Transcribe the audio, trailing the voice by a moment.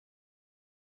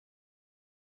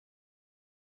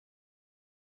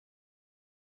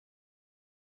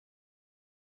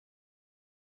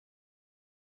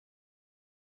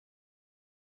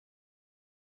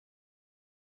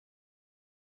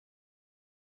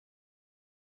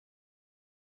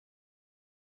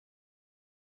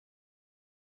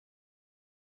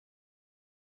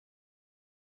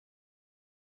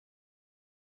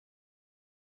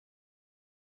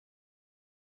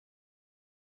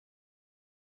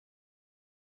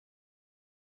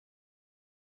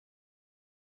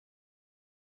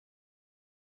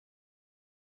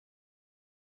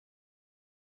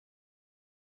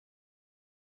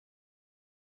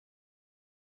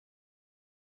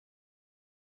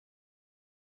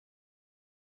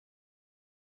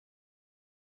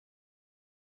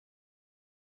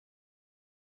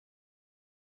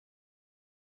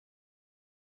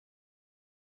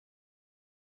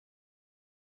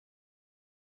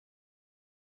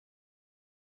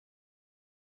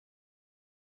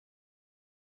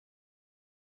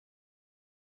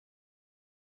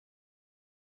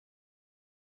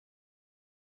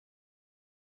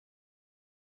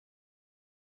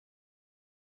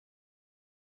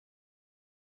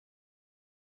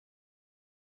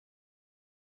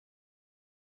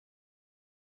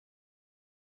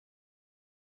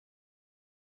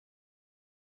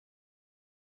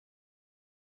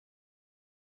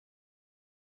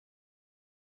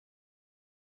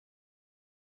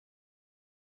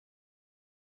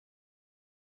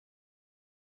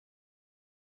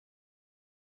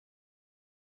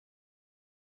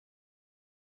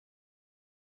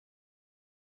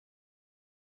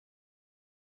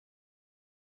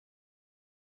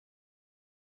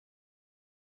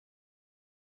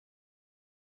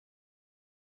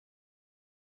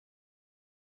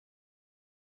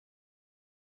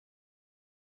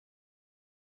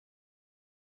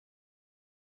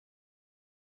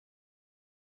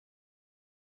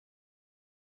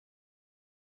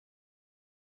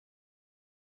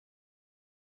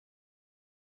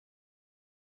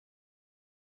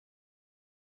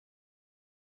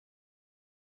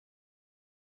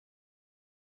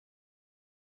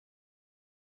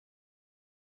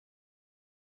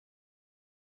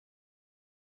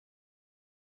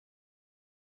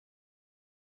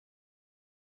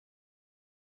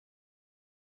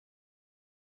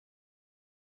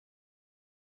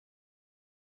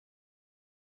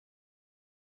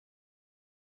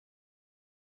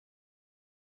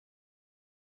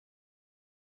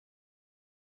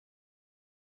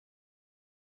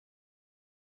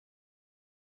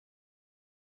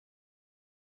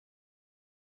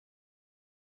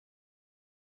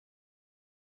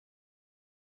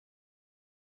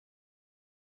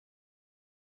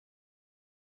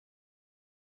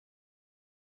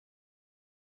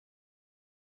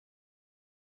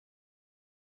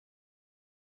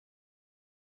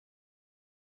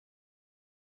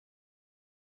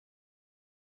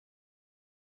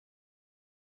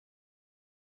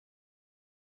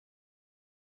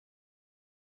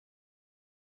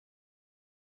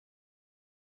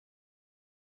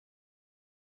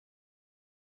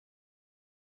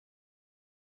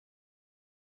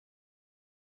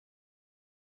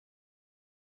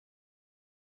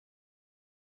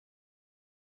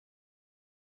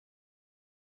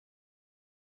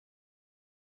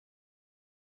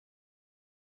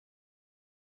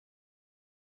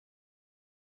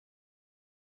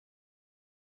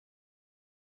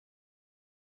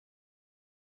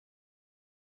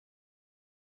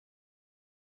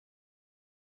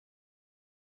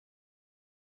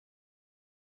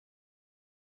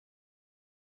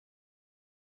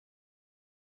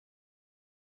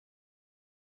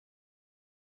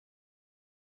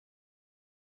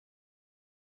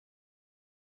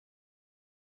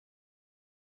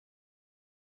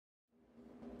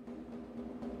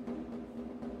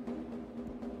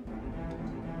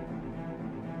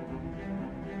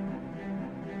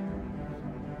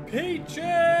Peaches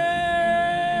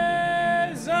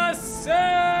assemble!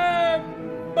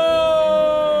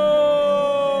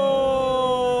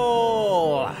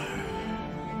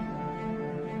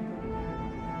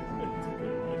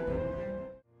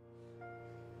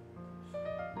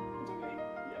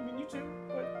 I mean, you too,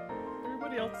 but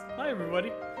everybody else. Hi,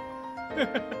 everybody.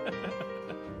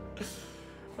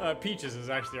 Peaches is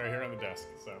actually right here on the desk,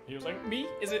 so he was like, "Me?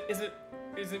 Is it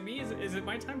me? Is it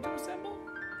my time to assemble?"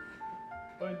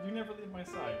 But you never leave my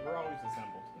side. We're always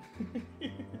assembled.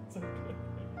 It's okay.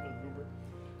 Little goober.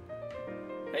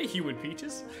 Hey, Hugh and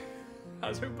Peaches.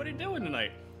 How's everybody doing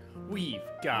tonight? We've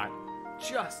got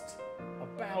just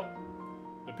about,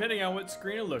 depending on what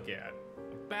screen I look at,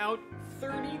 about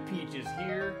 30 Peaches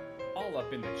here, all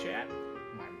up in the chat.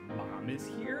 My mom is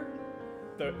here.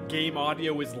 The game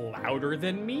audio is louder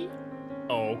than me.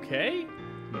 Okay.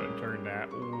 I'm gonna turn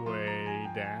that way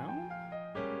down.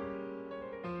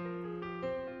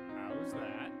 How's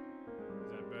that? Is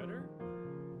that better?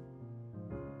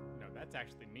 No, that's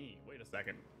actually me. Wait a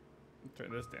second.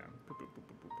 Turn this down. Boop, boop, boop,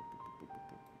 boop, boop, boop, boop, boop,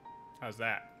 boop. How's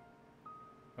that?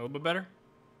 A little bit better?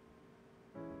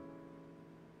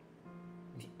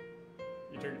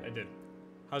 You turned. I did.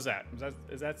 How's that?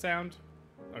 Is that sound?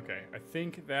 Okay, I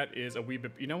think that is a wee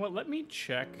bit. You know what? Let me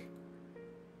check.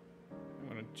 I'm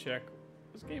gonna check.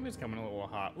 This game is coming a little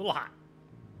hot. Let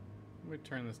me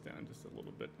turn this down just a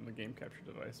little bit in the game capture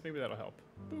device. Maybe that'll help.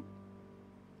 Boop.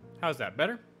 How's that?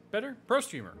 Better? Better? Pro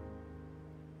streamer.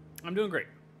 I'm doing great.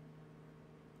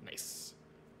 Nice.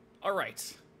 All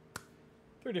right.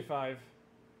 35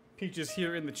 Peaches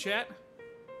here in the chat.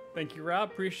 Thank you,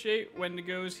 Rob. Appreciate.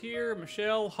 Wendigo's here.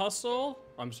 Michelle, Hustle.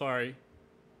 I'm sorry.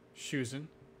 Shuzen.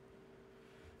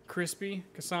 Crispy.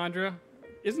 Cassandra.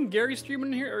 Isn't Gary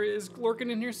streaming in here, or is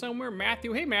lurking in here somewhere?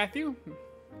 Matthew. Hey, Matthew.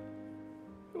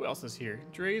 Who else is here?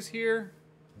 Dre's here.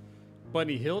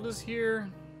 Bunny Hilda's here.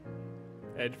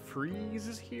 Ed Freeze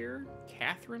is here.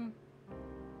 Catherine.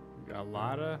 We got a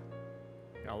lot of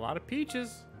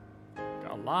Peaches.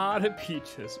 Got a lot of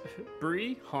Peaches.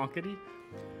 Bree, Honkity.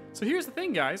 So here's the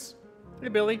thing, guys. Hey,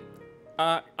 Billy.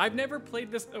 I've never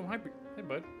played this. Oh, hi, hey,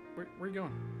 bud. Where are you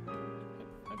going?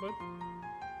 Hi, bud.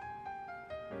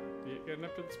 You getting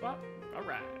up to the spot? All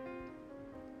right.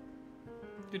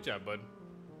 Good job, bud.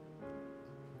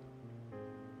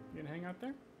 You gonna hang out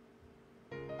there?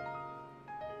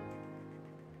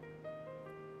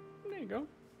 There you go.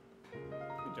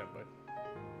 Good job,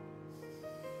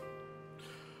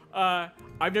 bud.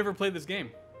 I've never played this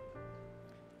game.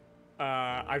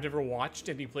 I've never watched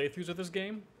any playthroughs of this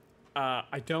game.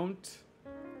 I don't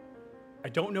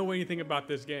know anything about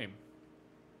this game.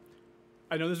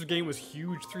 I know this game was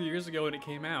huge 3 years ago when it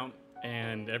came out,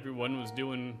 and everyone was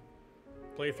doing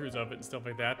playthroughs of it and stuff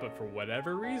like that, but for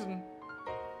whatever reason,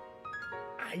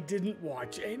 I didn't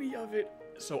watch any of it,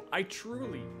 so I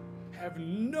truly have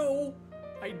no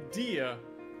idea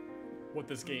what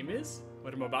this game is,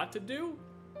 what I'm about to do,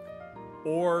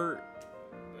 or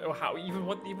how even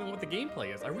what the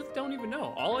gameplay is. I really don't even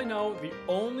know. All I know, the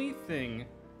only thing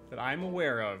that I'm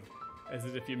aware of is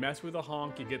that if you mess with a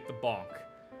honk, you get the bonk.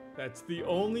 That's the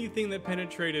only thing that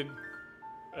penetrated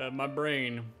my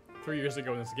brain 3 years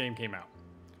ago when this game came out.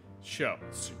 Show.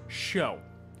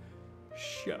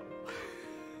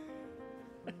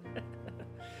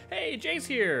 Hey, Jay's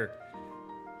here.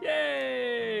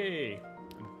 Yay!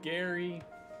 And Gary.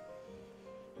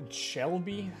 And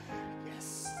Shelby.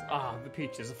 Yes. Ah, the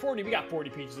Peaches. We got 40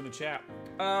 Peaches in the chat.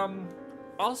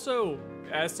 Also,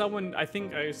 as someone, I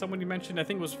think, somebody mentioned, I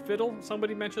think it was Fiddle,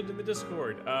 somebody mentioned in the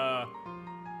Discord,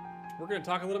 we're going to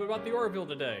talk a little bit about the Orville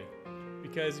today.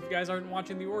 Because if you guys aren't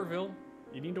watching the Orville,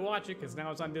 you need to watch it, because now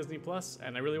it's on Disney+,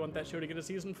 and I really want that show to get a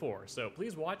season 4. So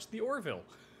please watch the Orville.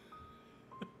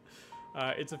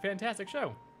 It's a fantastic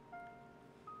show.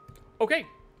 Okay.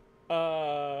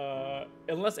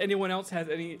 Unless anyone else has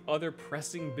any other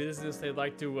pressing business they'd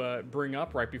like to bring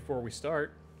up right before we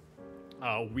start,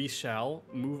 we shall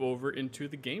move over into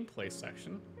the gameplay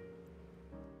section.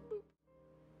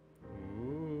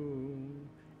 Ooh.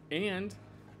 And,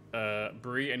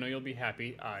 Bree, I know you'll be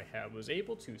happy. I was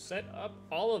able to set up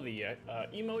all of the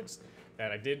emotes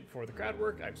that I did for the crowd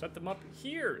work. I've set them up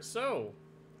here. So,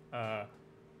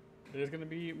 there's going to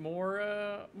be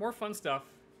more fun stuff.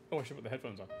 Oh, I should put the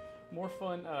headphones on. More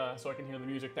fun, so I can hear the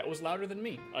music that was louder than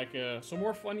me. Like, some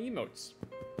more fun emotes.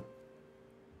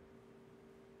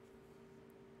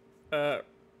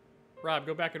 Rob,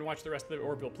 go back and watch the rest of the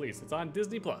Orville, please. It's on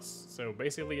Disney+. So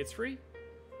basically, it's free,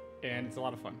 and it's a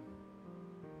lot of fun.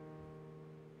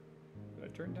 Did I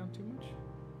turn it down too much?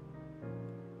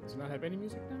 Does it not have any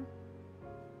music now?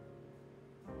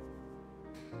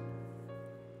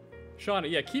 Shauna,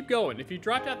 yeah, keep going. If you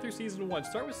dropped out through season 1,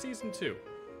 start with season 2.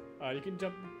 You can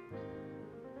jump.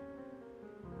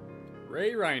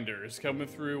 Ray Reinders coming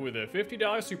through with a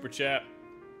 $50 super chat.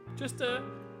 Just a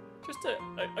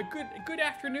good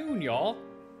afternoon, y'all.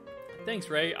 Thanks,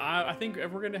 Ray. I think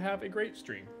we're gonna have a great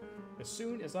stream as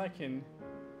soon as I can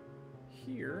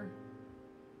hear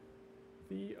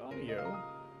the audio,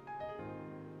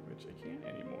 which I can't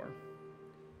anymore.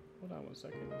 Hold on one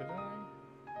second.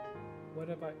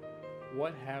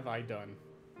 What have I done?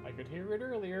 I could hear it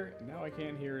earlier, and now I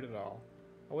can't hear it at all.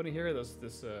 I want to hear the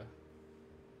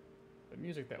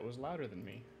music that was louder than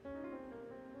me.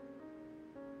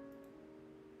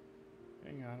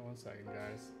 Hang on one second,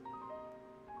 guys.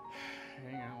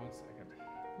 Hang on one second.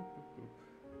 Boop, boop, boop.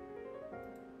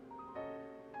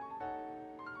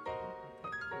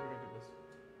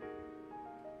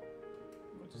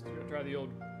 We'll just try the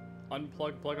old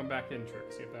unplug, plug them back in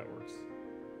trick, see if that works.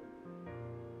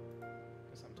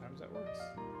 Because sometimes that works.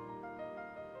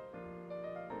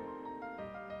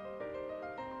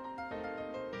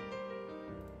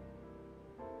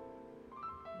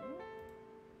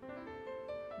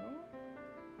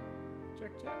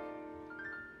 Check, check.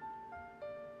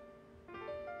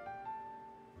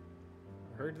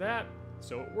 I heard that,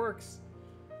 so it works.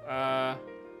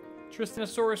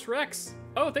 Tristanosaurus Rex.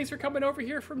 Oh, thanks for coming over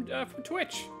here from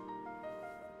Twitch.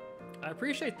 I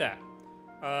appreciate that.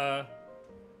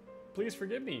 Please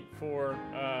forgive me for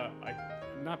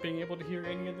not being able to hear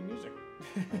any of the music.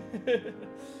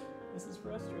 This is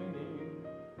frustrating.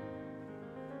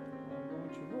 Why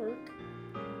won't you work?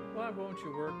 Why won't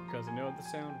you work? Because I know the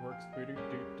sound works.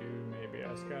 Maybe I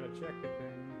just gotta check a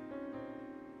thing.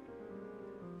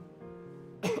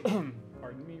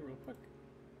 Pardon me real quick.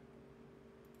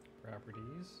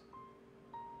 Properties.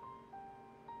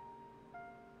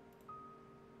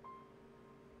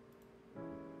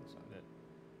 That's not it.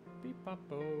 Beep bop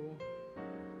bo.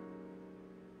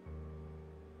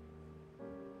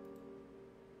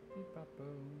 Beep bop bo.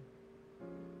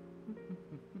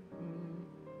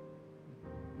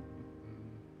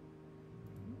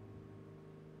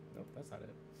 Nope, that's not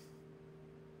it.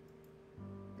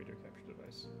 Video capture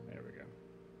device. There we go.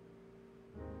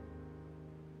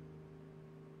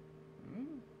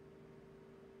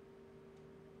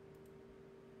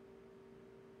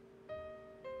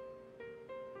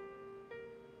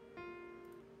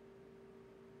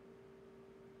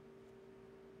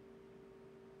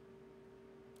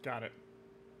 Got it.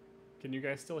 Can you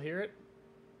guys still hear it?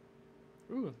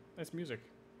 Ooh, nice music.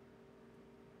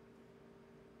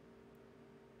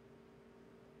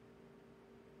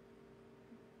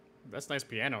 That's nice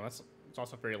piano. It's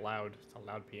also very loud. It's a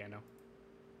loud piano.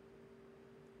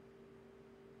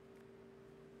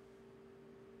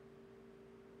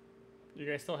 You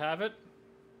guys still have it?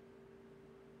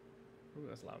 Ooh,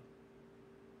 that's loud.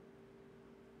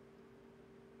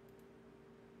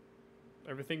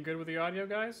 Everything good with the audio,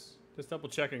 guys? Just double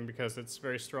checking because it's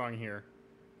very strong here.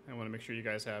 I want to make sure you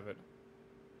guys have it.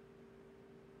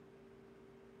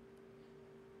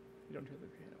 You don't hear the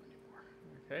piano anymore.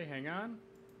 Okay, hang on.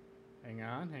 Hang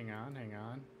on, hang on, hang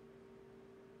on.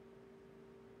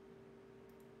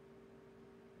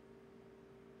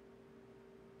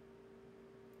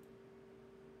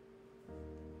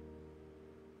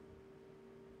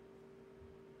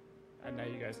 And now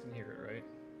you guys can hear it, right?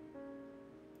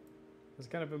 It's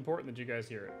kind of important that you guys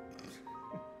hear it.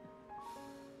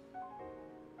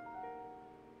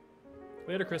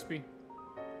 Later, Crispy.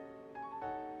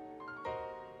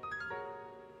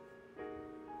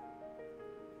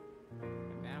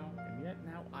 And yet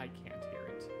now I can't hear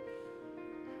it.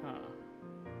 Huh.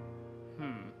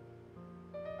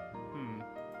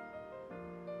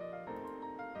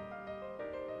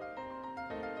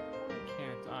 Why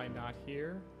can't I not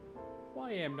hear?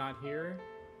 Why am not here?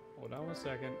 Hold on one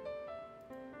second.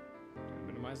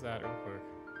 Minimize that real quick.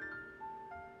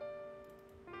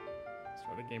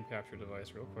 Start the game capture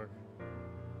device real quick.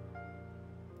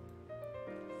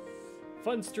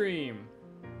 Fun stream.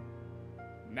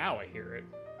 Now I hear it.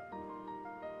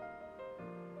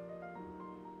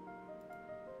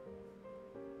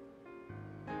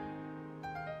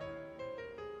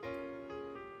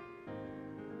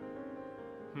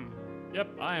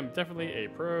 Yep, I am definitely a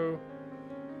pro.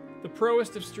 The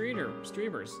proest of streamers.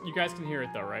 You guys can hear it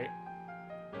though, right?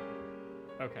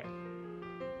 Okay.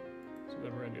 So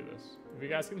then we're gonna do this. If you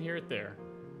guys can hear it there,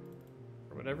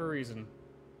 for whatever reason,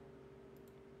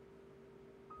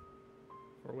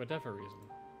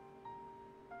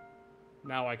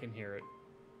 now I can hear it.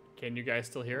 Can you guys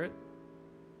still hear it?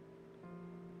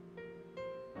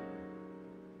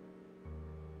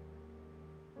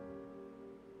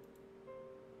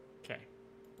 Okay.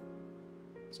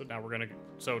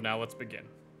 So now let's begin.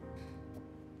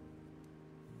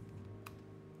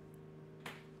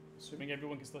 Assuming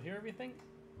everyone can still hear everything.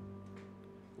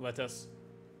 If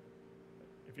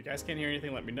you guys can't hear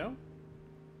anything, let me know.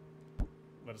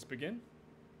 Let us begin.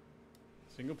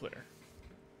 Single player.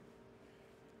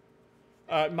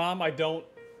 Mom, I don't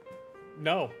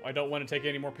want to take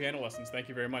any more piano lessons. Thank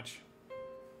you very much.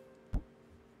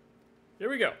 Here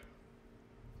we go.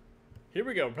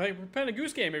 We're playing a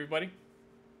Goose Game, everybody.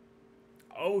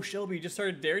 Oh, Shelby, you just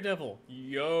started Daredevil.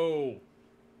 Yo.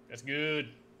 That's good.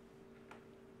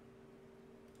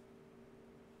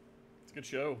 It's a good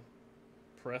show.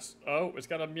 Press. Oh, it's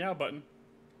got a meow button.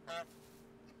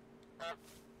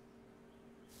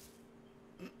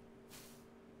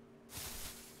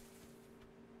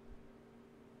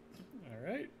 All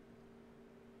right.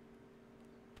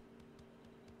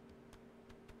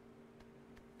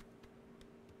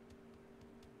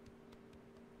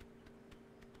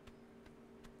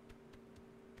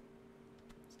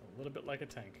 It's a little bit like a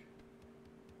tank.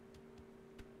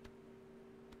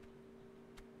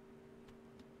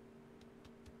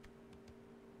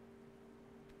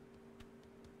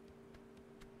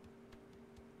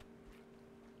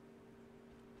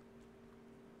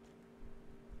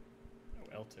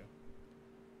 Oh, L2.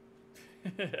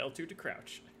 L2 to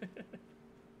crouch.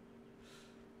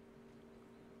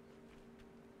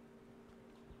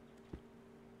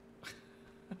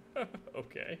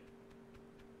 Okay.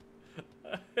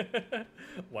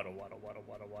 Waddle, waddle, waddle,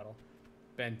 waddle, waddle.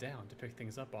 Bend down to pick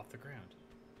things up off the ground.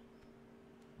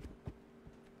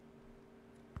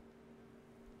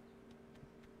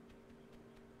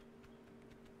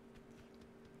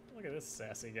 Look at this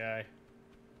sassy guy.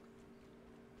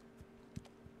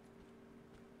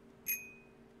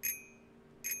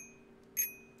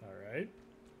 All right.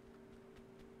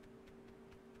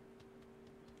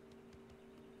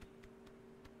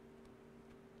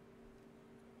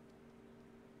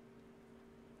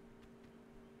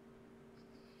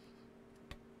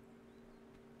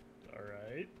 All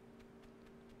right.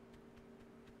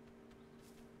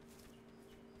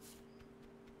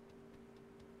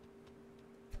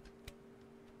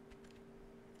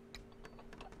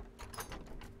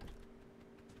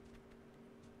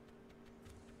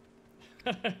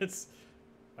 It's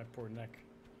my poor neck.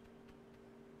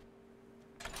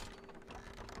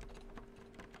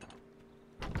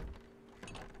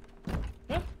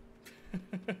 Huh?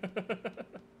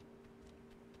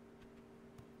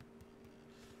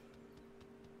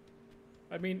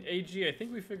 I mean, AG, I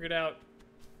think we figured out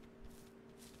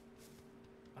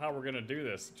how we're gonna do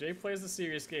this. Jay plays the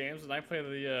serious games, and I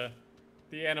play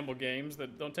the animal games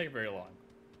that don't take very long.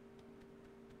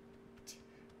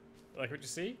 Like what you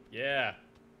see? Yeah.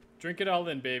 Drink it all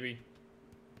in, baby.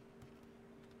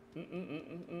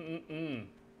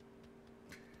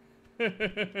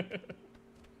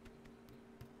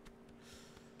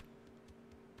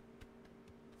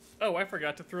 Oh, I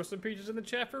forgot to throw some peaches in the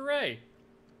chat for Ray.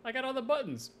 I got all the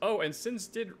buttons. Oh, and since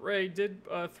Ray did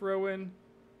throw in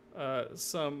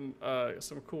some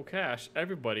cool cash,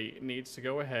 everybody needs to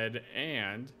go ahead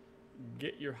and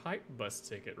get your hype bus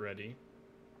ticket ready.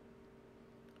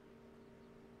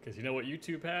 Because you know what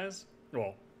YouTube has?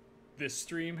 Well, this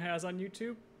stream has on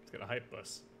YouTube? It's got a hype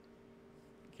bus.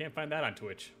 You can't find that on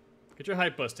Twitch. Get your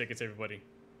hype bus tickets, everybody.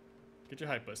 Get your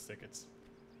hype bus tickets.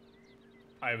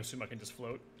 I assume I can just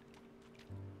float.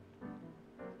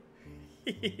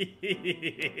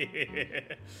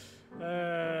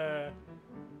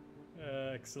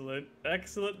 Excellent.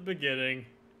 Excellent beginning.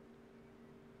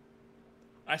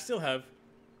 I still have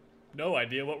no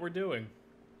idea what we're doing.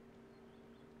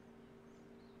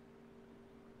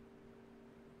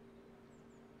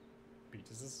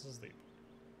 Is this asleep?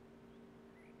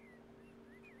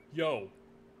 Yo,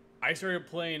 I started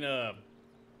playing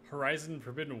Horizon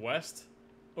Forbidden West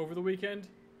over the weekend.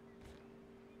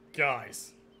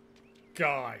 Guys.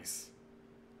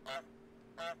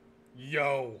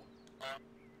 Yo.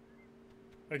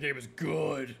 That game is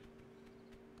good.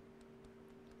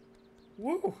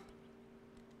 Woo.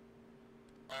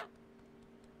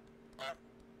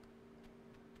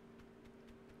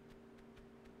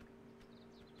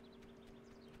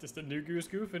 Just a new goose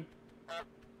goofing.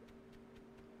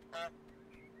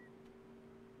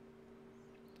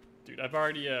 Dude, I've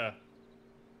already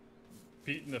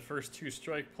beaten the first 2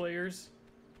 strike players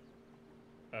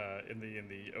in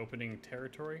the opening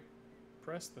territory.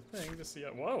 Press the thing to see.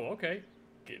 Whoa, okay.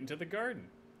 Get into the garden.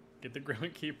 Get the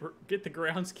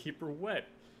groundskeeper wet.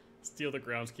 Steal the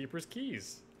groundskeeper's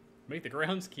keys. Make the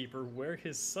groundskeeper wear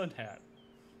his sun hat.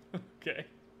 Okay.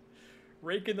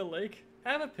 Rake in the lake.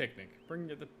 Have a picnic. Bring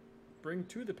to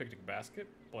the picnic basket,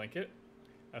 blanket,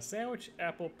 A sandwich,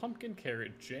 apple, pumpkin,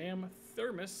 carrot, jam,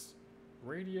 thermos,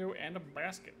 radio, and a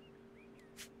basket.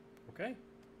 Okay.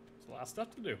 There's a lot of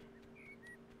stuff to do.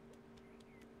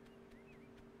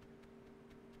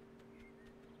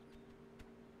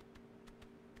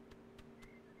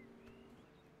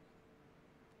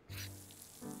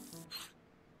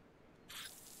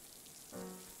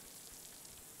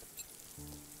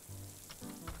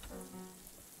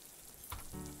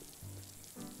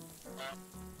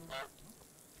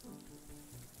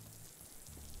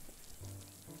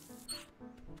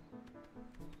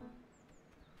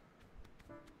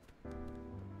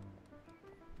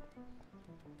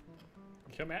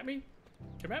 Come at me?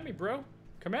 Come at me, bro.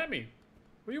 Come at me.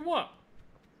 What do you want?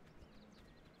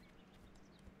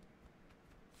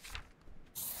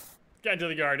 Get into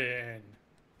the garden.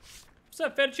 What's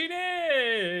up,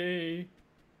 fettuccine?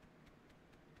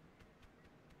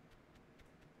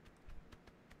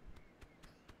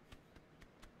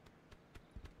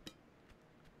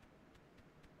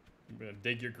 I'm gonna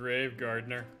dig your grave,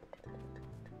 gardener.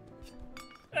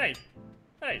 Hey!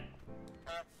 Hey!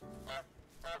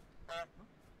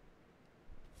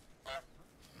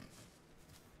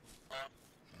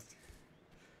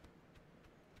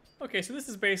 Okay, so this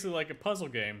is basically like a puzzle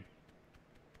game,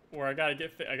 where I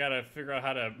gotta figure out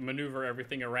how to maneuver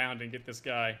everything around and get this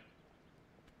guy.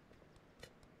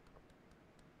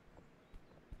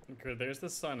 Okay, there's the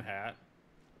sun hat.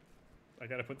 I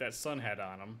gotta put that sun hat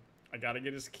on him. I gotta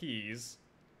get his keys.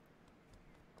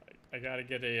 I gotta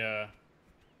get a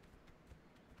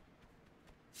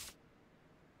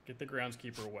get the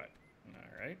groundskeeper wet.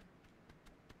 All right.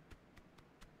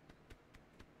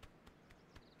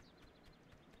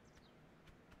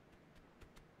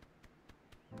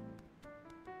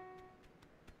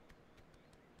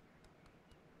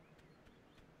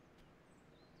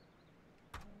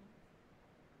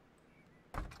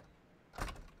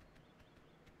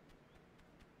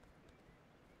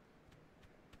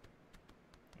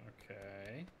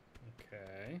 Okay.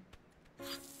 Okay.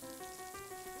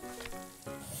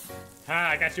 Ha!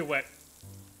 I got you wet.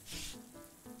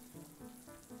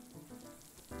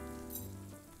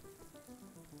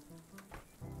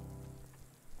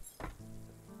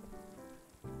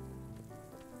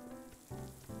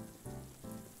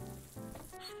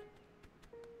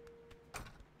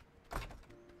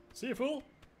 See you, fool.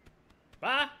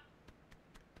 Bye.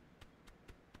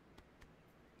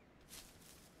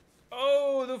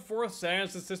 Oh, the fourth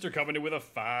Santa's sister coming in with a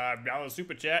 $5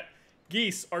 super chat.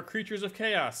 Geese are creatures of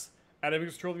chaos. Adam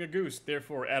is controlling a goose,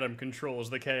 therefore Adam controls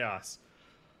the chaos.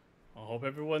 I hope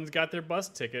everyone's got their bus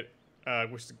ticket,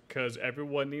 because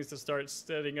everyone needs to start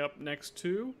setting up next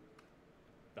to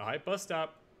the Hype bus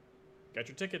stop. Got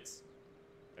your tickets.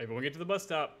 Everyone get to the bus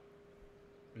stop.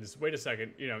 Just wait a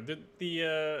second. You know,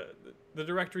 the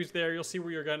directory's there. You'll see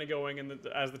where you're gonna going and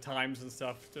as the times and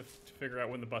stuff to figure out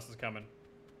when the bus is coming.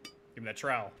 Give me that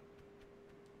trowel.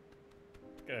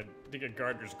 Gotta dig a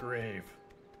gardener's grave.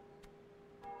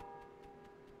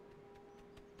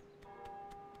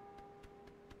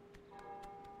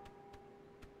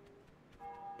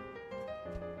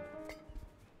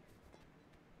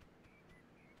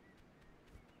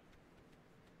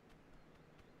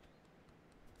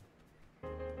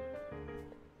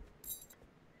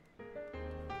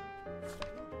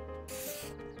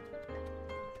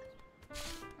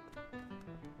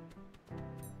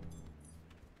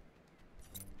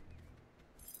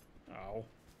 Oh.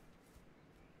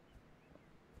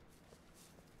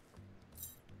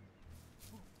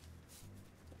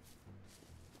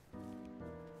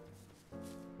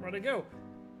 Where'd I go?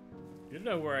 You don't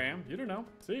know where I am. You don't know.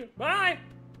 See you. Bye!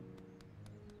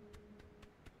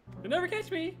 You'll never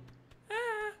catch me!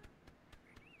 Ah!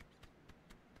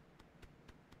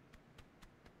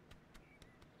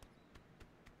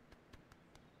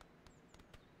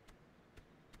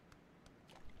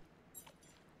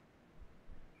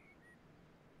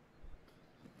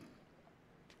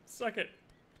 Suck it.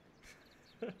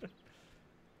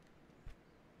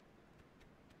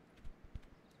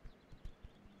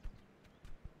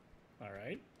 All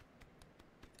right.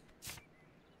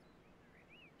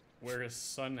 Where is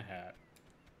Sun Hat?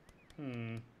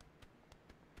 Hmm.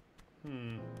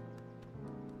 Hmm.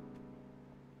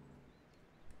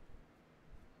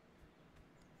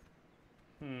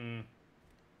 Hmm.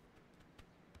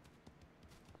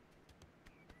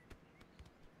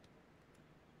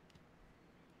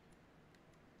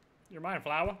 You're mine,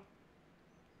 flower.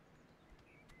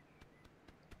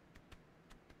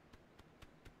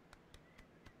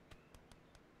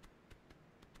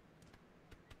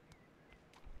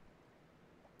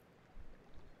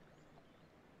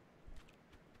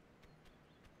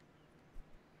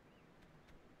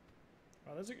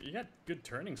 Oh, you got good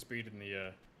turning speed in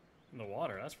the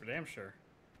water. That's for damn sure.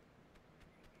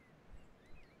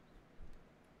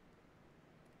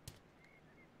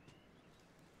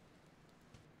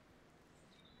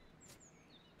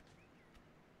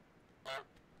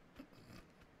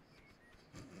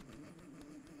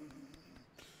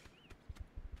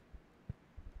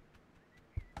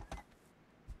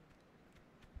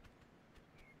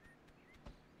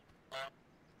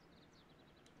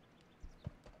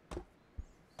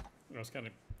 I was kind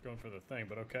of going for the thing,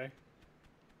 but okay.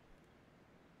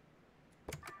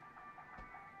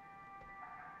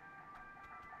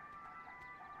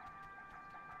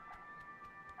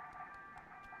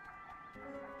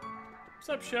 What's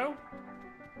up, show?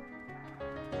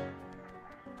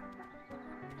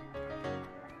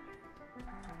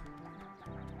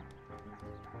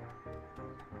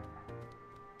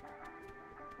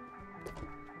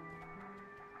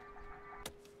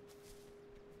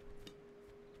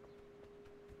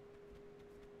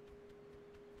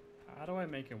 How do I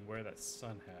make him wear that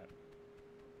sun hat?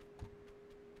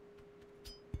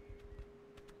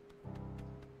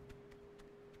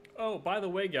 Oh, by the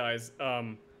way, guys,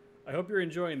 I hope you're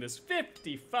enjoying this.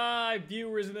 55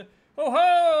 viewers in the... Ho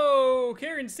ho!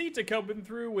 Karen Sita coming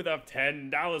through with a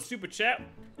 $10 super chat.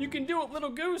 You can do it,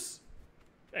 little goose.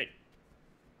 Hey.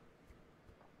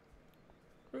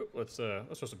 Ooh, let's throw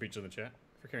some pizza in the chat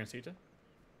for Karen Sita.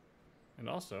 And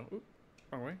also, ooh,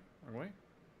 wrong way, wrong way.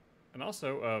 And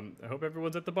also, I hope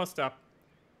everyone's at the bus stop.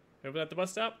 Everyone at the bus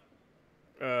stop?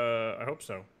 I hope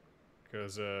so.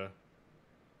 Because, here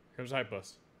comes the hype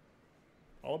bus.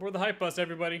 All aboard the hype bus,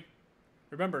 everybody.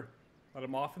 Remember, let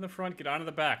them off in the front, get on in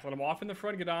the back. Let them off in the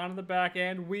front, get on in the back,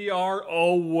 and we are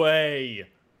away.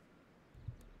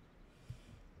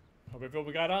 Hope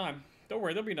everyone got on. Don't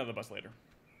worry, there'll be another bus later.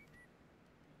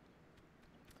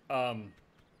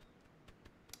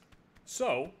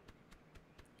 So...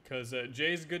 Because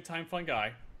Jay's a good time, fun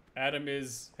guy. Adam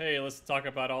is, hey, let's talk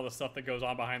about all the stuff that goes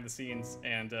on behind the scenes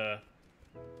and the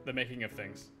making of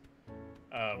things.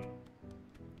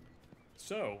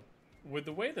 So, with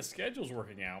the way the schedule's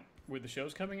working out, with the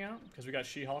shows coming out, because we got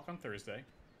She-Hulk on Thursday,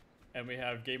 and we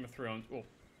have Game of Thrones, well,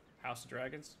 House of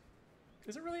Dragons.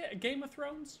 Is it really a Game of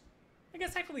Thrones? I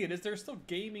guess technically it is. They're still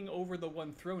gaming over the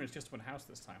one throne. It's just one house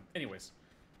this time. Anyways,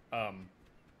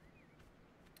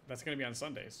 that's going to be on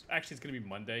Sundays. Actually, it's going to be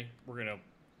Monday.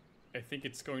 I think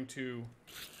it's going to...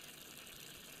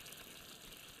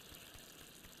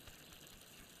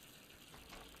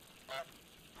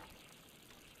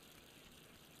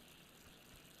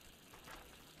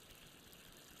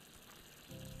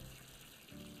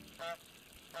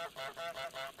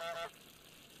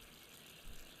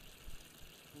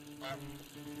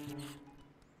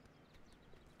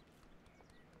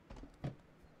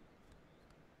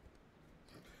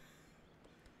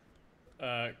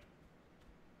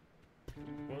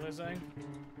 what was I saying?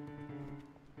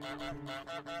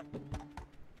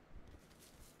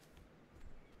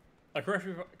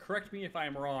 Correct me if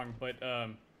I'm wrong, but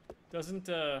doesn't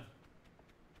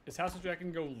is House of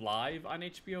Dragon go live on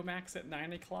HBO Max at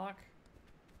 9 o'clock?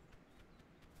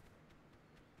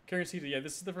 Karen Cedar, yeah,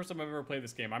 this is the first time I've ever played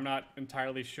this game. I'm not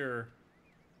entirely sure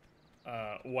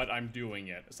what I'm doing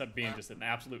yet, except being just an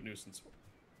absolute nuisance.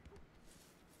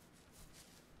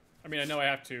 I mean, I know I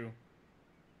have to...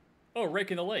 Oh,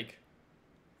 rake in the lake.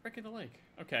 Rake in the lake.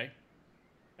 Okay.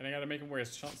 And I gotta make him wear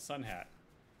his sun hat.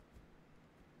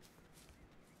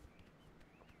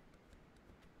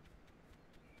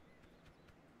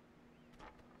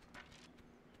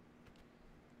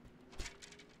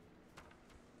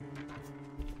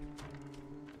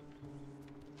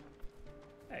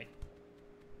 Hey.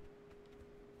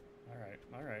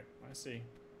 Alright, I see.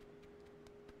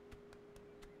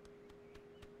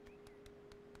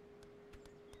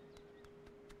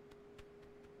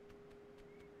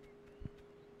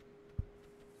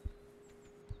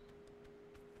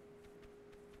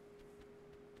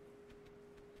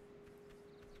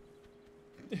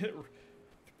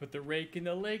 Put the rake in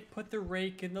the lake, put the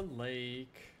rake in the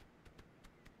lake.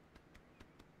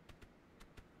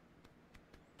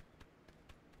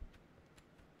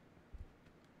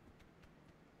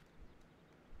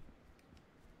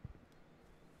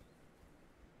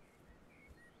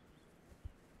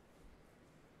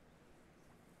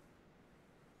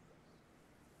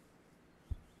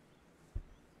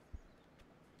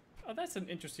 Oh, that's an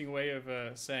interesting way of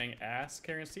saying ass,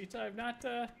 Karen Sita.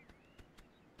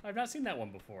 I've not seen that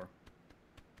one before.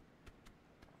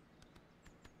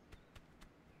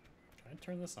 Try and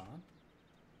turn this on.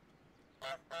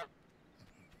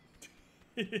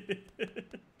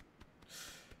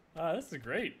 This is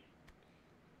great.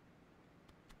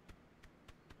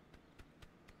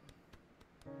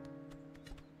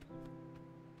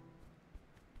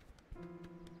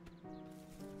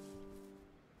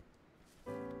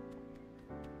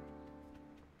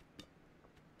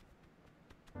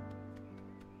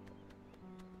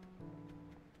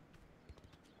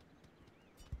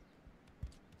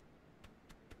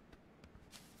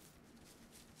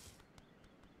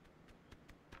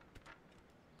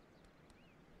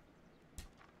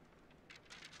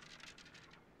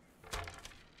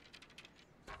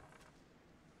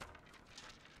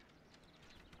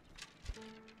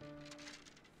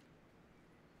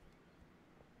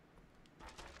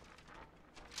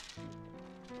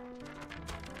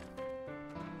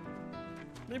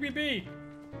 Leave me be.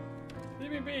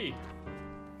 Leave me be.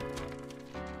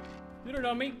 You don't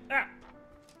know me. Ah!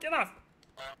 Get off!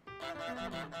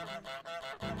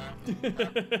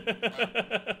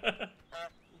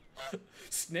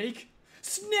 Snake?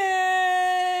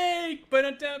 Snake!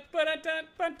 Ba-da-da, ba-da-da,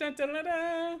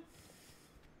 ba-da-da-da-da.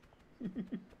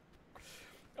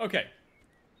 Okay.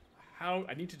 How?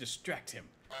 I need to distract him.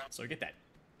 So I get that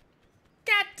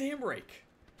goddamn rake.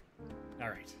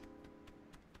 Alright.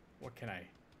 What can I...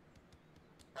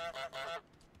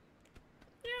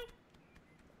 Yeah.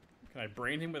 Can I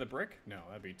brain him with a brick? No,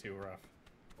 that'd be too rough.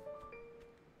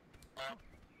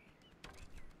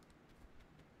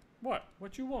 What?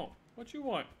 What you want? What you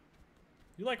want?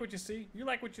 You like what you see? You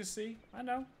like what you see? I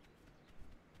know.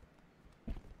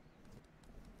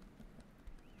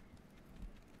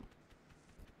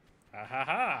 Ha ha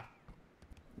ha!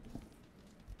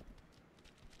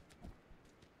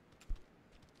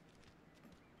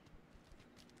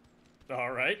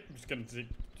 Alright, I'm just gonna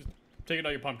just taking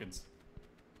all your pumpkins.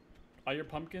 All your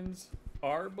pumpkins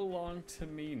belong to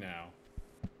me now.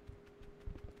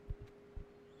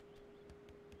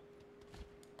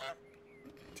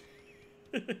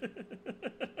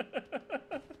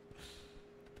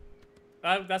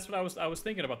 That's what I was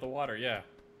thinking about the water, yeah.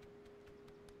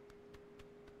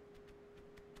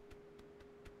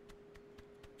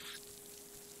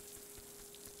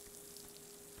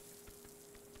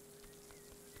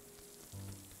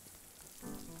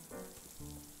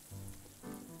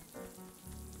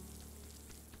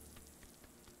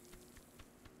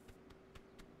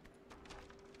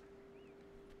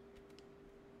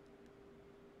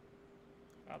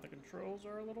 The controls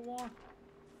are a little wonky.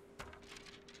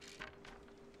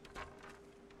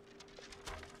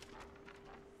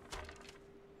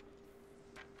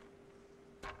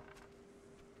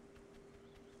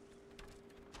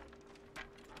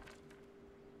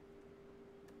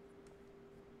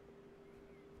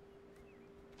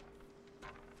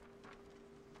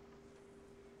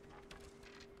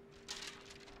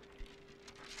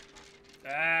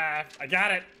 Ah, I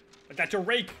got it. I got your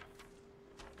rake.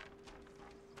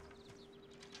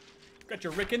 Got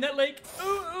your rake in that lake.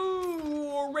 Ooh,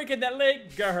 ooh, rake in that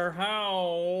lake. Got her.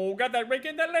 How? Got that rake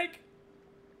in that lake?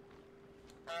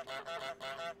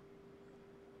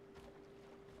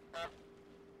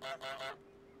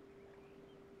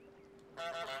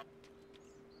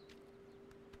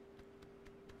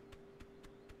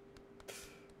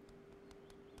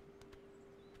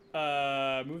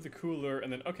 Move the cooler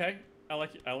and then okay. I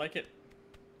like it. I like it.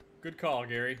 Good call,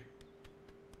 Gary.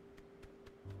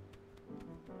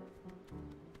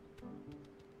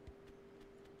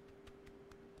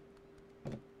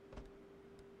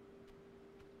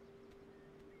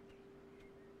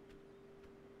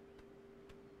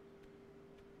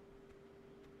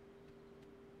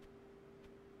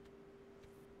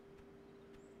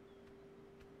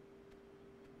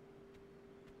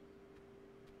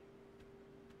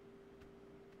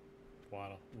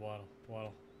 Waddle, waddle,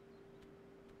 waddle.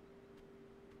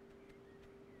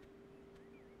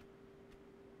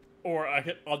 Or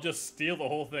I'll just steal the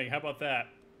whole thing. How about that?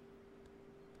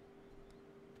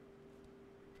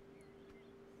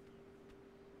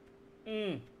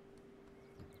 I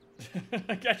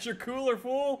got your cooler,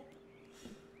 fool.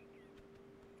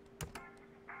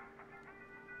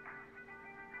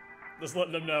 Just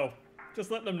letting them know.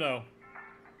 Just letting them know.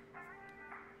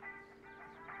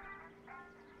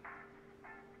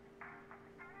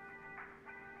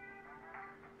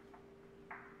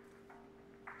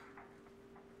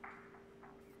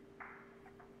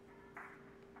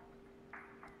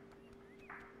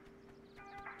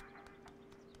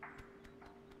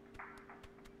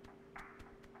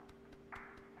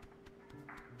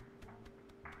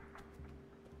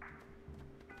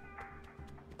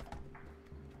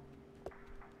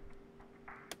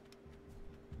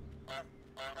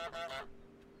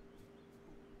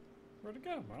 Where'd it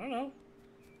go? I don't know.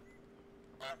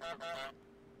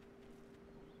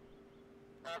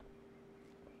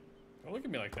 Don't look at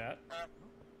me like that.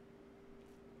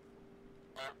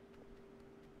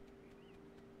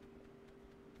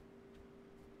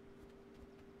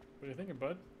 What are you thinking,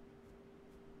 bud?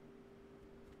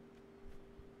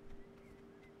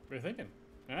 What are you thinking?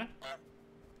 Huh?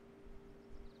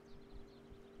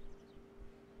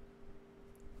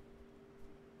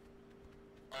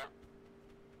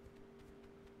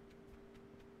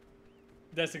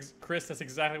 Chris, that's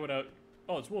exactly what I...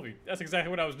 Oh, it's Wolfie. That's exactly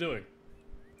what I was doing.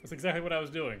 That's exactly what I was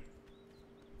doing.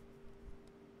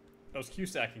 I was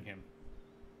Q-sacking him.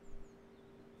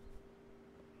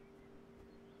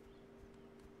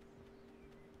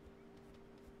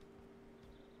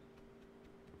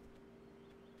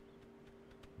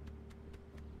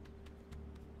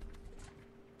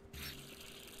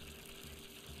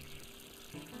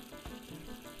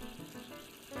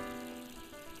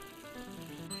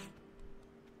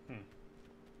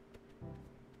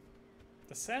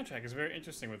 soundtrack is very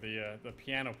interesting with the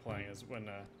piano playing is when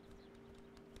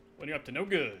you're up to no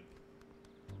good.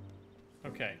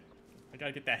 Okay. I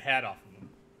gotta get that hat off of him.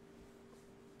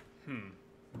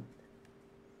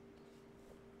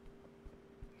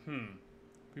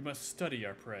 We must study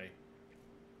our prey.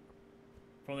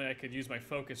 If only I could use my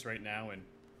focus right now and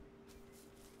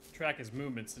track his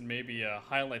movements and maybe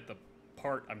highlight the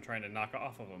part I'm trying to knock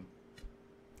off of him.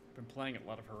 I've been playing a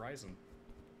lot of Horizon.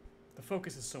 The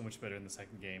focus is so much better in the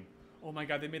second game. Oh my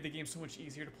god, they made the game so much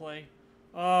easier to play.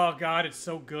 Oh god, it's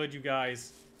so good, you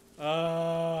guys.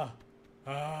 It's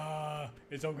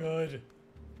so good.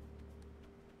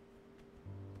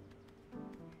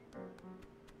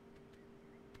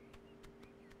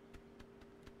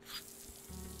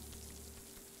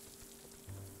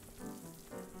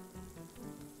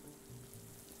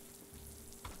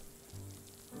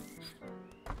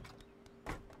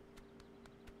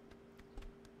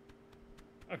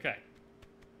 Okay.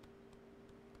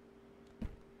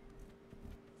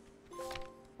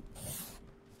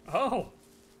 Oh!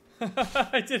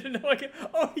 I didn't know I could.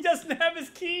 Oh, he doesn't have his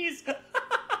keys!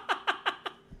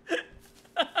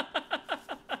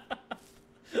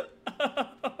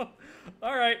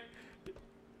 Alright.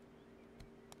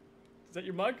 Is that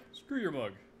your mug? Screw your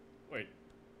mug. Wait.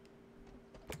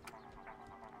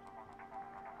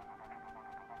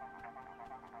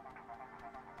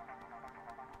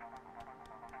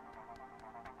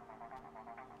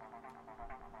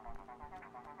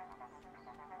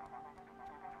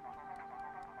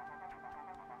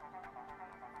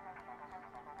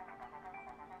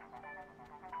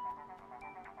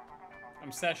 I'm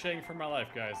sashaying for my life,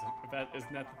 guys. If that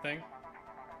isn't that the thing?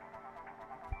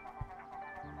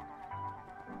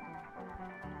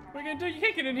 What are you gonna do? You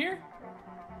can't get in here.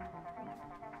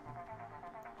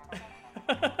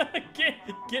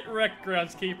 get wrecked,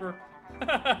 groundskeeper.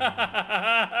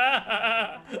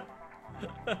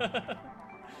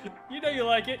 You know you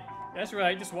like it. That's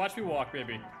right. Just watch me walk,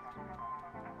 baby.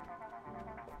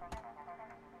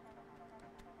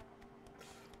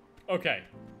 Okay.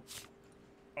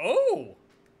 Oh!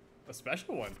 A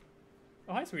special one.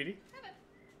 Oh, hi, sweetie.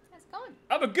 How's it going?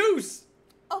 I'm a goose!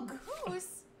 A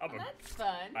goose? That's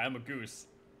fun. I am a goose.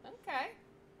 Okay.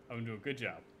 I'm gonna do a good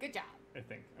job. Good job. I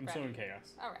think. I'm sowing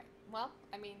chaos. Alright. Well,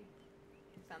 I mean,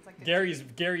 sounds like Gary is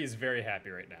very happy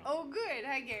right now. Oh, good.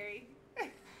 Hi, Gary.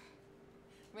 I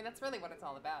mean, that's really what it's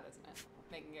all about, isn't it?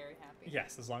 Making Gary happy.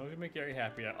 Yes, as long as we make Gary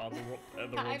happy, all the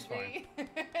world's fine.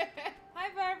 Hi,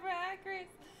 Barbara. Hi, Chris.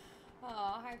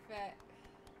 Oh, hi, Fett.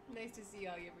 Nice to see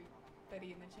all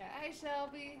everybody in the chat. Hi,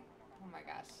 Shelby. Oh my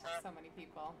gosh, so many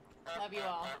people. Love you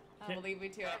all. I'll leave you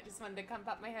to it. Just wanted to come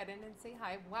pop my head in and say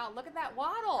hi. Wow, look at that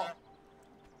waddle.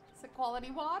 It's a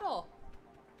quality waddle.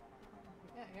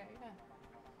 Yeah.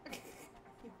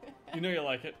 You know you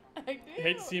like it. I do. You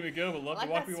hate to see me go, but love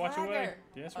like to watch me away.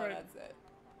 Yeah, that's right. That's it.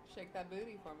 Shake that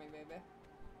booty for me, baby.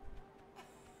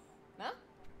 No?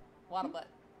 Waddle butt.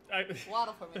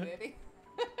 Waddle for me, baby.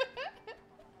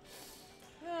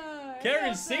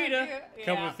 Karen Cena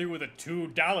coming through with a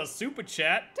 $2 super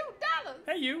chat. $2.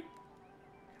 Hey you.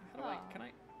 How do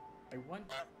I want.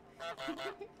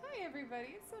 Hi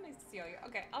everybody. It's so nice to see all you.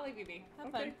 Okay, I'll leave you be.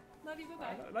 Have fun. Love you. Bye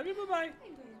bye. Love you. Bye bye.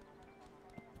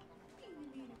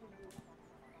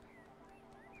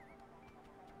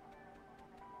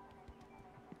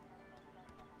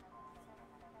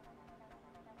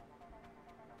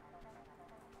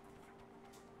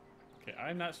 Okay,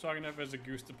 I'm not strong enough as a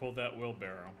goose to pull that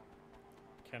wheelbarrow.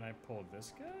 Can I pull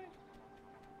this guy?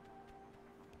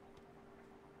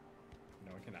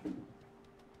 No, I cannot.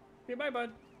 Okay, bye,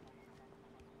 bud.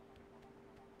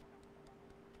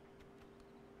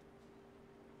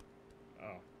 Oh,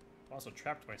 I've also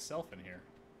trapped myself in here.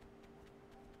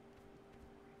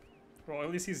 Well, at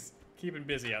least he's keeping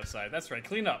busy outside. That's right,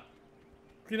 clean up.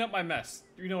 Clean up my mess.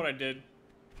 You know what I did.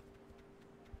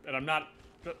 And I'm not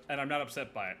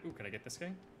upset by it. Ooh, can I get this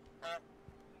thing?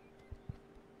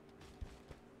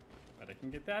 Bet I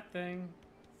can get that thing.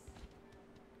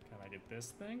 Can I get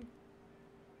this thing?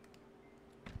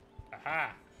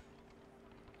 Aha!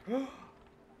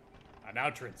 An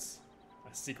outrance.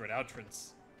 A secret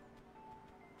outrance.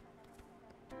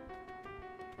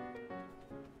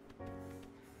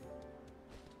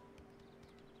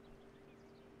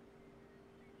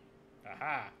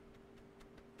 Aha!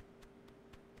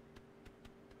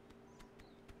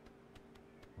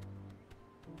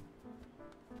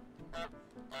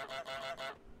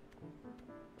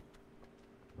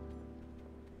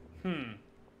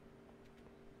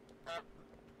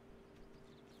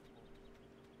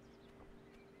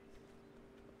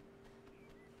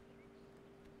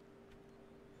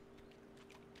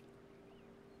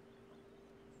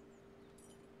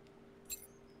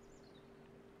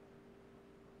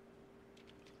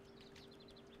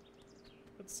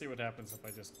 Let's see what happens if I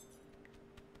just...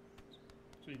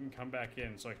 So you can come back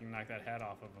in so I can knock that hat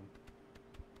off of him.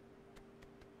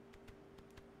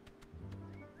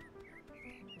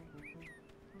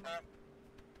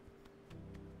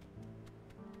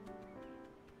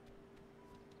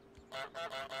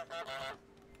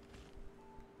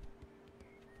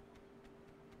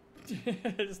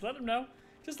 Just let him know.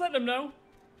 Just let him know.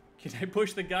 Can I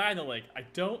push the guy in the lake? I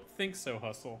don't think so,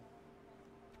 Hustle.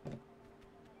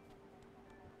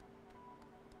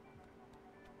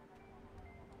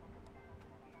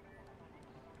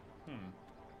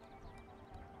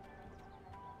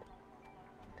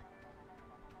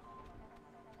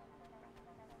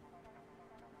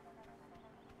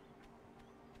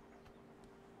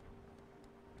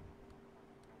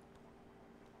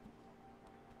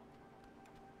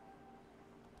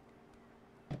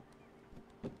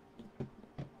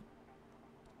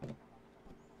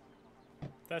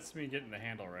 That's me getting the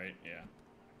handle right, yeah.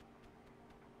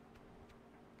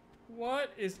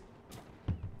 What is...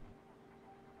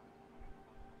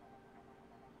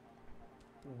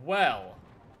 Well.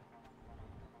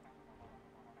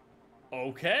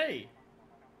 Okay.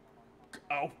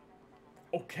 Oh.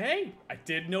 Okay. I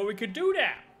didn't know we could do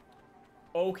that.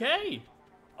 Okay.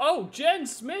 Oh, Jen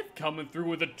Smith coming through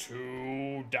with a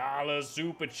 $2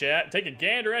 super chat. Take a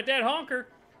gander at that honker.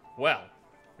 Well,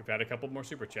 we've had a couple more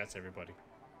super chats, everybody.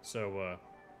 So,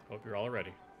 hope you're all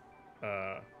ready.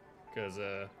 Because,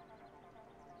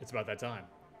 it's about that time.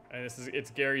 And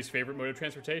it's Gary's favorite mode of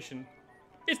transportation.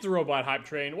 It's the robot hype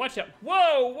train. Watch out.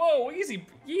 Whoa, whoa, easy,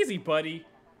 easy, buddy.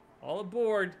 All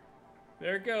aboard.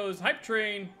 There it goes. Hype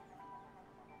train.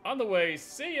 On the way.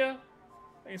 See ya.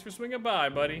 Thanks for swinging by,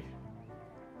 buddy.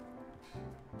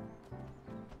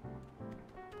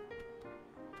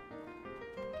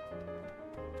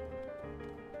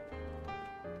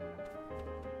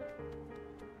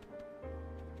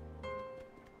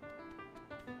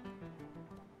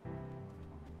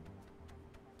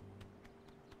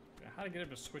 How to get him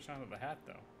to switch onto the hat,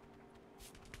 though.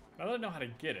 Now that I know how to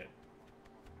get it.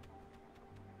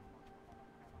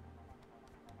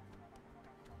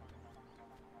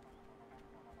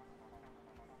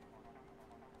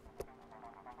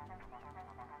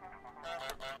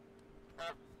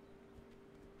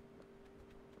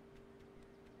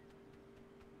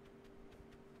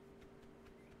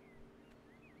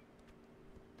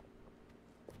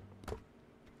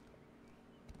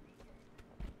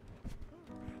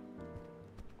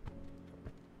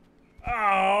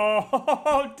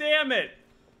 Oh, damn it!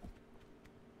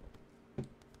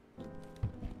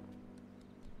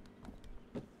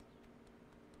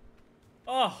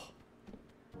 Oh.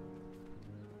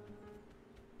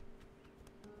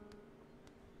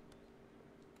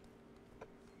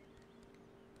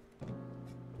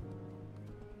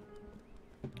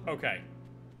 Okay.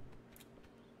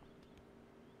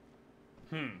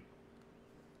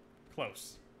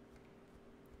 Close.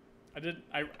 I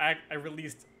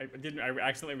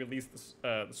accidentally released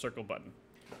the circle button.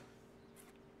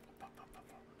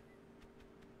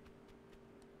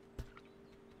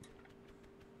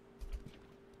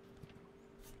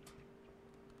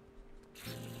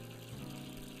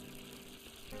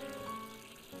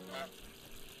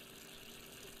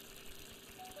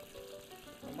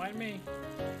 Don't mind me.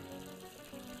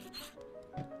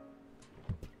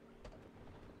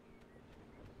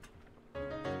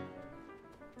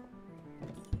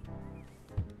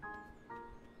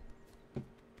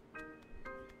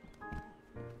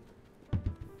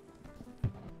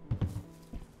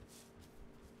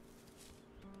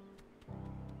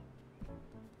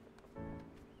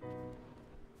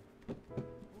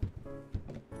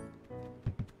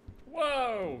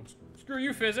 Whoa! Screw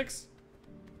you, physics.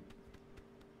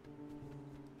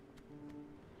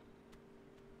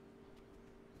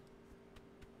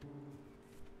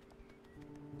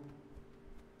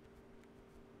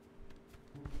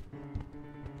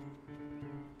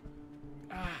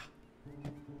 Ah.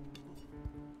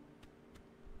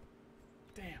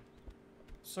 Damn.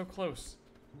 So close.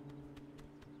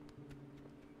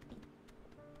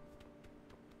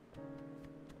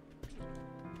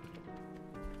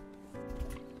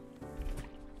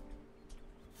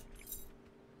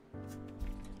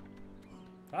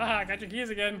 Ah, got your keys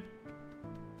again.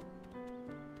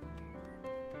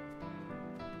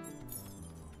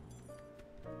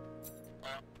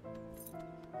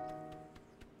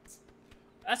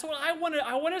 That's what I want to.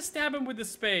 I want to stab him with the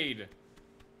spade.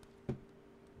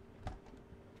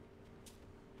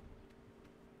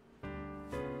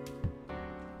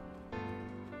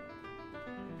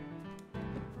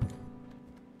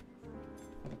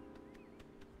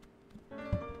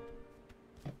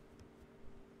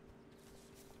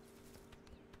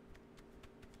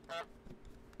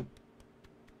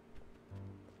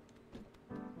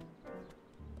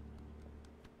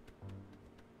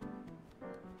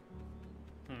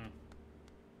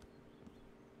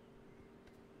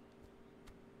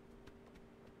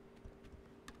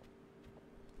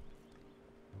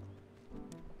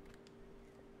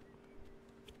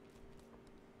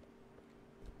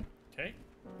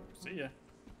 See ya.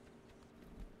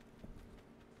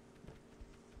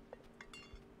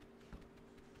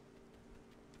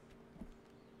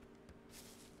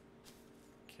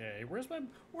 Okay, where's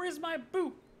my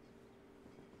boot?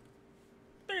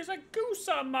 There's a goose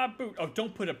on my boot. Oh,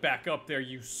 don't put it back up there,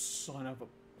 you son of a...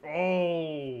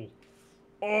 Oh.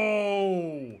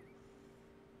 Oh.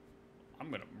 I'm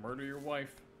gonna murder your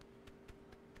wife.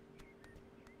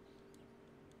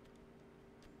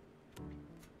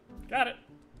 Got it.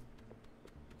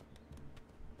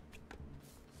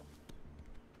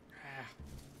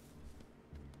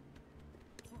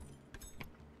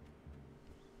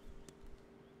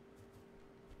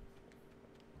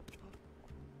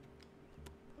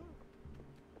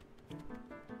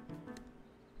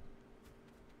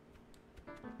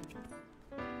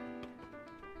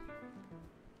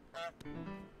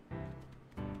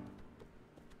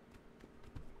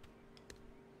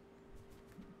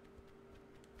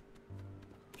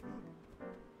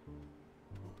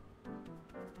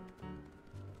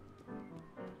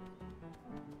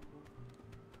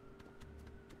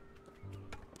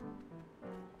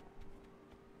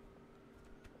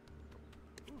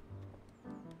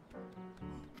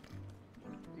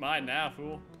 Mine now,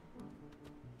 fool.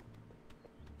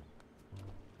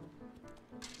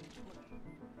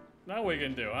 Now what are you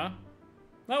gonna do, huh?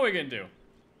 Now what are you gonna do?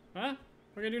 Huh?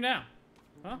 What are you gonna do now?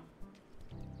 Huh?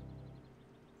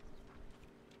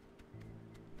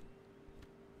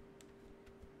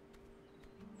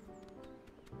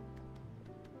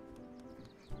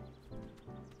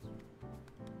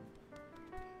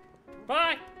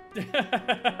 Bye! What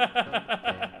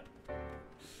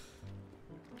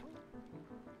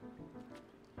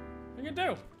are you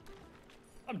gonna do?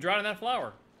 I'm drowning that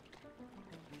flower.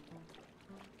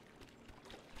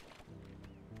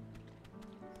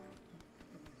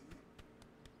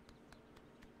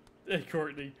 Hey,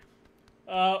 Courtney.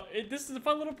 This is a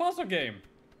fun little puzzle game.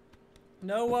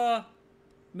 No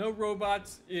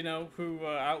robots, you know, who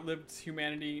outlived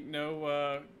humanity.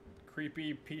 No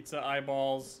creepy pizza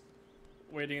eyeballs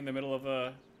waiting in the middle of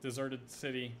a deserted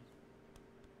city.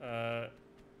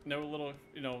 No little,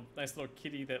 you know, nice little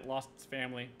kitty that lost its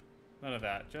family. None of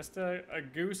that. Just a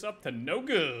goose up to no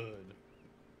good.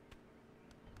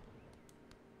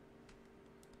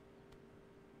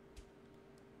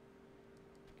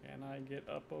 Can I get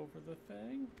up over the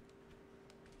thing?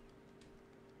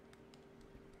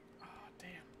 Oh,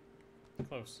 damn.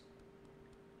 Close.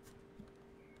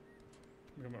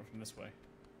 I'm coming up from this way.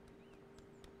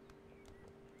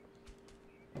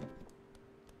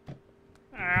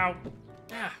 Ow!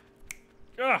 Ah!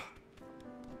 Ugh!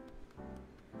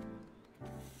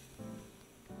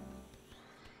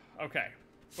 Okay.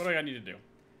 What do I need to do?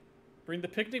 Bring the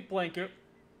picnic blanket,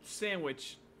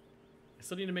 sandwich. I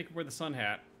still need to wear the sun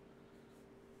hat.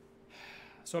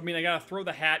 So, I mean, I gotta throw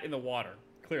the hat in the water.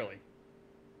 Clearly.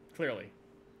 Clearly.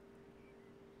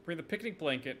 Bring the picnic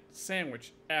blanket,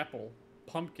 sandwich, apple,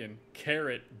 pumpkin,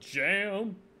 carrot,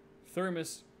 jam,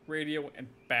 thermos, radio, and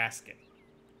basket.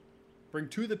 Bring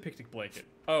to the picnic blanket.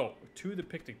 Oh, to the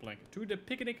picnic blanket. To the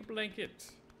picnic blanket.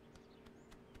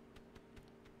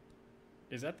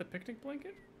 Is that the picnic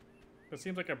blanket? That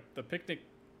seems like the picnic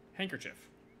handkerchief.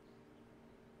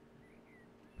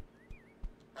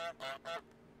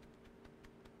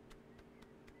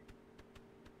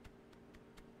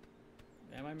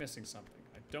 Am I missing something?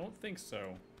 I don't think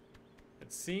so.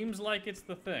 It seems like it's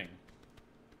the thing.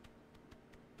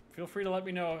 Feel free to let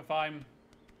me know if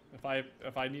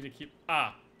I need to keep...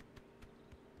 Ah!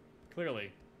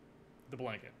 Clearly, the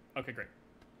blanket. Okay, great.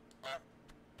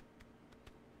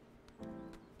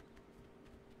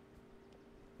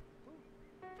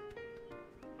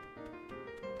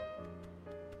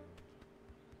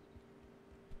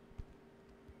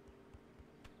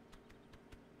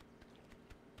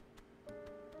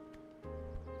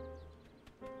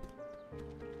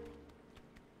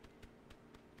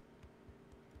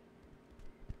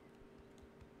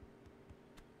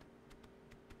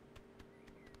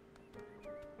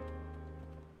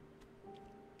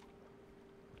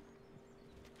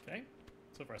 Okay,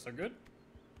 so far so good.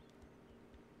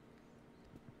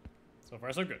 So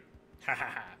far so good. Ha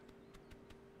ha ha.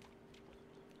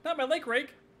 Not my lake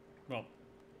rake. Well,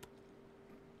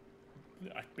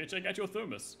 bitch, I got you a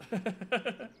thermos.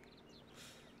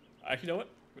 You know what?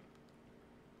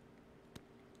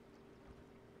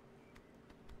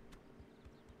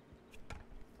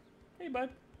 Hey, bud.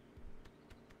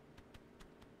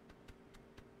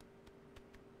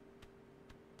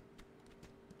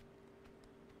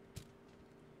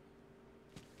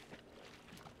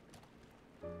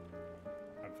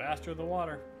 I'm faster than the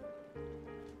water.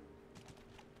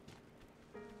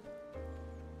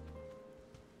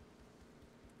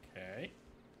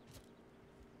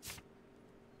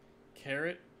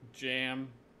 Carrot, jam,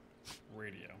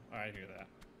 radio. I hear that.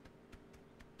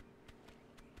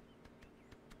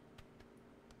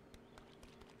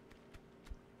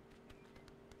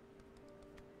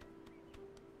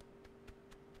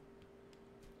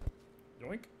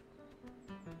 Yoink.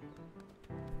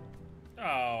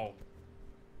 Oh.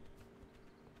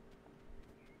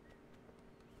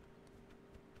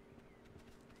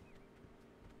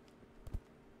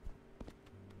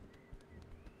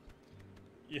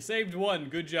 You saved one.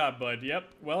 Good job, bud. Yep.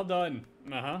 Well done.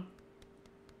 Uh-huh.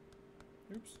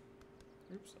 Oops.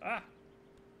 Oops. Ah.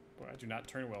 Boy, I do not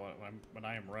turn well when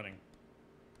I am running.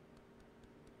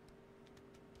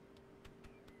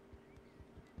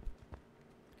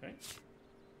 Okay.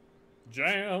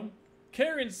 Jam.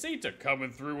 Karen Sita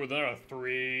coming through with a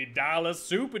 $3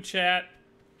 super chat.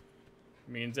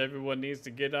 Means everyone needs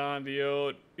to get on the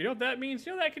old... You know what that means?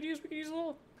 You know what that could use? We could use a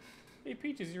little... Hey,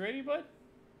 Peaches, you ready, bud?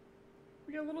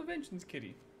 We got a little vengeance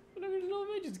kitty. Look at a little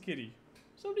vengeance kitty.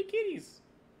 So many kitties.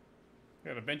 We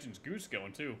got a vengeance goose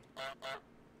going, too.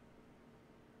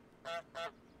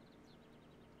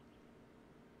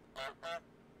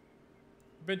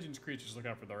 Vengeance creatures look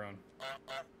out for their own. Hey,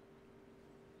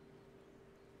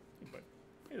 bud.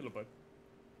 Hey, little bud.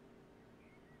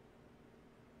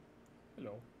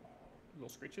 Hello.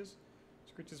 Little scritches.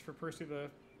 Scritches for Percy the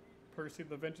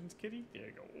vengeance kitty. There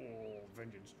you go. Oh,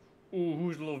 vengeance. Ooh,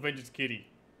 who's the little vengeance kitty?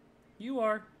 You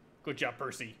are. Good job,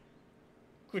 Percy.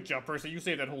 Good job, Percy. You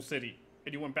saved that whole city.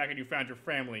 And you went back and you found your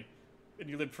family. And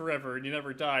you lived forever and you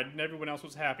never died and everyone else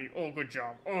was happy. Oh, good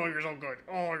job. Oh, you're so good.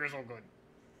 Oh, you're so good.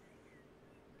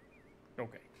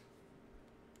 Okay.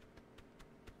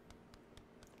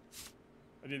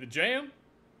 I need the jam.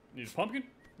 I need a pumpkin.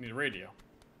 I need a radio.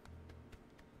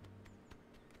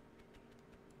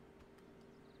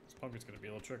 This pumpkin's gonna be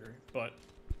a little trickery, but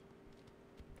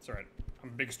it's alright. I'm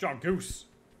a big, strong goose.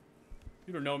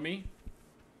 You don't know me.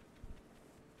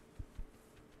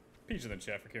 Peaches in the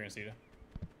chat for Karen Sita.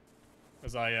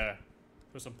 As I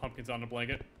put some pumpkins on the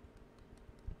blanket.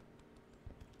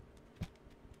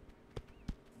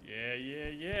 Yeah, yeah,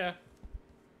 yeah.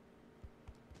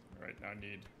 Alright, now I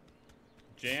need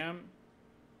jam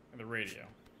and the radio.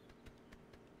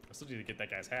 I still need to get that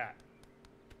guy's hat.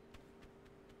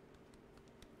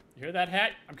 You hear that,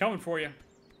 hat? I'm coming for you.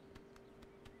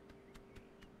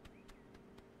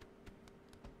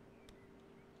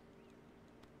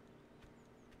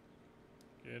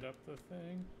 Get up the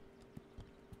thing.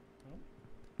 Oh.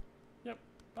 Yep.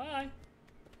 Bye.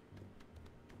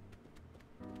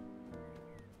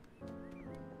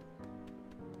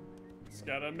 Just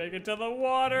gotta make it to the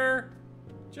water.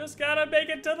 Just gotta make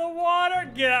it to the water.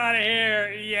 Get out of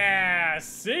here. Yeah.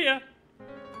 See ya.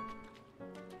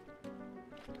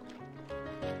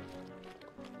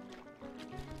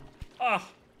 Ah.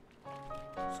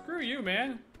 Screw you,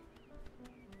 man.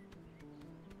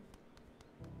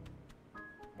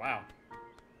 Wow.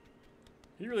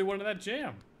 He really wanted that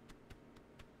jam.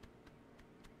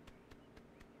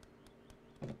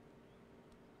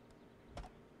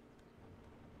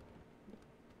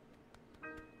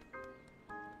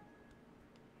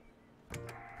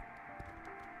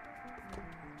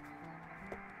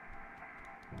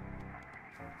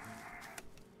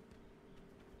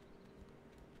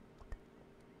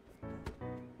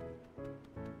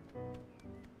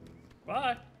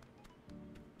 Bye.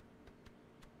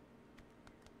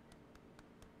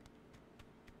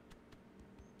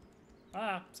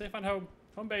 Ah, safe on home.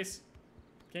 Home base.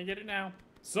 Can't get it now.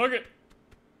 Suck it!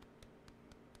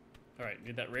 Alright,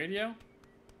 need that radio.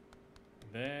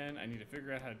 Then I need to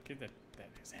figure out how to get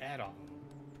his hat on.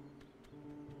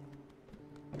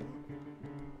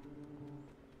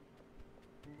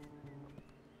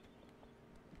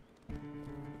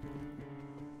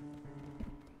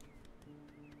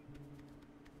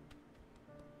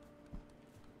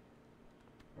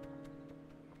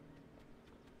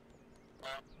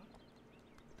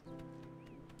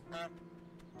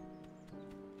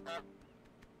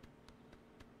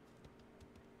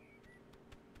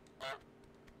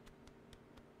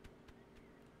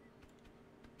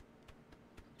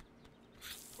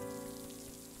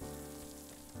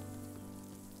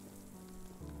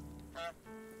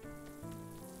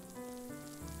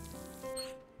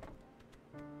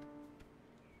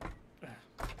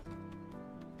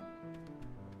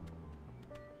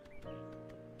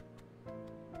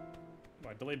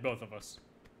 I delayed both of us.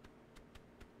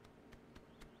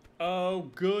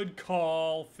 Oh, good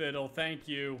call, Fiddle. Thank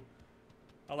you.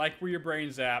 I like where your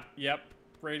brain's at. Yep.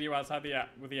 Radio outside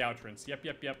with the outrance. Yep,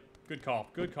 yep, yep. Good call.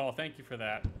 Good call. Thank you for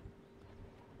that.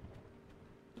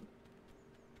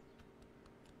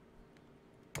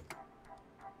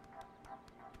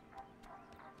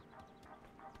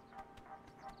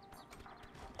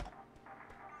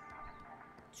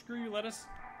 Screw you, lettuce.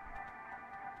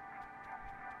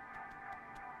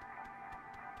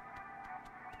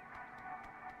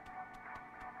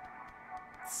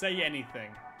 Say anything.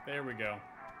 There we go.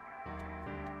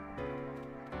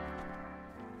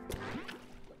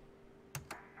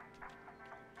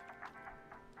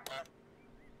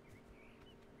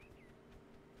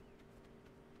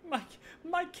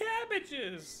 My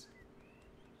cabbages!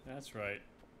 That's right.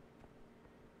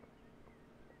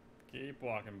 Keep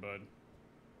walking, bud.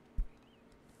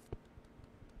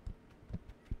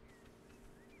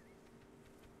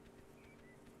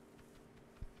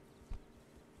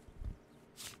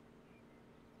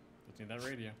 Let's need that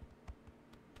radio.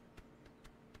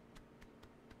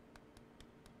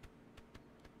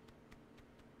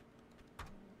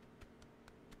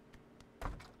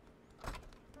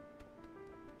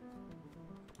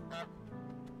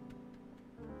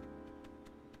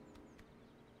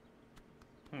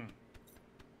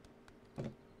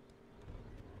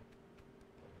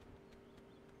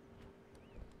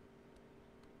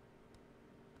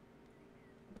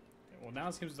 Well, now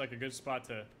it seems like a good spot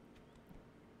to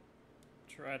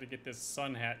try to get this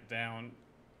sun hat down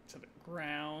to the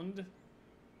ground.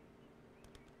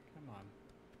 Come on.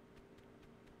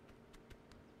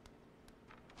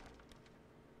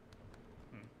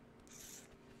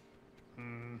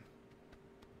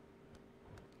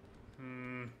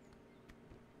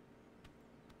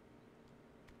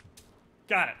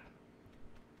 Got it.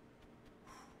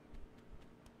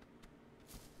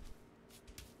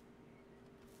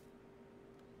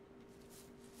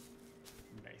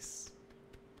 Nice.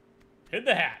 Hit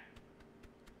the hat.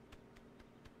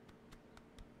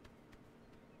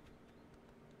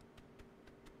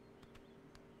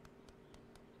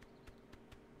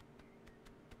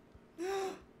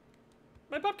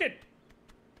 My pumpkin.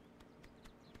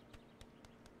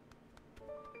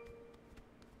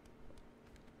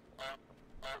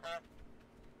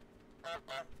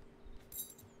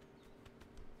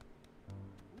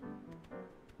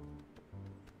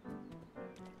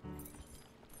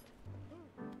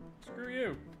 Screw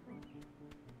you.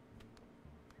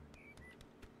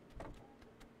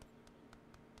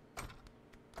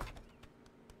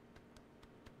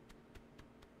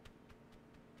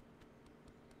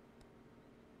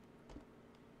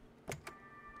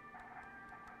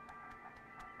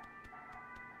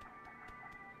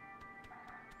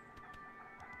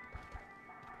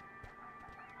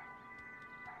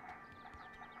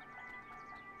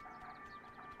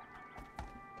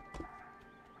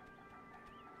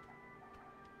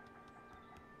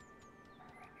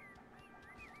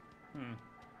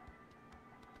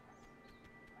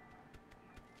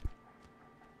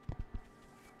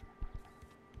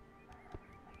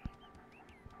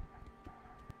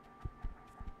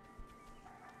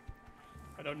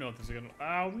 I don't know if this is gonna.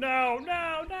 Oh no!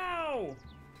 No! No!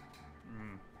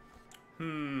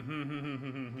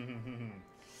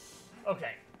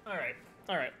 Okay. All right.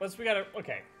 All right. We gotta.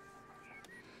 Okay.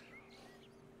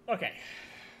 Okay.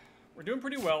 We're doing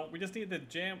pretty well. We just need the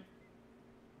jam.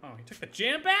 Oh, he took the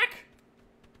jam back?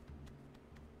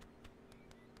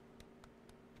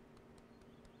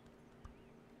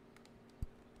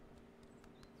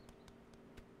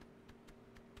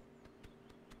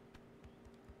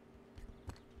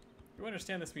 You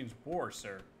understand this means war,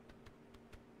 sir.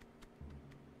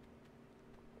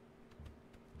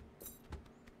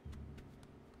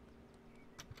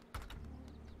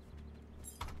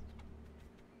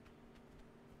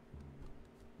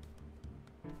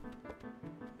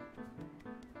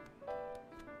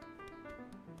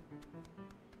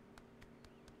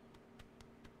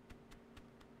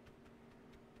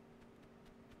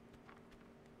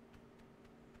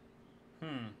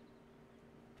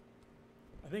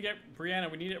 I think,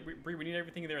 Brianna, we need it. We need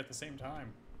everything there at the same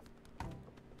time.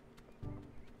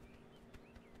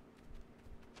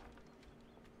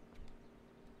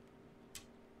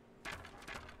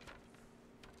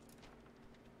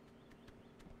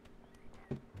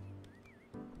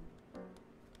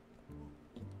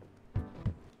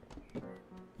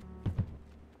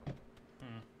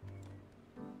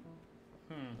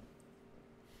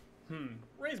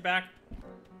 Ray's back.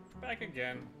 Back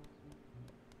again.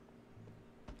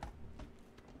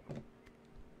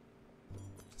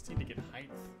 Just need to get height.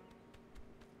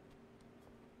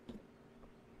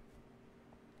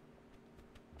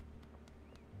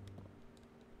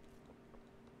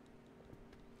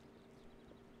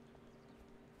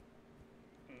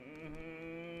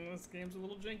 This game's a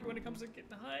little janky when it comes to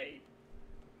getting height.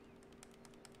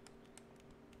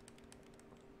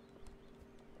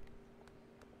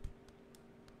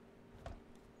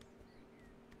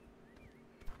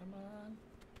 Come on.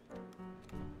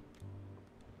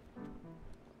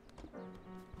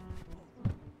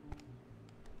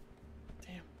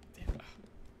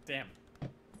 Damn.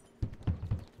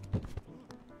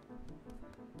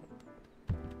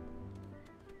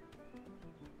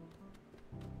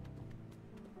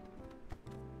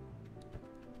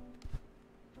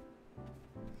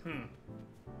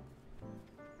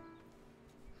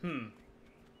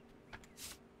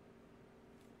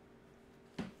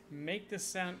 Make the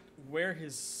sound, wear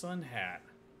his sun hat.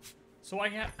 So I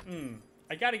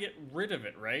gotta get rid of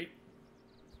it, right?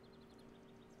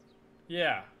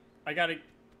 Yeah, I gotta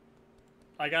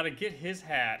get his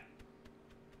hat.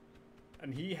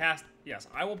 And he has, yes,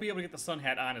 I will be able to get the sun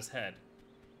hat on his head.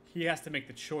 He has to make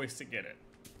the choice to get it.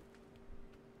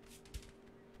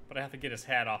 But I have to get his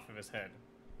hat off of his head.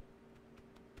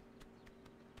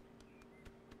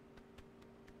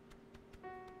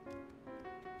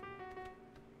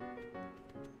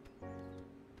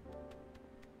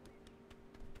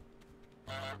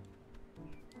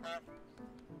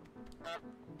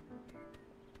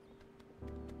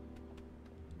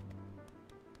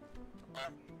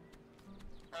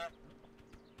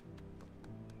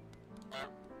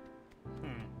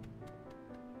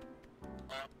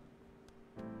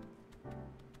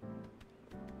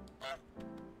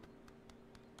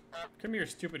 Come here,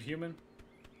 stupid human.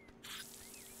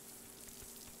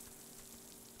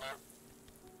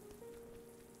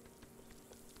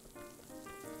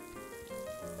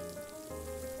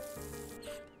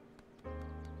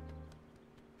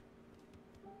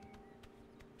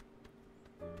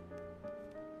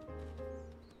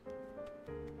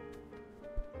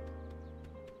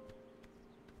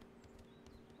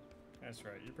 That's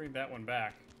right, you bring that one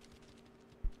back.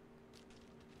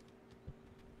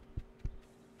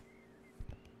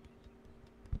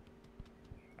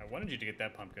 I wanted you to get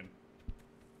that pumpkin.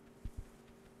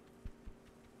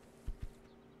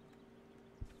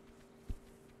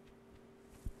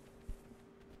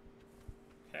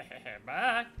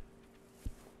 Bye.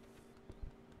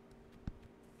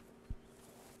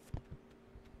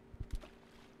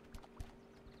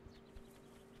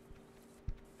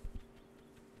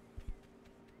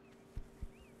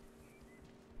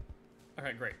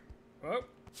 Alright, great. Oh.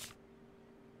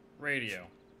 Radio.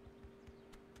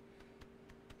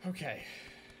 Okay.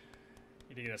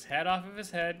 Need to get his hat off of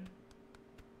his head.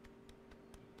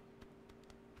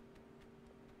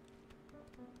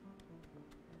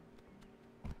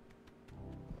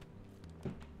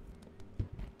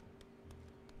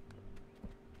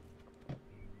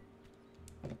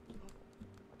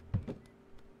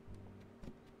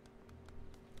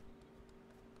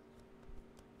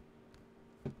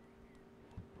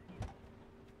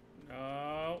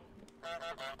 No.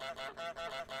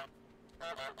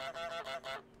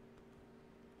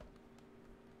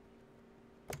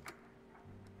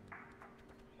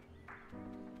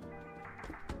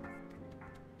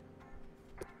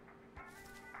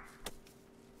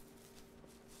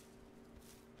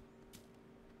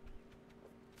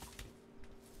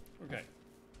 Okay.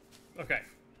 Okay.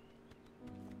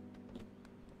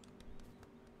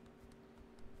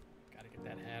 Gotta get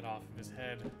that hat off of his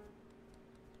head.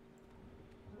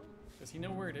 Does he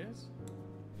know where it is?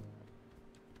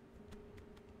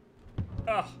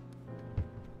 Ugh.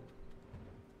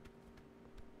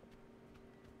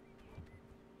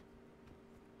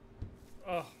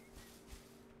 Ugh.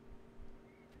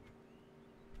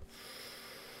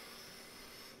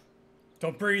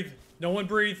 Don't breathe. No one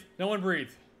breathe. No one breathe.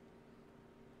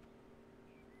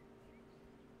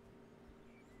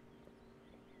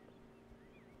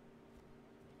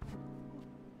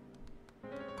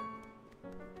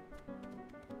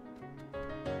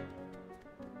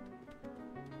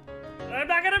 I'm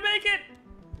not gonna make it!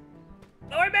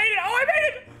 Oh, I made it! Oh, I made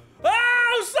it!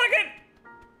 Oh, suck it!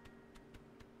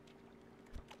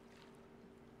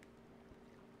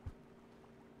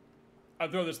 I'll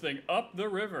throw this thing up the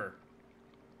river.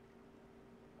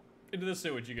 Into the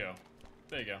sewage you go.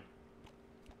 There you go.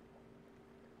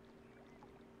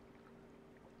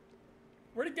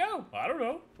 Where'd it go? I don't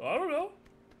know. I don't know.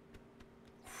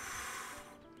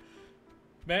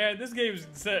 Man, this game is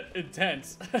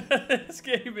intense. This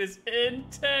game is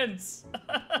intense.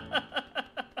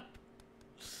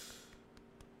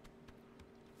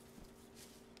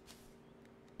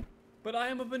 But I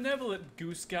am a benevolent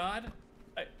goose god.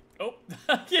 Oh,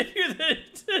 I'll give you the.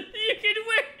 You can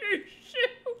wear your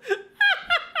shoe.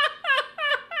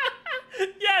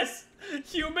 Yes,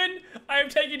 human. I am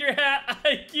taking your hat.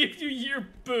 I give you your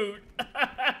boot.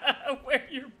 Wear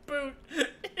your boot.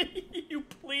 You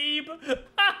plebe.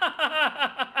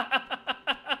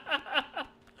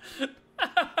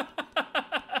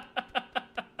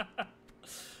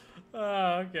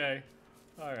 Oh, okay.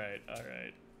 All right, all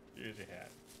right. Here's your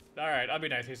hat. All right, I'll be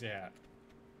nice. Here's your hat.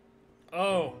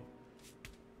 Oh.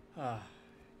 There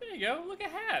you go. Look, a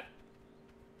hat.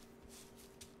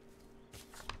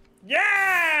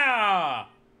 Yeah!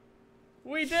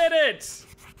 We did it!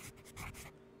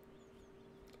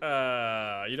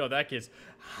 You know that kid's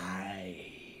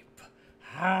hype.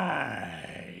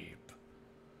 Hype.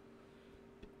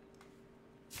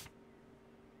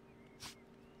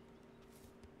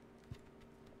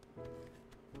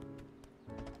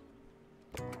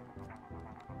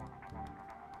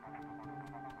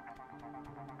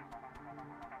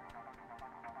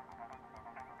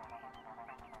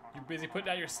 You busy putting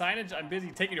out your signage? I'm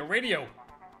busy taking your radio.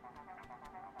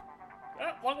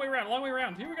 Ah, long way around, long way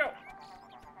around. Here we go.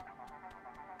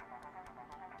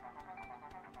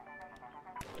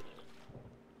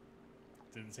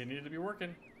 Didn't say it needed to be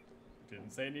working.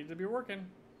 Didn't say it needed to be working.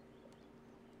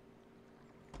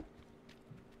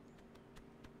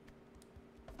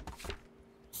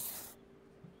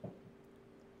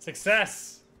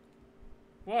 Success!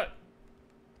 What?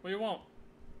 What do you want?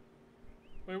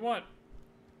 What do you want?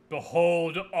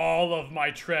 Behold all of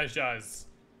my treasures.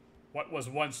 What was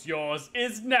once yours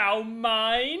is now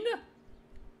mine.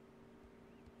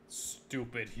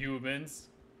 Stupid humans.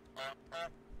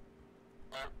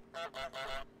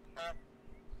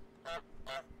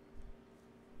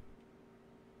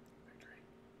 Victory.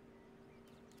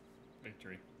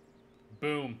 Victory.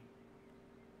 Boom.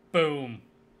 Boom.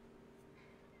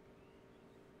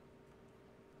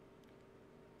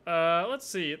 Let's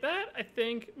see. That, I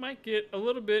think, might get a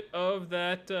little bit of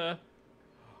that, a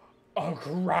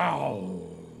grouch.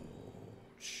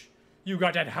 You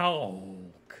got that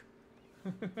Hulk.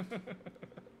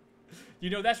 You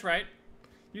know that's right.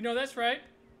 You know that's right.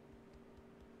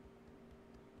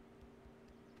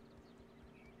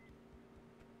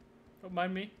 Don't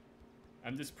mind me.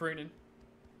 I'm just preening.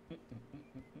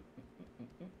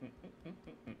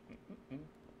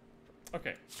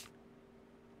 Okay.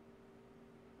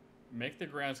 Make the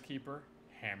groundskeeper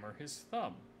hammer his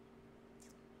thumb.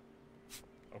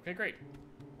 Okay, great.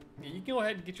 Yeah, you can go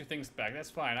ahead and get your things back. That's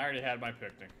fine. I already had my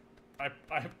picnic.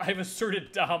 I've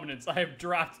asserted dominance. I have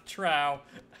dropped trow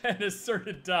and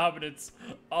asserted dominance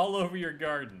all over your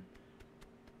garden.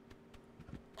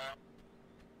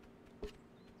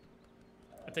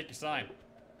 I take your sign.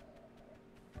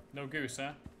 No goose,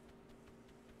 huh?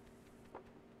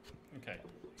 Okay.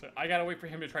 So I gotta wait for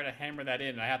him to try to hammer that in,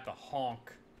 and I have to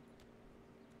honk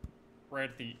right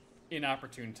at the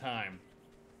inopportune time.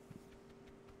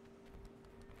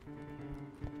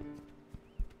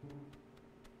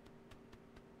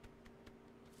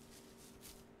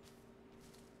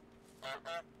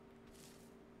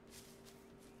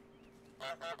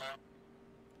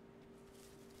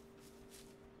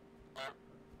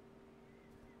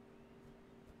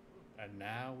 And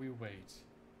now we wait.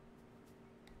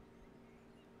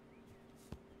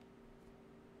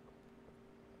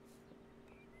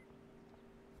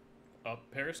 Up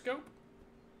Periscope?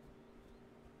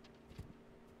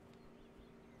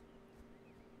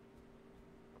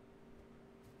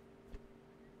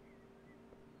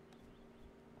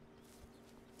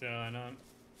 Dun-dun.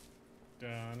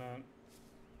 Dun-dun.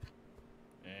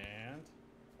 And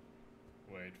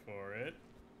wait for it.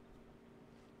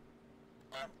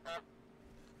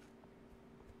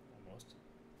 Almost.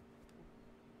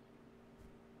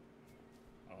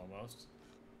 Almost.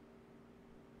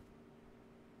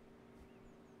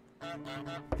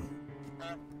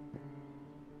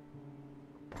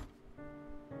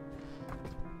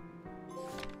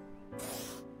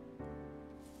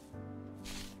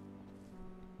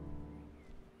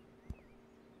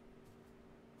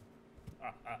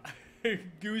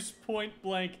 Goose point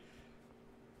blank.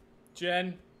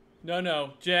 Jen.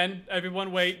 No. Jen.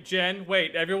 Everyone wait. Jen.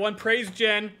 Wait. Everyone praise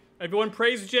Jen. Everyone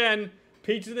praise Jen.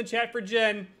 Peaches in the chat for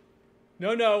Jen.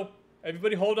 No.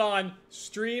 Everybody hold on.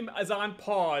 Stream is on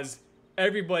pause.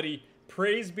 Everybody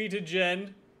praise be to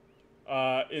Jen.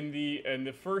 In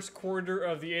the first quarter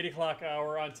of the 8 o'clock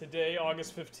hour on today,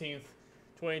 August 15th,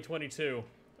 2022.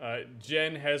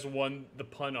 Jen has won the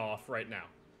pun off right now.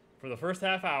 For the first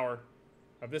half hour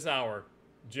of this hour,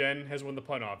 Jen has won the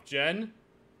pun off. Jen,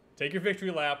 take your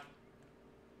victory lap.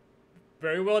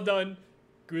 Very well done.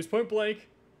 Goose point blank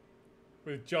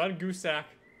with John Goosack.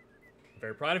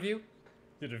 Very proud of you.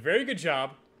 Did a very good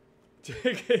job.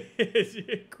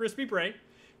 Crispy Bray.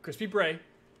 Crispy Bray.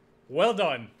 Well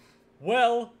done.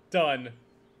 Well done.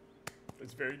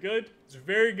 It's very good. It's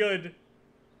very good.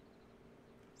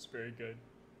 It's very good.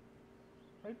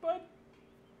 Right, bud?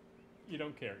 You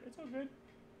don't care. It's all good.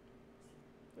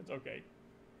 It's okay.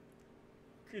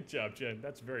 Good job, Jen.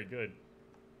 That's very good.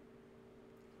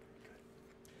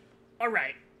 All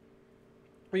right.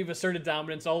 We've asserted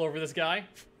dominance all over this guy.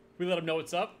 We let him know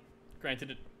what's up.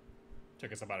 Granted, it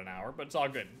took us about an hour, but it's all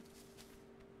good.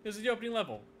 This is the opening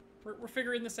level. We're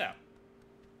figuring this out.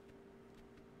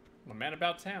 I'm a man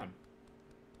about town.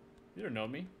 You don't know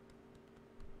me.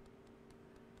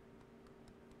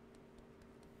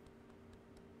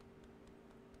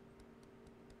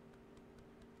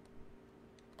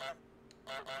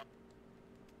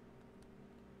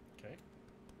 Okay.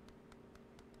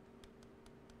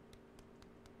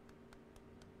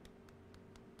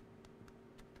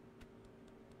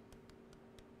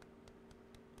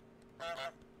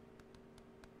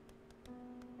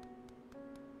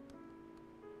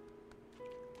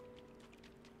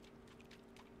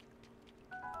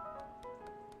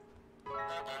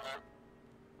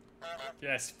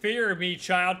 Yes, fear me,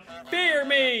 child. Fear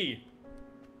me!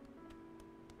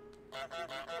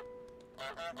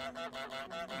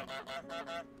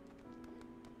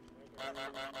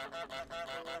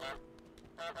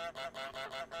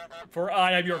 For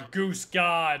I am your goose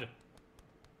god.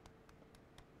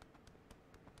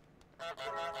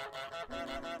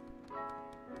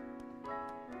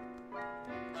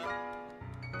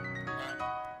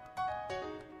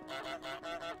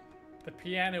 The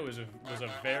piano was a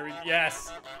very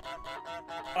yes.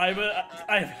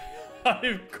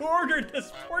 I've cornered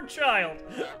this poor child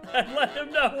and let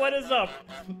him know what is up.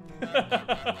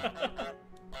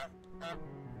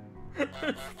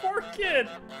 Poor kid.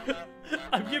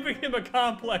 I'm giving him a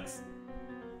complex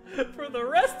for the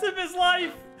rest of his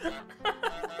life.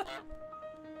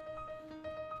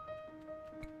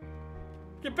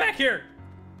 Get back here.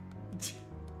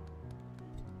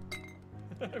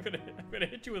 I'm gonna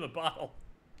hit you with a bottle.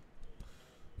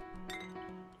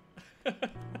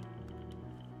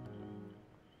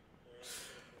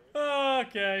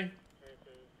 Okay.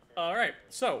 All right.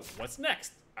 So what's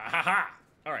next? Ahaha.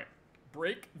 All right.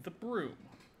 Break the broom.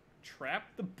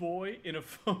 Trap the boy in a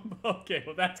foam. Okay.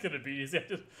 Well, that's gonna be easy.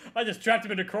 I just trapped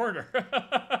him in a corner.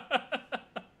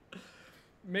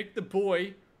 Make the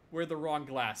boy wear the wrong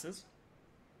glasses.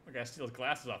 I gotta steal his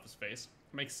glasses off his face.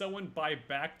 Make someone buy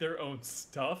back their own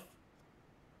stuff.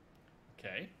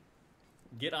 Okay.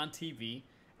 Get on TV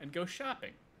and go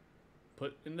shopping.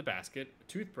 Put in the basket a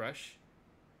toothbrush.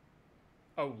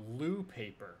 Oh, loo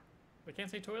paper. I can't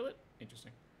say toilet?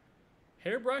 Interesting.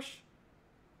 Hairbrush.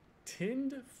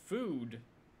 Tinned food.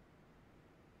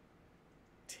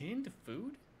 Tinned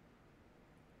food?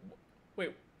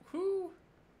 Wait, who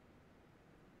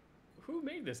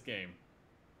made this game?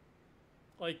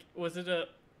 Like, was it a...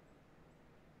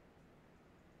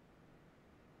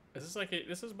 Is this like a...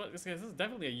 This is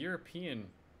definitely a European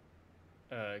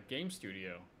game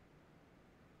studio.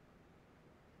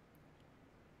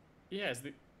 Yeah,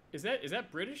 is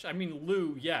that British? I mean,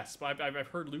 loo, yes. But I've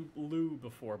heard loo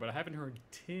before, but I haven't heard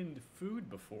tinned food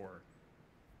before.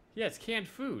 Yeah, it's canned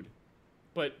food.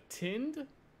 But tinned?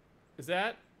 Is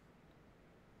that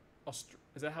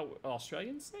how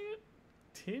Australians say it?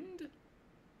 Tinned?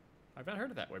 I've not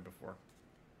heard it that way before.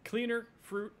 Cleaner,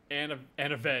 fruit, and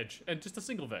a veg. And just a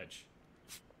single veg.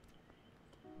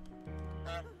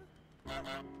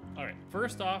 Alright,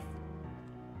 first off,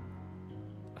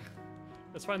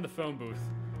 let's find the phone booth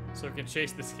so we can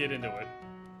chase this kid into it.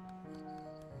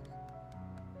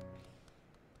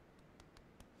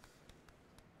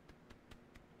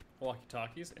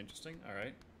 Walkie-talkies, interesting,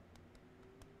 alright.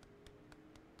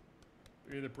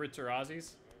 Either Brits or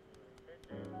Aussies.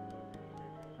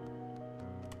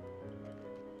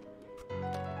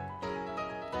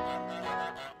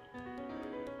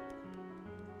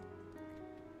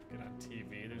 Get on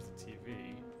TV, there's the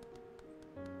TV.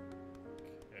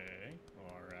 Okay,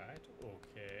 alright,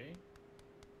 okay.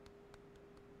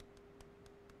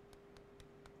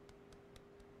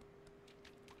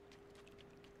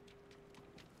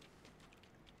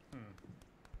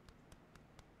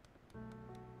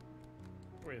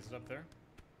 Wait, is it up there?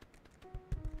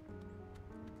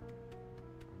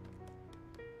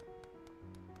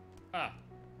 Ah,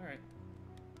 alright.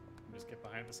 Just get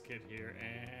behind this kid here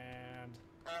and...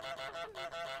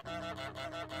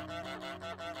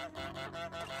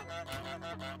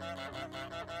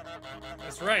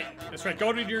 That's right. That's right.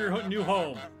 Go to your new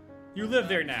home. You live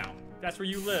there now. That's where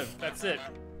you live. That's it.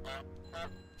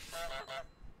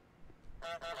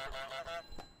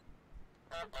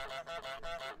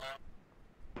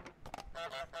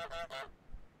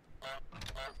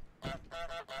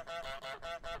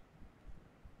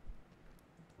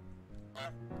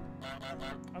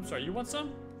 I'm sorry, you want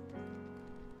some?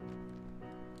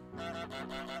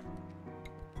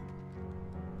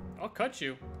 I'll cut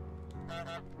you.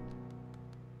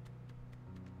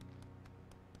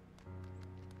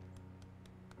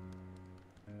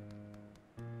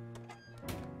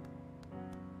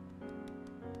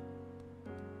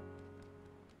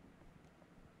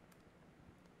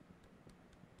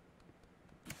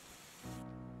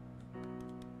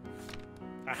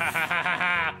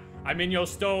 I'm in your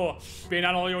store, been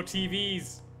on all your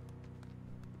TVs.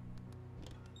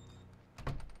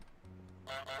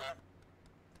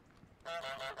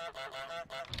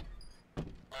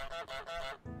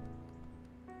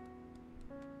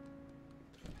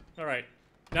 All right,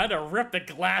 now to rip the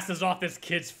glasses off this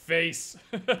kid's face.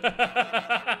 Hold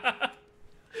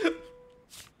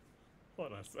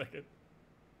on a second.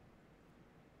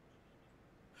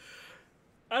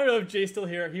 I don't know if Jay's still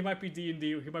here. He might be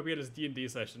D&D. He might be at his D&D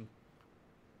session.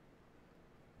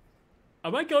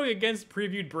 Am I going against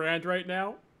pReview'd brand right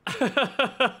now?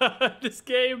 This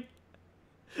game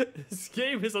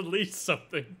has unleashed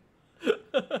something.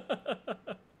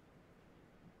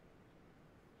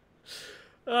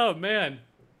 Oh man,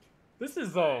 this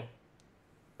is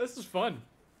fun,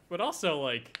 but also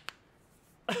like,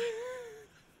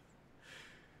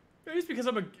 maybe it's because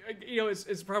I'm a,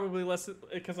 it's probably less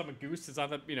because I'm a goose. It's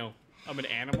not that I'm an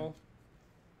animal.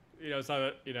 It's not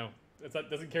that it's not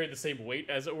doesn't carry the same weight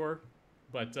as it were,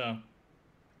 but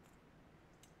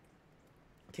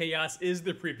chaos is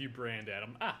the pReview'd brand,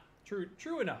 Adam.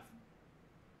 True enough.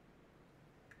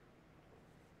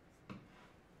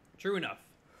 True enough.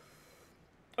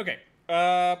 Okay.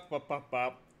 I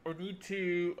need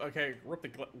to. Okay,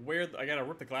 I gotta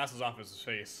rip the glasses off his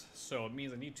face. So it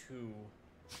means I need to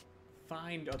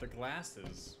find other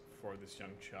glasses for this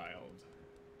young child.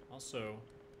 Also.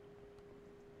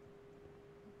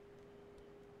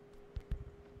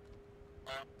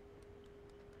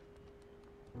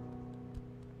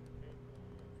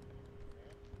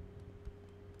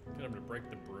 Get him to break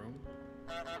the broom.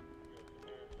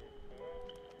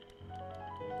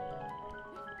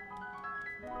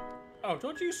 Oh,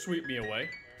 don't you sweep me away.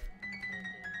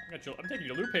 I'm taking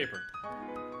your loot paper.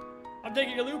 I'm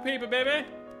taking your loot paper, baby!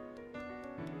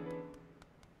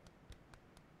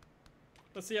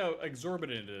 Let's see how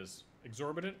exorbitant it is.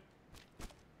 Exorbitant?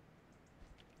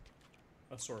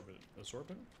 Assorbent.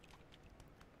 Assorbent?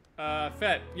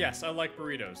 Fed. Yes, I like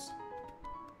burritos.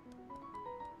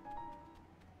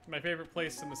 My favorite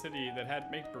place in the city that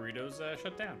had make burritos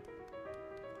shut down.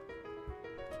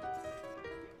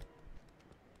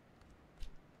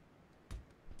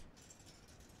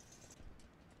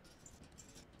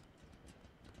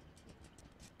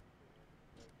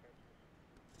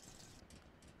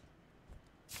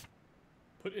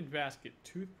 Put in basket,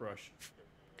 toothbrush.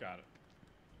 Got it.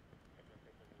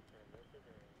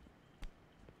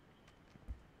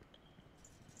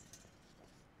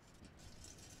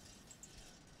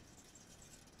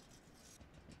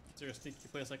 Is there a sneaky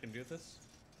place I can do this?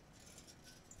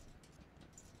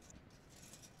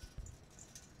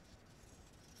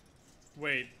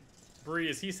 Wait, Bree,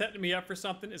 is he setting me up for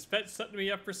something? Is Fett setting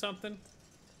me up for something?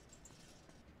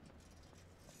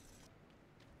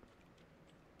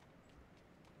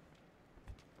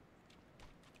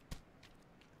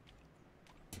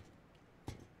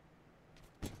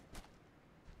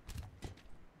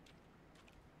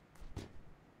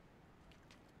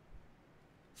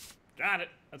 Got it.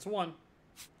 That's one.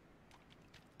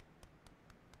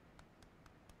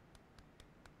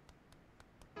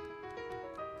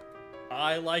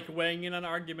 I like weighing in on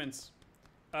arguments.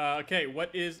 Okay, what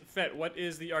is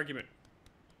the argument?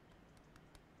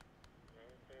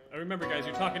 Remember, guys,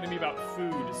 you're talking to me about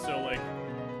food, so like,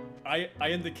 I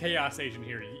am the chaos agent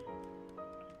here.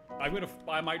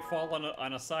 I might fall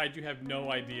on a side you have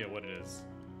no idea what it is.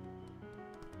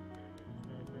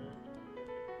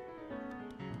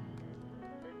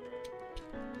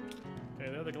 Okay,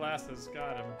 there are the glasses.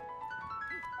 Got him.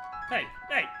 Hey!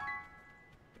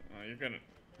 Oh, you're gonna...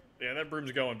 Yeah, that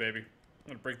broom's going, baby. I'm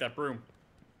gonna break that broom.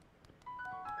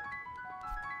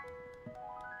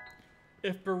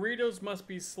 If burritos must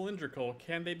be cylindrical,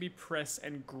 can they be pressed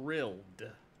and grilled?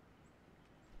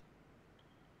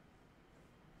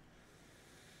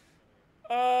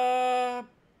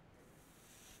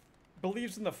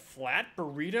 Believes in the flat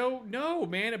burrito? No,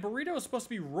 man, a burrito is supposed to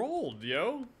be rolled,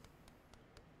 yo.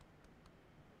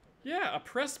 Yeah, a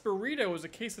pressed burrito is a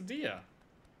quesadilla.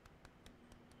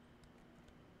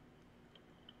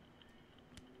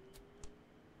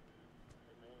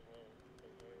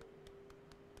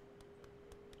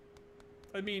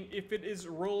 I mean, if it is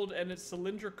rolled and it's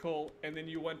cylindrical, and then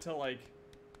you want to like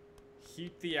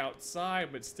heat the outside,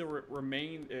 but still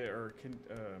remain it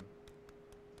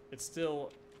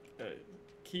still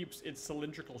keeps its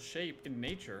cylindrical shape in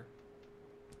nature.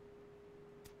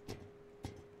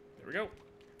 There we go.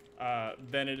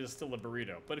 Then it is still a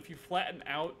burrito. But if you flatten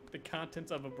out the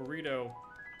contents of a burrito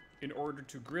in order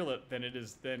to grill it, then it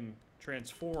is then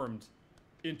transformed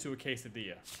into a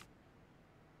quesadilla.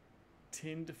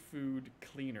 Tinned food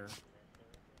cleaner.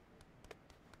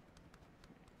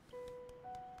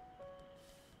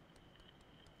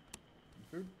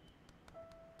 Food.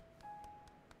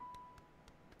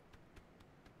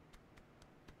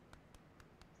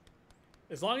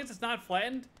 As long as it's not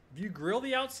flattened, if you grill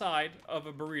the outside of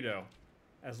a burrito,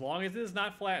 as long as it is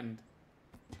not flattened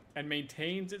and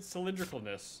maintains its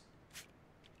cylindricalness,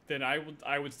 then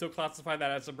I would still classify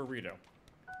that as a burrito.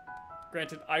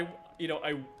 Granted, a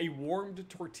warmed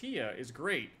tortilla is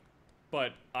great,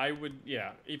 but I would,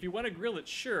 yeah, if you want to grill it,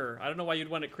 sure. I don't know why you'd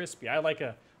want it crispy. I like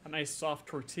a nice soft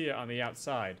tortilla on the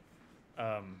outside.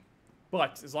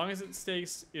 But as long as it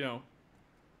stays, as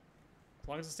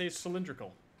long as it stays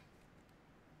cylindrical,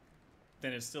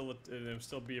 then it'll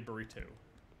still be a burrito.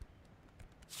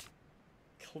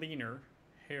 Cleaner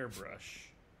hairbrush.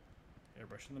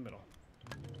 Hairbrush in the middle.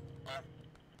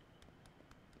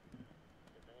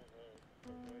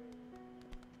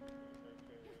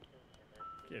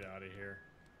 Get out of here.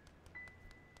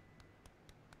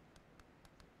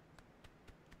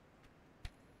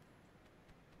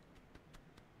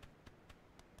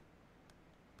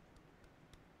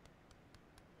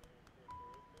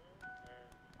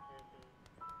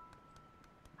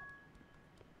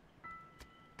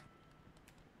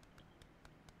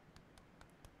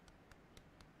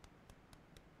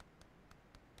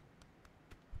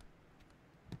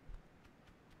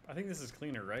 I think this is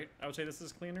cleaner, right? I would say this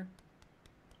is cleaner.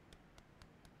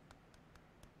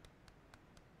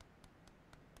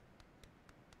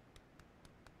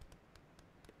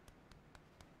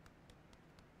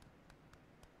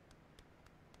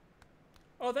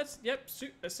 Oh, that's, yep,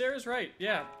 Sarah's right,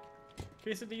 yeah.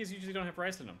 Quesadillas usually don't have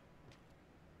rice in them.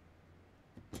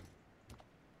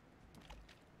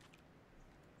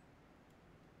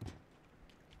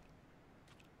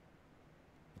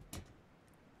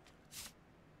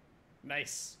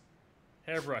 Nice.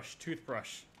 Hairbrush,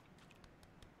 toothbrush.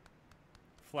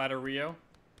 Flatterio.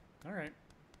 Alright.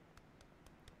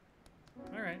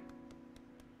 Alright.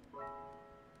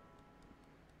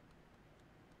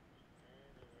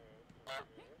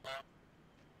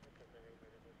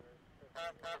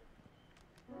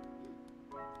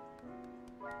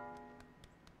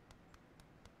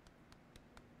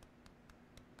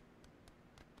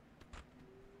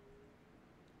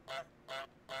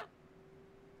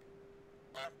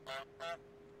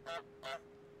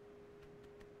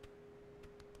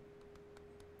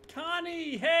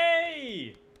 Connie,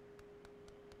 hey!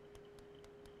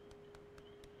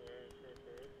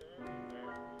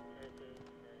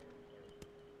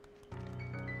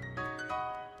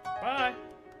 Bye.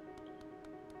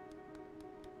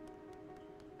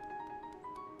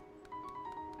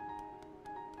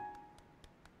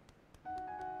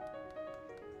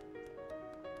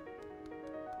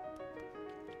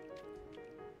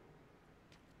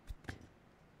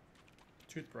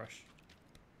 Toothbrush.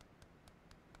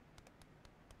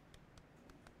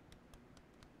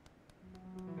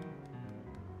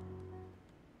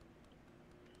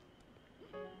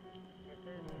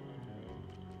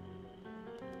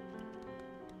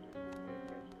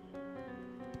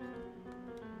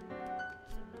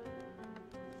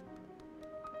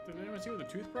 Did anyone see what the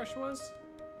toothbrush was?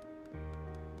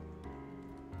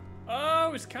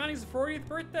 Oh, it's Connie's 40th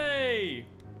birthday!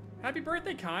 Happy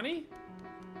birthday, Connie!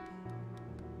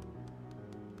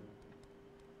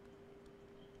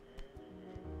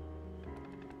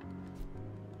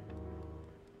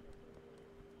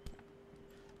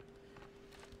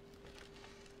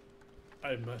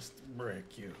 I must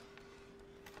break you.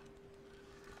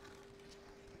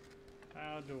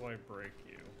 How do I break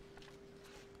you?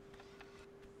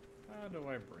 How do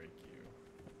I break you?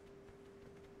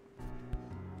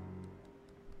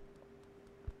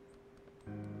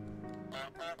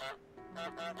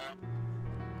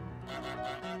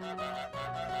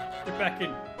 Get back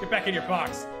in. Get back in your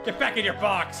box. Get back in your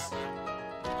box.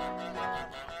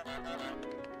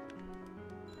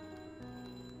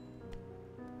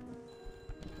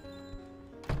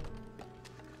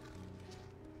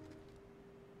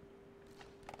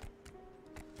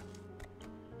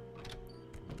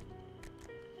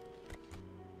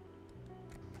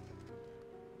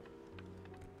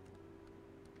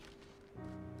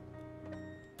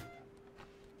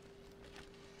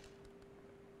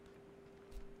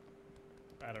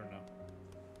 I don't know.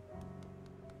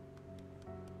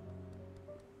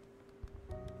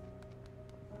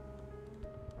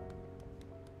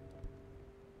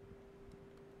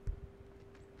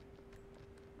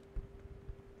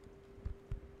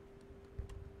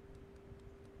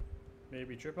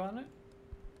 Maybe trip on it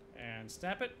and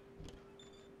snap it.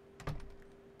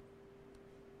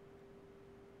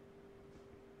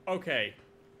 Okay.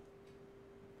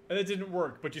 That didn't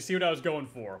work, but you see what I was going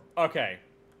for. Okay.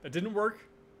 That didn't work.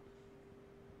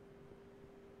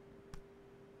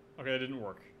 Okay, that didn't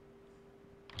work.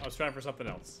 I was trying for something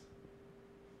else.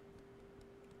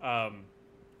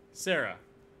 Sarah.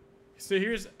 So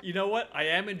here's, you know what? I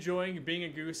am enjoying being a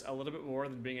goose a little bit more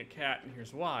than being a cat, and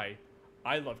here's why.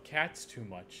 I love cats too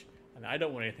much, and I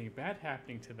don't want anything bad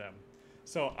happening to them.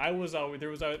 So I was always, there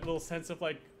was a little sense of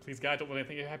like, please God, don't want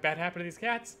anything bad happen to these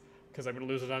cats, because I'm going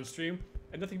to lose it on stream.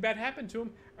 And nothing bad happened to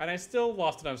them, and I still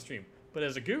lost it on stream. But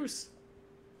as a goose,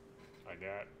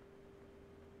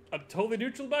 I'm totally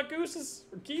neutral about gooses,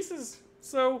 or geeses.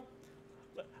 So,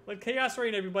 let chaos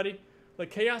reign, everybody. Let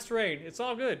chaos reign. It's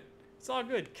all good. It's all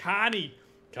good. Connie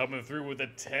coming through with a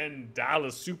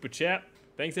 $10 super chat.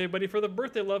 Thanks, everybody, for the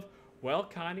birthday love. Well,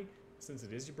 Connie, since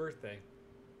it is your birthday,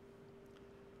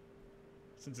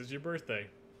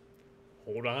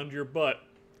 hold on to your butt.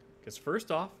 Because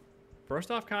first off,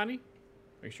 Connie,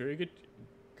 make sure you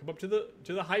come up to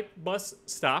the hype bus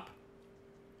stop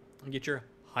and get your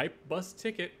hype bus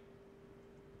ticket.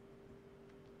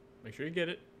 Make sure you get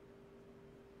it.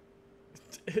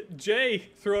 Jay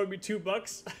throwing me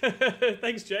 $2.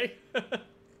 Thanks, Jay.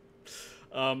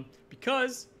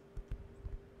 Because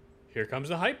here comes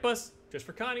the hype bus just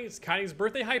for Connie. It's Connie's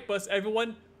birthday hype bus.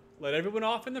 Everyone, let everyone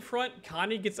off in the front.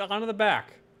 Connie gets onto the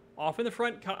back. Off in the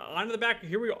front, onto the back.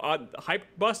 Here we go. The hype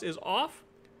bus is off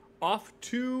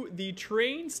to the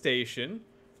train station.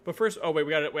 But first, oh wait,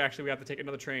 we have to take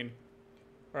another train.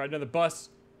 All right, another bus.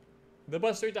 The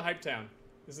bus straight to Hype Town.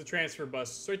 This is a transfer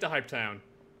bus straight to Hype Town.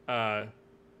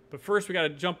 But first, we got to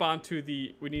jump onto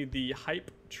we need the hype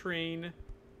train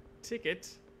ticket.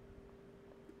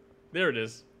 There it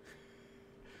is.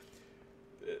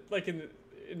 Like in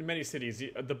many cities,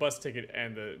 the bus ticket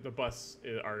and the bus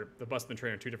and the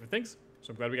train are two different things.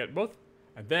 So I'm glad we got both.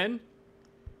 And then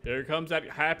here comes that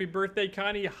happy birthday,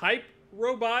 Connie hype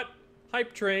robot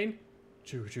hype train.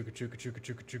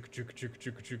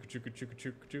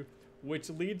 Which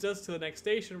leads us to the next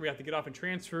station. We have to get off and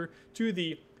transfer to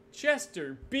the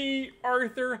Chester B.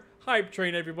 Arthur hype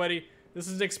train, everybody. This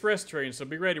is an express train, so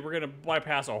be ready. We're going to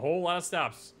bypass a whole lot of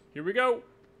stops. Here we go.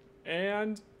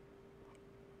 And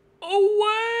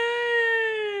away!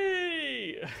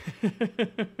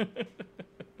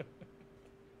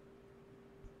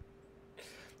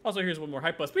 Also, here's one more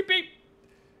hype bus. Beep, beep.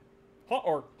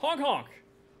 Or honk, honk.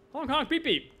 Honk, honk, beep,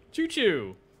 beep. Choo,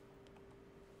 choo.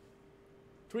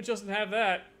 Twitch doesn't have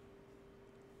that.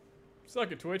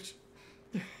 Suck it, Twitch.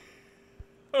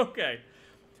 Okay.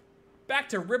 Back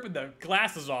to ripping the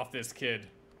glasses off this kid.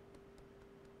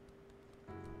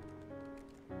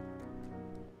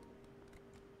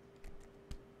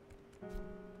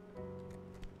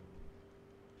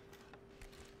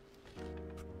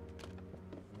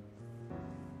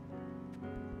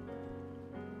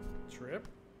 Trip.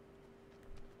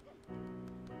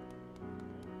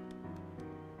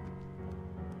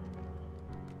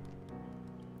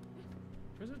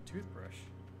 Where's a toothbrush?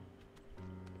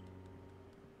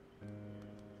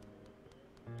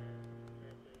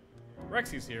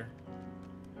 Rexy's here.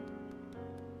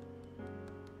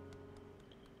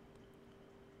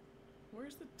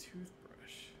 Where's the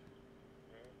toothbrush?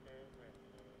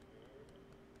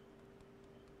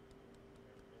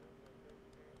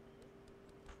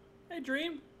 Hey,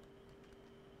 Dream.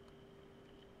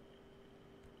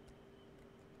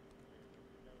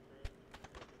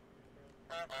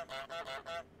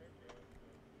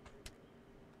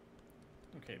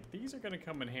 Okay, these are gonna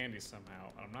come in handy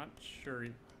somehow. I'm not sure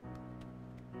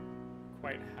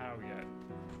quite how yet.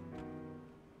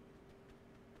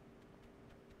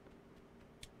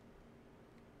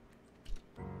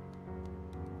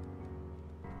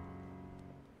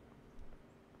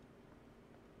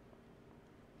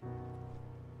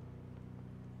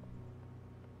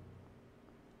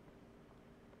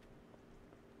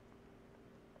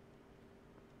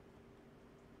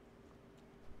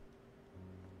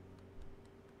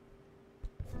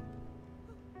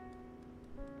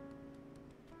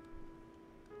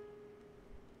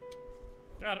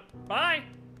 Got it. Bye!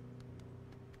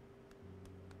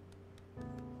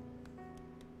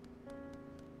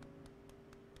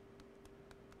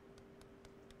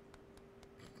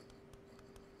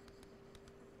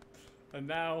 And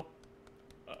now,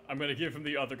 I'm gonna give him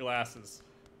the other glasses.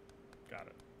 Got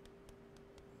it.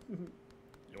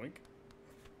 Yoink.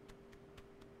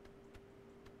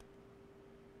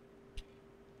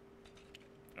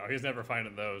 Oh, he's never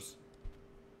finding those.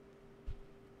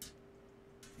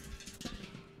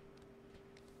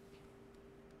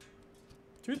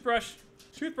 Toothbrush.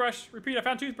 Toothbrush. Repeat, I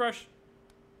found toothbrush.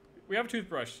 We have a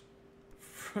toothbrush.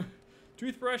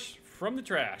 Toothbrush from the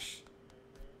trash.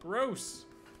 Gross.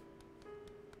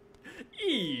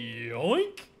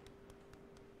 Yoink.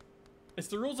 It's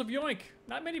the rules of Yoink.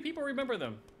 Not many people remember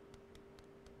them.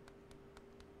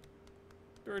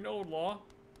 They're an old law.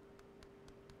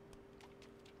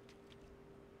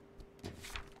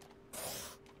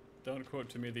 Don't quote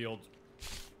to me the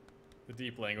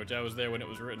deep language. I was there when it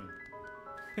was written.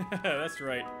 That's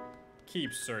right.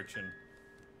 Keep searching.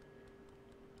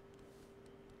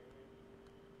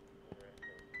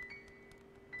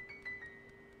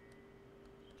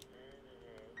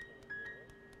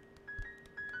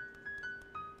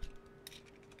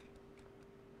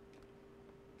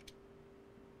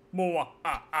 More.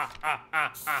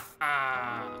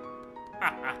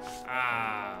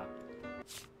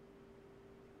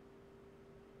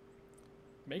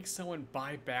 Make someone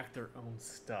buy back their own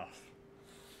stuff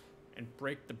and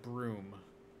break the broom.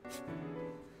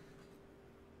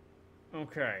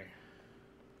 Okay.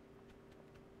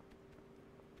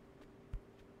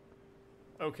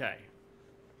 Okay.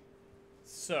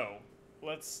 So,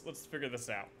 let's figure this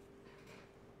out.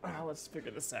 Let's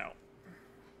figure this out.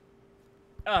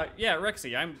 Yeah,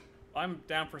 Rexy, I'm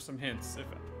down for some hints. If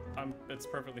it's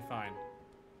perfectly fine.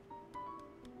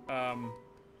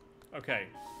 Okay.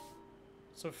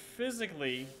 So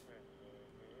physically,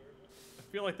 I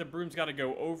feel like the broom's got to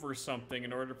go over something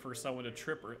in order for someone to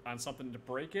trip on something to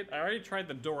break it. I already tried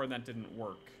the door and that didn't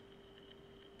work.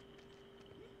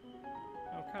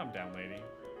 Oh, calm down, lady.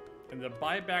 And to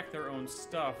buy back their own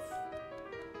stuff.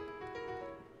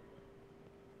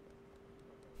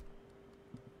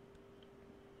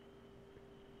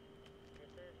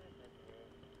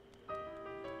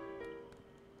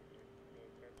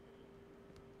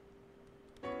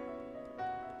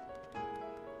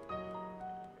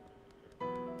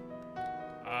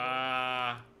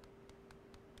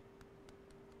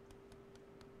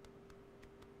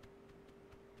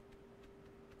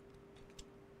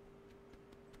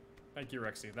 Thank you,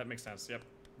 Rexy. That makes sense. Yep.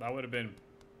 That would have been...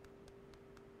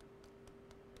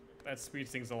 That speeds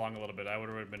things along a little bit. I would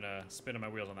have been spinning my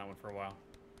wheels on that one for a while.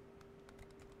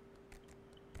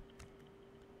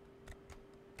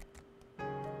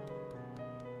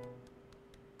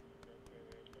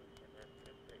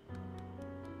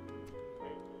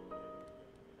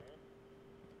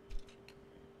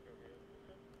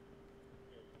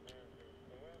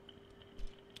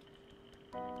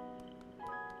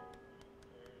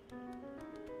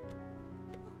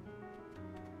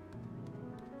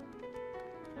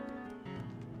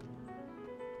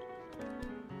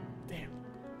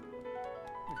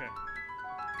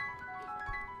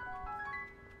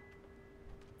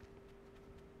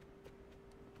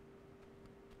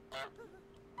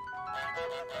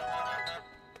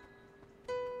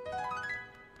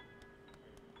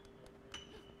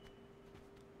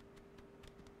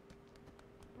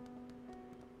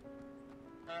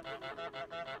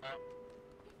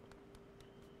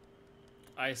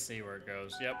 I see where it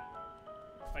goes. Yep.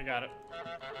 I got it.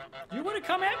 You want to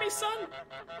come at me, son?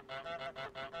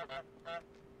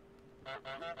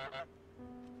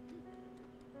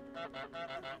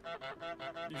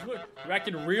 You're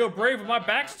acting real brave when my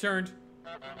back's turned.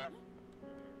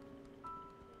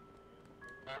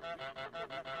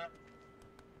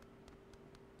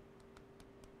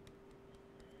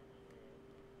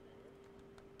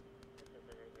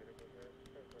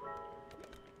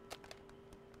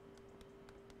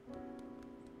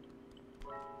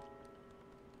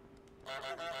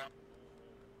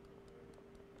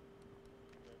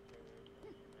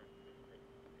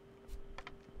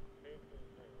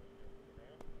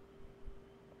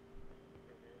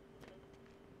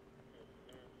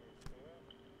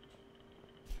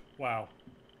 Wow.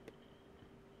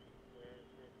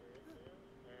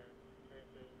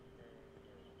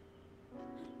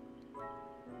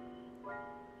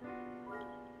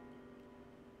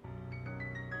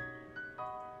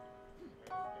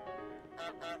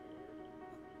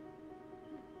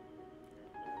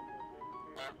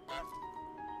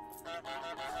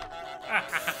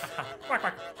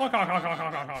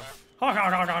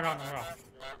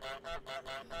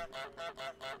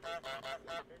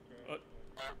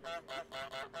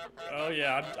 Oh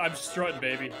yeah, I'm strutting,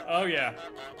 baby. Oh yeah.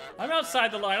 I'm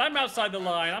outside the line. I'm outside the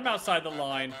line. I'm outside the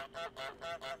line.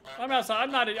 I'm outside.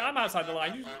 I'm outside the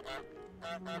line.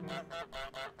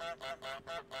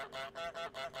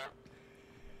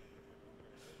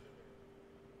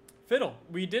 Fiddle,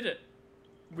 we did it.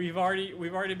 We've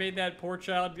already made that poor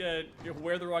child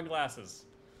wear the wrong glasses.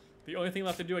 The only thing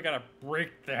left to do, I gotta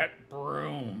break that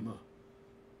broom.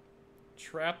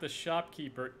 Trap the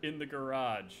shopkeeper in the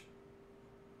garage.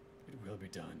 It will be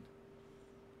done.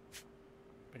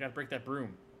 I gotta break that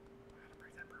broom. I gotta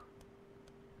break that broom.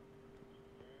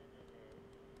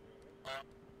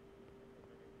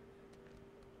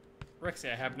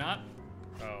 Rexy, I have not.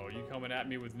 Oh, you coming at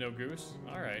me with no goose?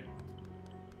 Alright.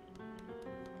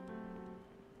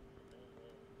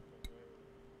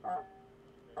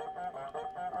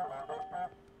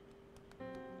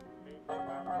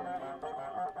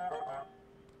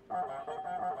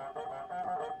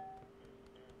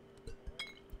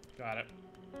 Got it.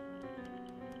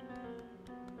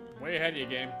 Way ahead of you,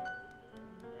 game.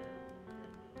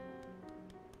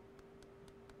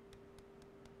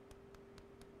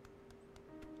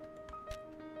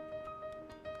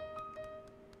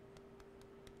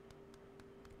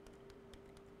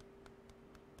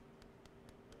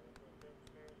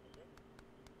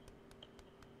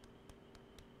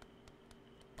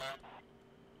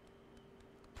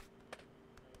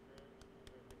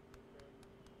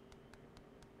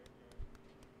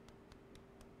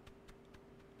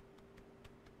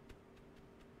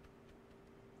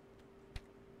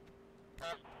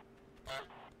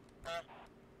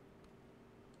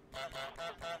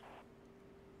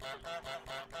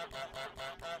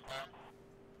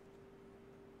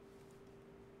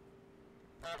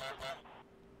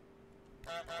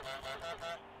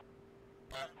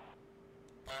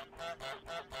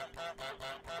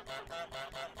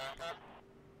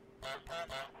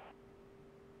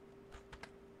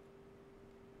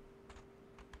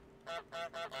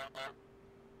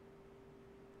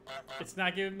 It's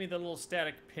not giving me the little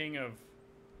static ping of...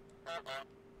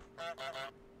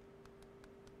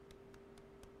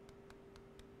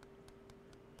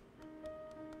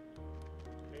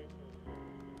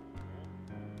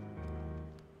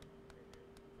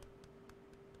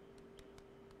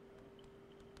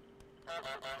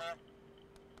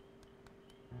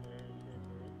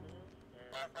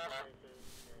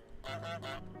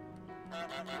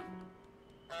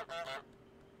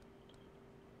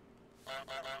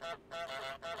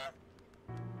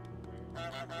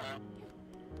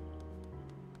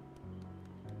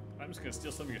 I'm just gonna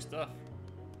steal some of your stuff.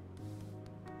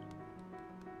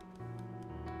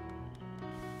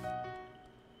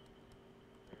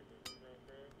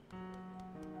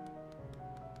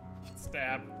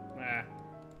 Stab. Nah.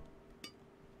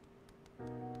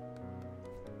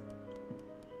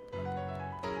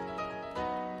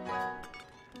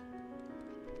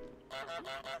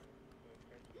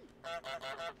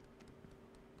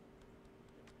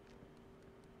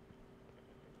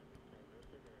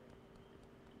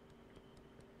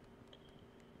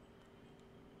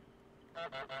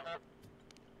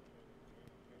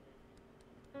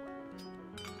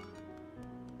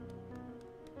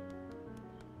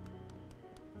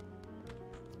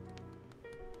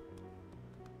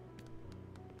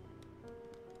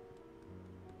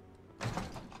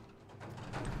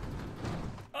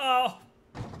 Oh!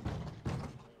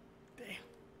 Damn.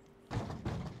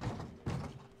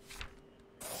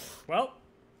 Well,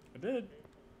 I did.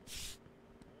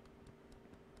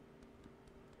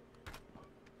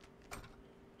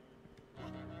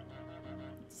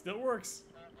 Still works.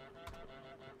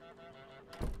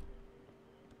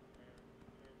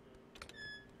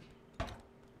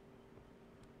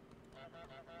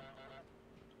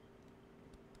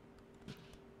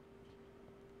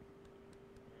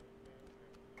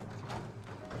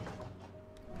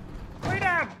 Wait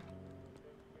up!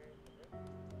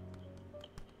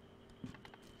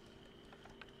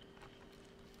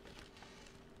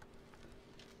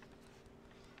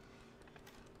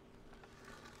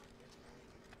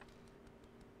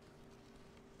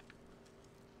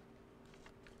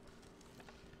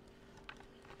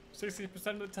 60%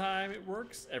 of the time, it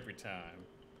works every time.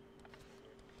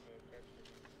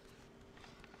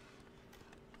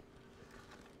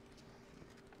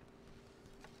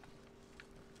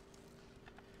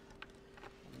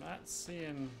 I'm not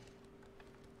seeing...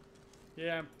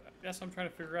 Yeah, that's what I'm trying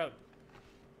to figure out.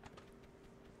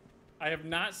 I have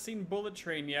not seen Bullet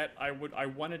Train yet. I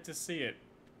wanted to see it.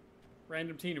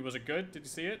 Random Teen, was it good? Did you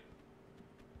see it?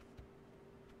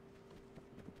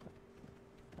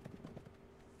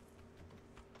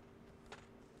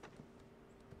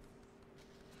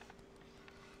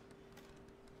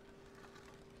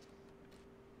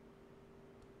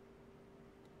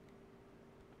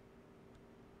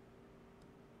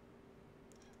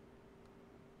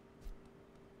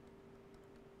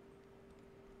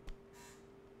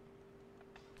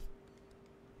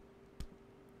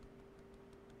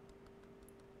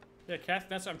 Yeah, Kath,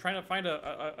 that's I'm trying to find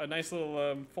a nice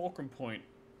little fulcrum point.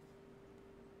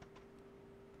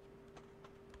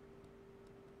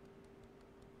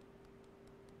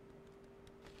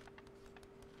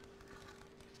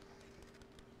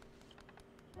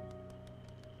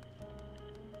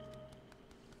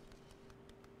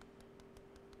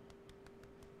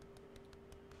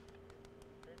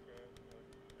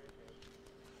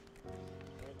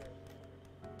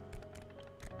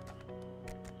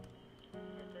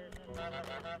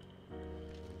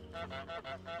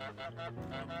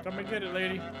 Come and get it,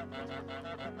 lady.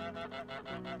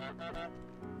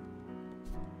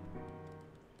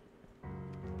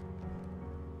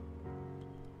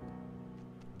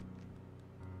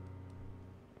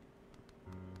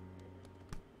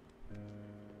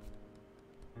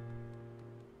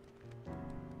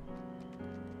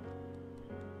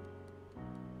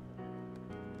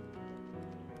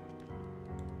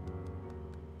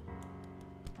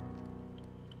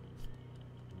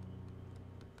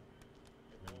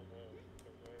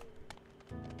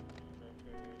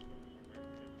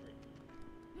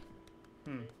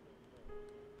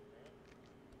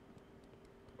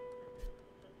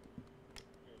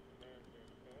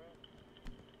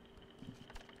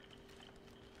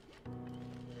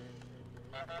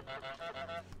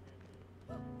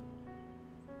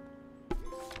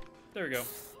 There we go.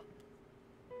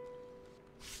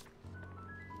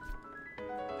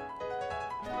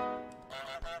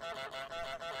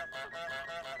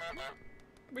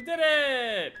 We did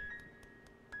it!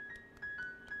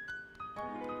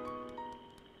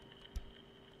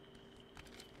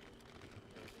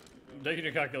 Taking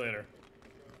your calculator.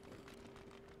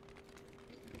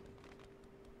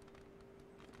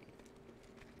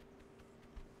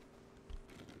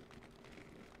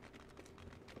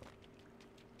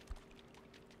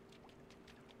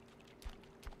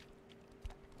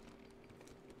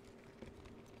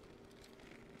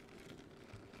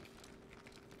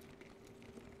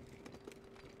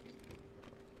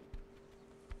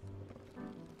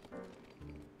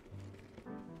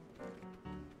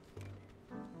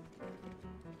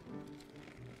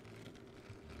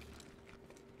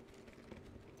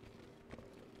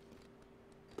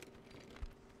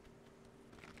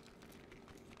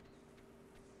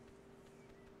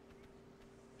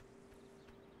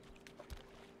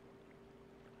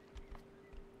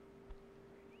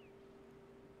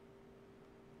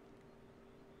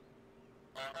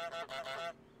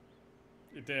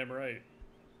 You're damn right.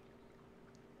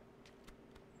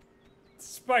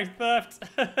 Spite theft!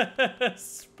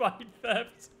 Spite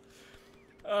theft!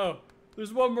 Oh,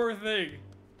 there's one more thing.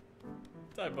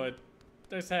 Hi, bud.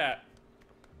 Nice hat.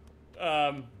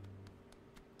 I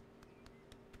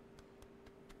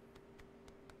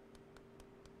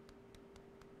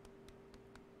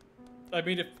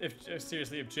mean, if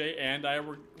seriously, if Jay and I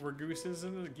were gooses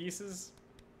and the geeses,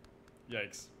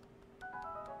 yikes.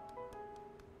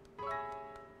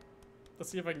 Let's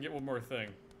see if I can get one more thing.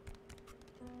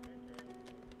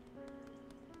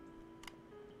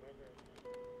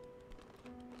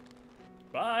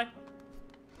 Bye.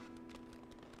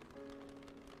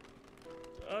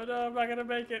 Oh no, I'm not gonna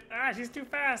make it. Ah, she's too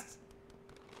fast.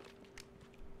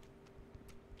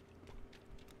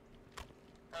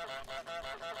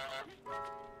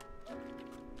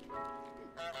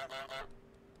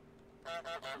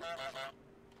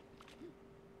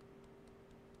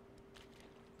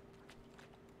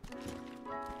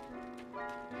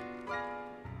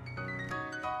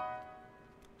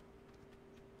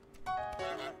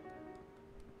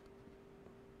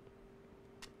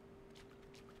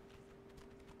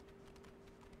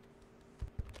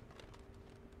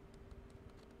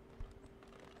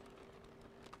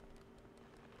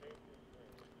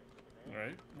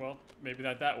 Alright, well, maybe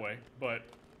not that way, but...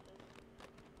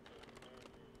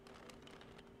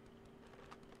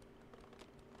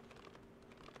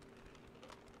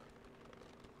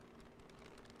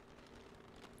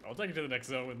 I'll take you to the next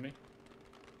zone with me.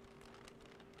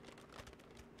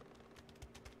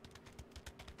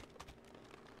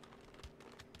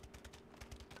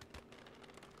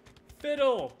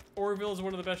 Fiddle! Orville is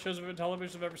one of the best shows of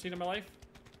television I've ever seen in my life.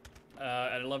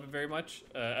 And I love it very much.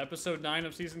 Episode 9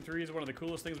 of Season 3 is one of the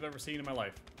coolest things I've ever seen in my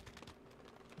life.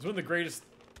 It's one of the greatest,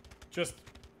 just,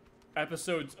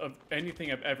 episodes of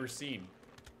anything I've ever seen.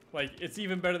 Like, it's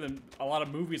even better than a lot of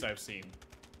movies I've seen.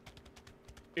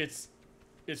 It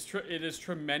is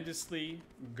tremendously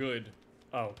good.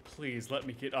 Oh, please, let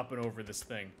me get up and over this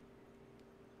thing.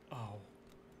 Oh.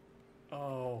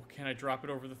 Oh, can I drop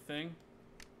it over the thing?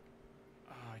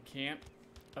 I can't.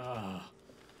 I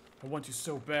want you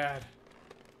so bad.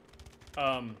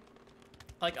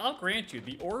 Like, I'll grant you,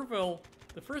 the Orville,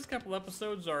 the first couple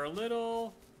episodes are a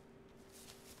little...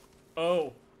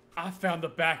 Oh, I found the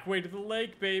back way to the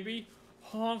lake, baby.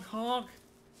 Honk, honk.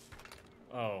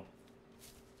 Oh.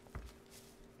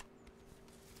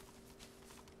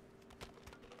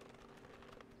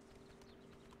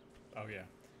 Oh, yeah.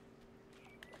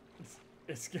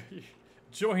 It's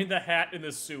join the hat in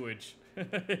the sewage.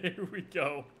 Here we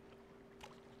go.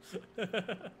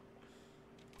 There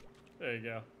you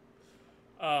go.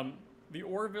 the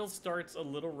Orville starts a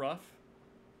little rough.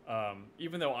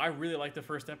 Even though I really liked the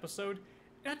first episode.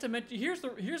 Not to mention, here's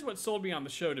what sold me on the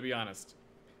show, to be honest.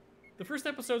 The first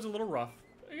episode's a little rough.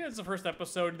 Again, it's the first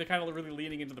episode. They're kind of really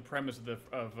leaning into the premise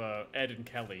of Ed and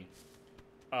Kelly.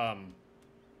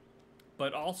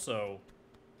 But also,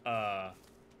 the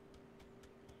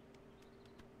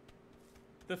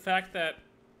fact that,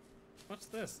 what's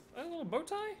this? A little bow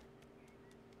tie?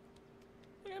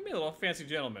 Look at me, a little fancy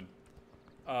gentleman.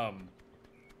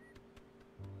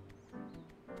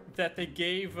 That they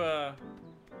gave Ed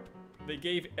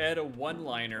a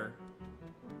one-liner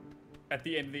at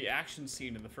the end of the action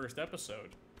scene in the first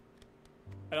episode.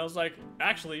 And I was like,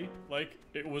 actually, like,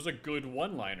 it was a good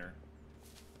one-liner.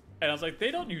 And I was like,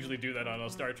 they don't usually do that on a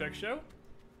Star Trek show.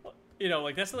 You know,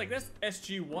 that's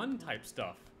SG-1 type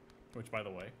stuff. Which, by the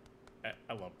way,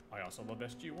 I also love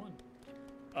SG-1.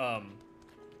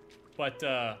 But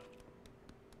the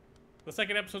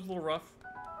second episode's a little rough.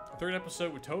 The third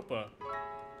episode with Topa,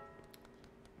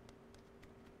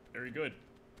 very good.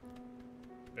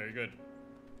 Very good.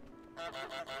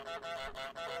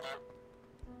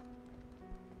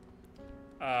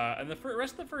 And the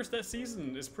rest of the first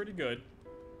season is pretty good.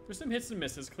 There's some hits and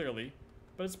misses, clearly,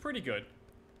 but it's pretty good.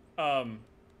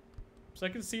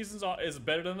 Second season is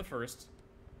better than the first.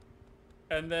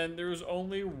 And then there was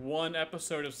only one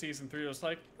episode of season 3 that was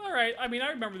like, all right, I mean, I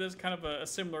remember this kind of a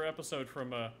similar episode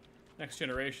from Next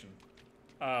Generation.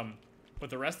 But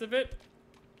the rest of it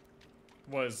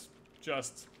was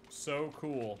just so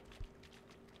cool.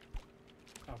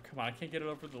 Oh, come on, I can't get it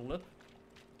over the lip.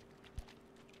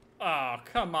 Oh,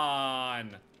 come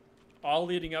on. All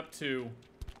leading up to...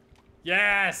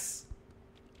 Yes!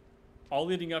 All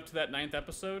leading up to that 9th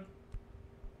episode,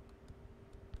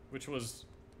 which was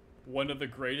one of the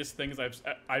greatest things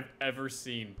I've ever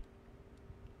seen.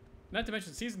 Not to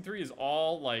mention, season 3 is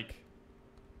all, like...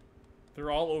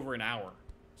 They're all over an hour.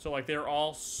 So, like, they're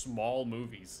all small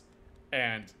movies.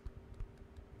 And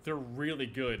they're really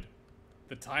good.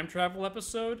 The time travel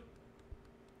episode?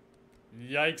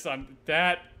 Yikes on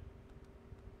that.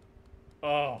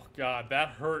 Oh, God, that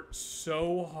hurt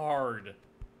so hard.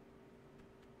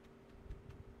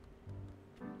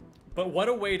 But what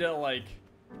a way to, like,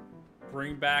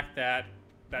 bring back that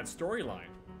storyline.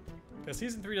 Because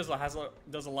season 3 does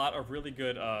a lot of really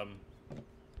good, no,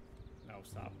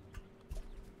 stop.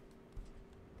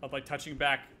 Of, like, touching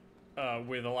back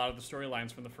with a lot of the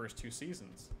storylines from the first 2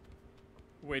 seasons.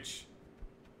 Which,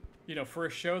 you know, for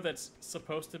a show that's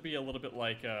supposed to be a little bit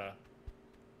like,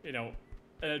 you know,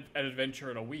 an adventure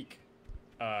in a week,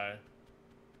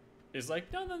 is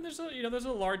like, no, there's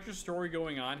a larger story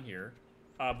going on here.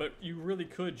 But you really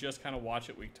could just kind of watch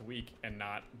it week to week and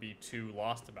not be too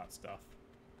lost about stuff.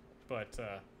 But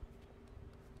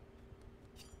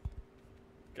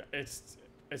it's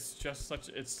just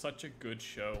such a good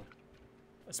show,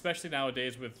 especially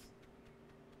nowadays with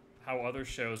how other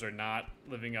shows are not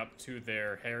living up to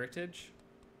their heritage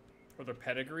or their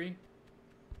pedigree.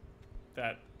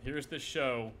 That here's this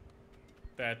show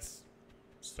that's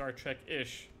Star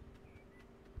Trek-ish.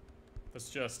 That's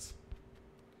just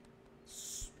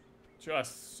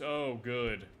so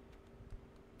good.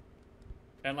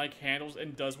 And like handles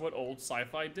and does what old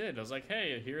sci-fi did. I was like,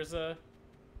 hey, here's a...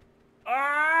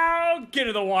 Oh, get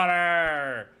in the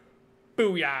water!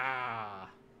 Booyah!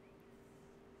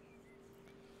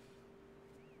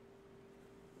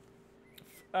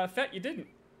 Fett, you didn't.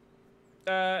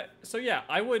 So yeah,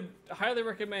 I would highly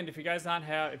recommend if you guys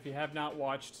if you haven't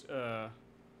watched the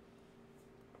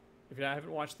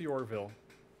Orville,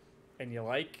 and you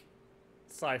like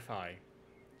sci-fi,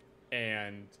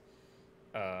 and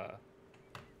I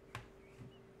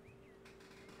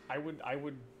would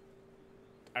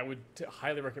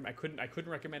highly recommend. I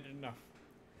couldn't recommend it enough.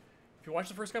 If you watch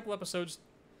the first couple episodes,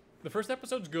 the first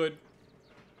episode's good.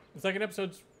 The second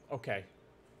episode's okay.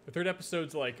 The third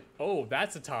episode's like, oh,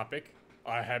 that's a topic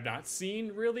I have not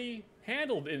seen really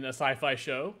handled in a sci-fi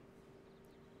show.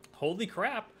 Holy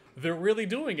crap, they're really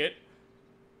doing it.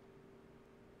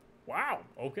 Wow,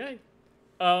 okay.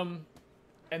 And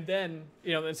then,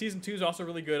 you know, then season 2 is also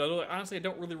really good. Although, honestly, I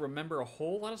don't really remember a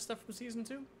whole lot of stuff from season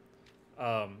 2.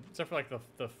 Except for, like,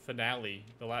 the finale,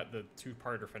 the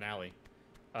two-parter finale.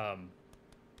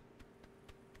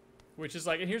 Which is,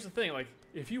 like, and here's the thing, like,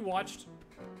 if you watched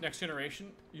Next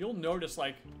Generation, you'll notice,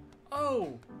 like,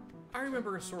 oh, I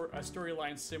remember a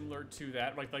storyline similar to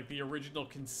that, like the original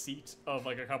conceit of,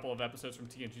 like, a couple of episodes from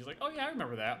TNG. It's like, oh, yeah, I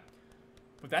remember that.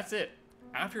 But that's it.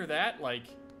 After that, like,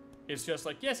 it's just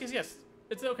like, yes.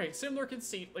 It's okay, similar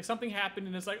conceit. Like, something happened,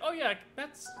 and it's like, oh, yeah,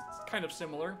 that's kind of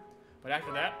similar. But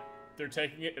after that, they're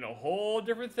taking it in a whole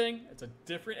different thing. It's a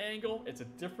different angle. It's a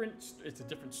different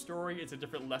story. It's a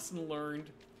different lesson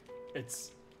learned.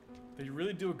 They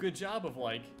really do a good job of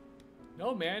like,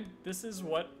 no man, this is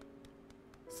what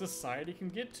society can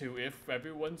get to. If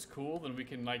everyone's cool, then we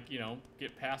can like, you know,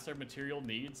 get past our material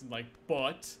needs and like,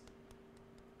 but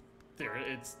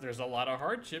there's a lot of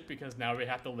hardship because now we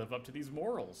have to live up to these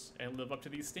morals and live up to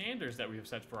these standards that we have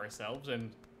set for ourselves,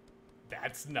 and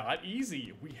that's not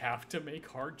easy. We have to make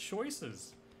hard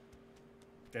choices.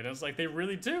 And it's like they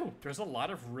really do. There's a lot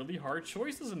of really hard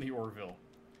choices in the Orville.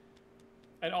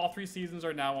 And all 3 seasons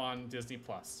are now on Disney+.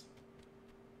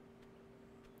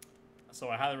 So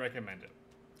I highly recommend it.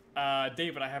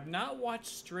 David, I have not watched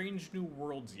Strange New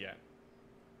Worlds yet.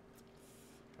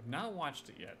 I've not watched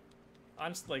it yet.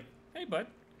 Honestly, like, hey bud,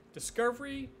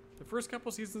 Discovery, the first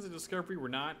couple seasons of Discovery were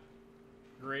not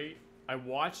great. I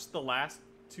watched the last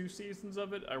 2 seasons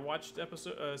of it. I watched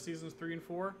seasons 3 and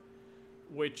 4,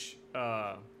 which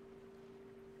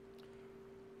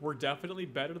were definitely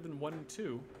better than 1 and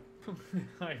 2.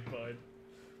 Hi,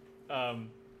 bud.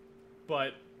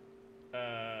 But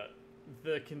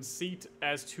the conceit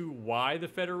as to why the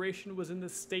Federation was in the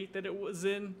state that it was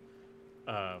in,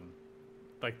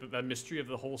 like the mystery of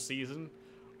the whole season,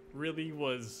 really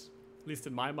was, at least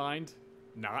in my mind,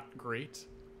 not great.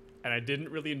 And I didn't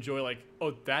really enjoy, like,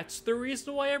 oh, that's the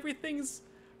reason why everything's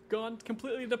gone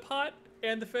completely to pot,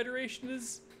 and the Federation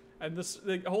is, and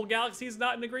the whole galaxy is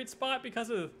not in a great spot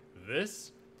because of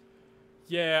this?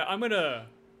 Yeah, I'm gonna...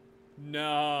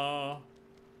 No,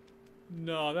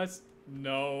 that's...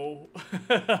 No.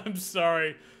 I'm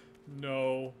sorry.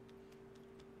 No.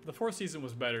 The 4th season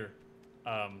was better,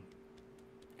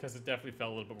 because it definitely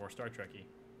felt a little bit more Star Trek-y.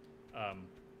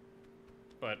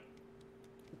 But...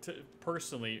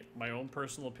 personally, my own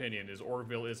personal opinion is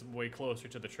Orville is way closer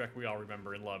to the Trek we all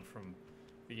remember and love from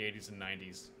the 80s and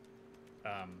 90s.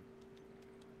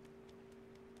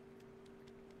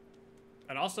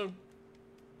 And also,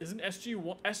 isn't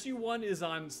SG-1... SG-1 is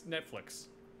on Netflix.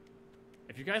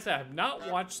 If you guys have not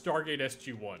watched Stargate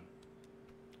SG-1,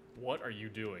 what are you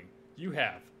doing? You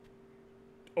have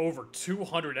over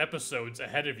 200 episodes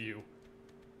ahead of you.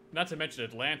 Not to mention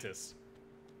Atlantis.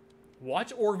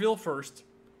 Watch Orville first,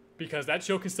 because that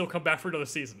show can still come back for another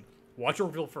season. Watch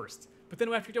Orville first. But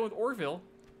then after you're done with Orville,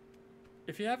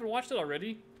 if you haven't watched it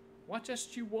already, watch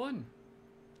SG-1.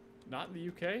 Not in the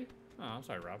UK? Oh, I'm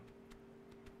sorry, Rob.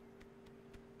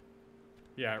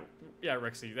 Yeah,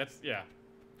 Rexy, yeah.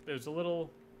 There's a little...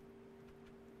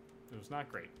 It was not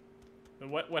great.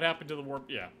 And what happened to the warp?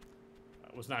 Yeah,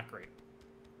 it was not great.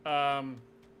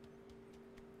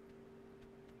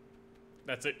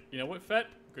 That's it. You know what, Fett?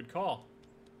 Good call.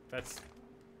 That's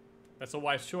a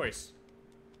wise choice.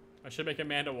 I should make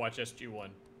Amanda watch SG-1.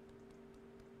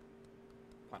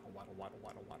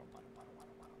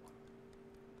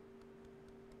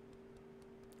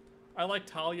 I like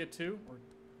Talia too,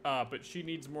 but she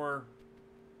needs more...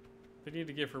 They need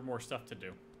to give her more stuff to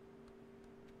do.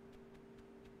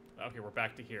 Okay, we're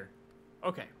back to here.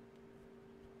 Okay.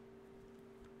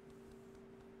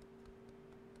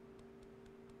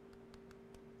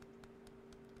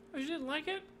 Oh, you didn't like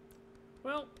it?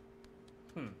 Well,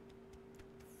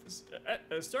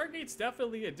 Stargate's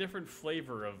definitely a different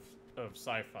flavor of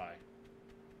sci-fi.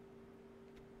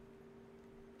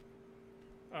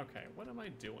 Okay, what am I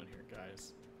doing here,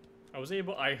 guys? I was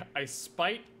able, I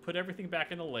spite put everything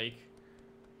back in the lake.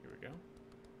 Here we go.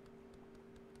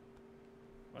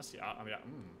 Let's see, I mean,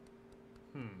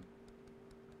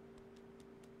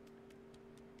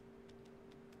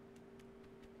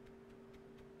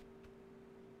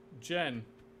 Jen,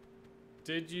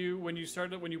 did you, when you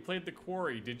played the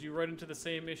Quarry, did you run into the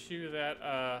same issue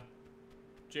that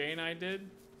Jay and I did?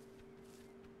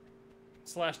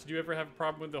 Slash, did you ever have a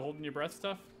problem with the holding your breath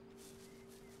stuff?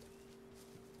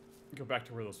 Go back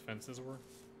to where those fences were.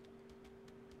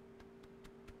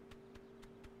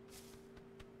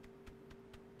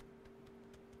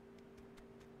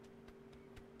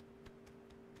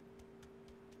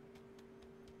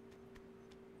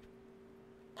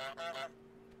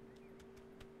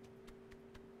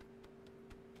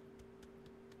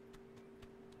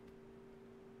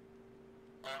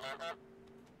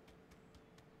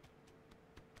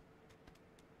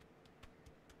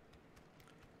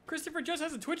 Christopher just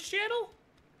has a Twitch channel?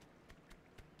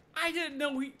 I didn't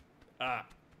know he...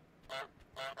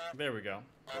 There we go.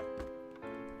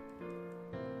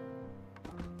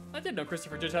 I didn't know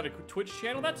Christopher just had a Twitch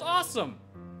channel. That's awesome!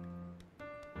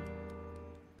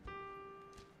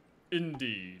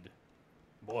 Indeed.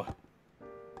 Boy.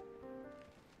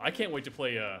 I can't wait to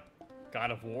play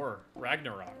God of War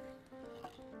Ragnarok.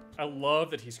 I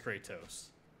love that he's Kratos.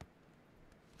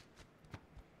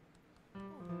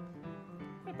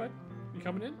 You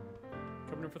coming in?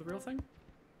 Coming in for the real thing?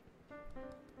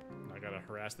 I gotta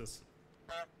harass this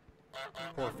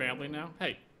poor family now.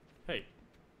 Hey, hey.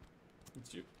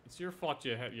 It's your fault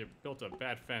you built a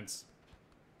bad fence.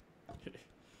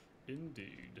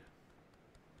 Indeed.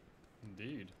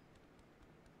 Indeed.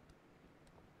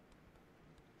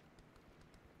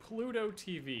 Pluto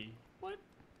TV. What?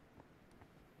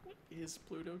 What is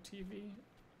Pluto TV?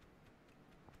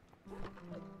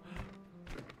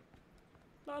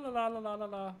 La la la la la la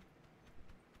la.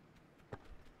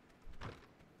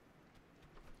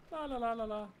 La la la la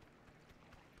la.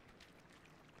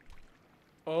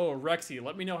 Oh, Rexy,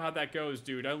 let me know how that goes,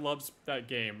 dude. I love that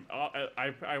game.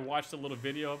 I watched a little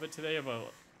video of it today of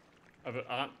it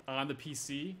on the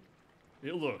PC.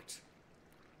 It looked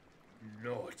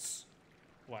nuts.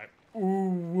 Like, ooh,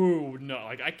 woo, no.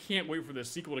 Like, I can't wait for the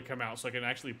sequel to come out so I can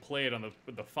actually play it on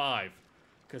the 5.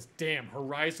 Because, damn,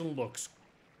 Horizon looks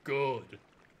good.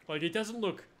 Like, it doesn't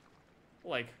look,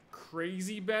 like,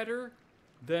 crazy better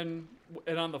than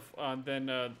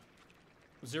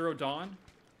Zero Dawn,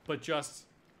 but just,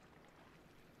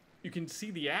 you can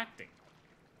see the acting.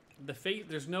 The face,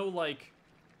 there's no, like,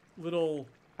 little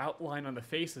outline on the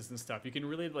faces and stuff. You can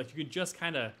really, like, you can just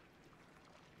kind of,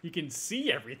 you can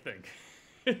see everything.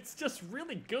 It's just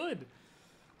really good.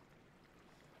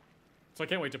 So I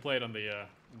can't wait to play it on the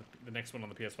next one on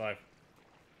the PS5.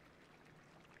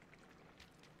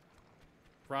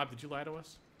 Rob, did you lie to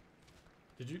us?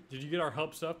 Did you get our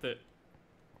hopes up that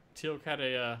Teal'c had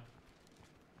a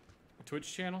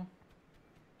Twitch channel?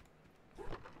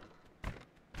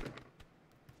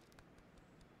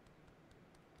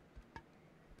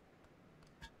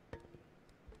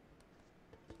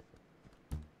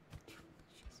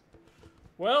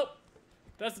 Well,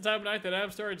 that's the time of night that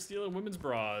I've started stealing women's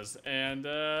bras. And,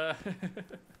 oh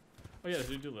yeah, the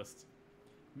to-do list.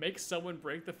 Make someone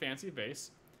break the fancy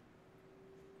vase.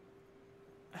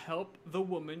 Help the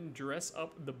woman dress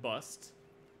up the bust.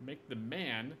 Make the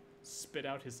man spit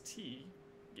out his tea.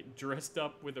 Get dressed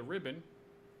up with a ribbon.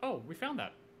 Oh, we found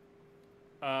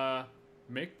that.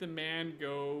 Make the man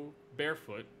go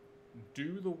barefoot.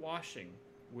 Do the washing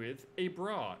with a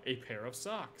bra, a pair of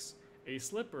socks, a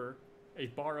slipper, a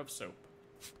bar of soap.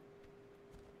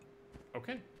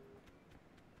 Okay.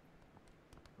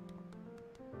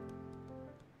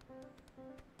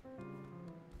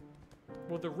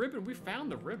 Well, the ribbon, we found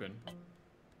the ribbon.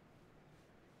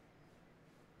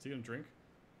 Is he gonna drink?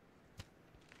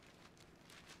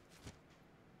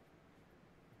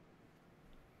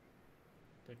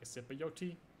 Take a sip of your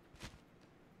tea.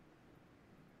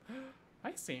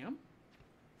 Hi, Sam.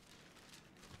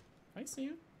 Hi,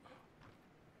 Sam.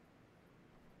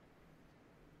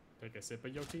 Take a sip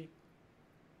of your tea.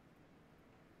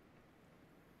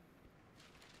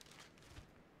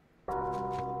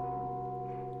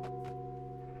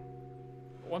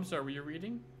 Oh, I'm sorry, were you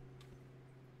reading?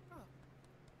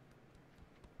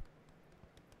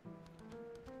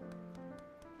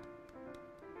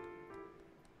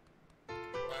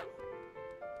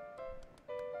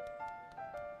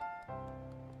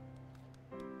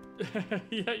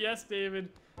 Yeah, yes, David.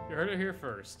 You heard it here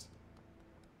first.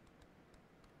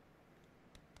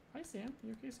 Hi, Sam.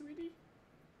 You okay, sweetie?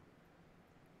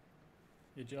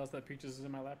 You jealous that Peaches is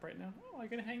in my lap right now? Oh, are you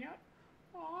gonna hang out?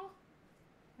 Aw.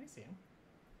 Hi, Sam.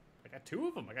 I got 2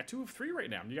 of them. I got 2 of 3 right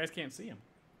now. You guys can't see them.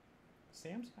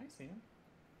 Hi, Sam.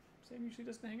 Sam usually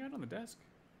doesn't hang out on the desk.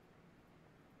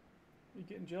 You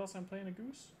getting jealous I'm playing a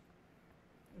goose?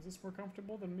 Is this more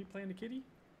comfortable than me playing a kitty?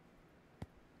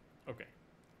 Okay.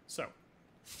 So.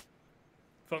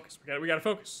 Focus. We gotta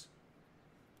focus.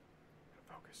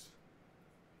 Focus.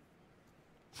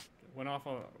 Went off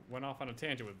on a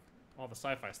tangent with all the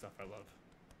sci-fi stuff I love.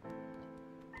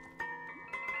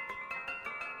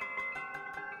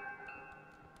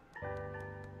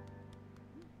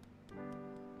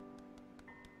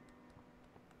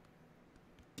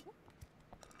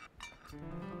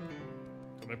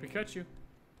 Don't let me catch you.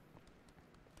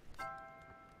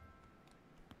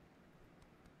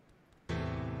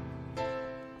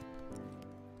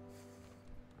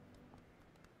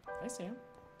 Hi, Sam.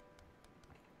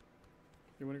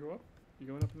 You want to go up? You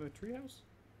going up in the treehouse?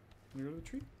 Want to go to the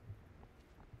tree?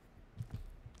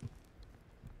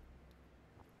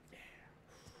 Yeah.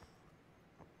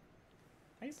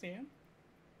 Hi, Sam.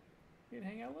 You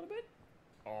gonna hang out a little bit?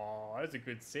 Oh, that's a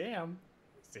good Sam.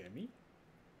 Sammy.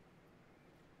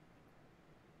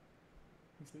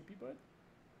 You sleepy, bud?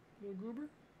 Little goober?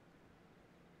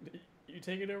 You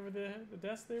taking over the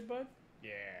desk there, bud?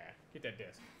 Yeah. Get that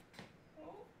desk.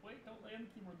 Oh, wait, don't lay on the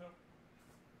keyboard, though.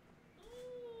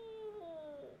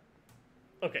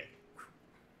 Okay.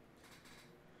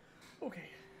 Okay.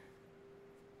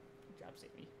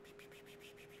 save me.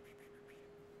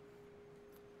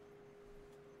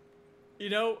 You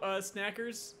know,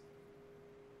 snackers.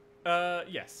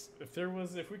 Yes.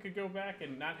 If we could go back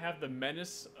and not have the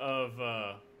menace of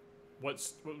what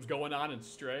was going on in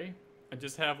Stray, and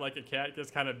just have like a cat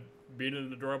just kind of being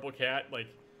an adorable cat, like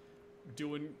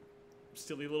doing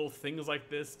silly little things like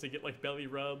this to get like belly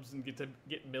rubs and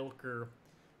get milk or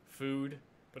food,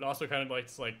 but also kind of like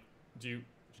just like, do you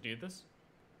need this?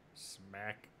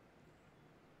 Smack.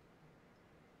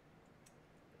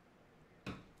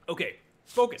 Okay,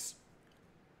 focus.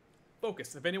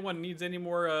 Focus. If anyone needs any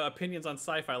more opinions on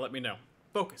sci-fi, let me know.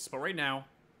 Focus. But right now,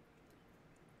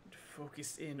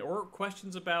 focus in. Or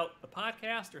questions about the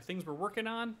podcast or things we're working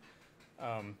on.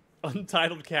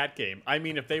 Untitled cat game. I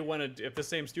mean, if the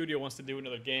same studio wants to do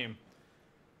another game,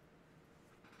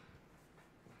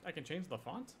 I can change the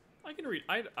font. I can read.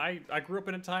 I grew up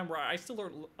in a time where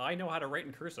I know how to write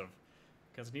in cursive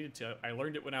because I needed to. I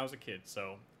learned it when I was a kid,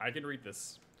 so I can read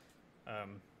this.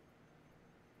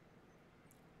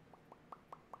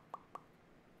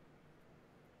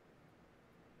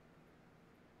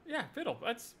 Yeah, fiddle.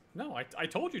 I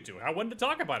told you to. I wanted to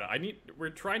talk about it. We're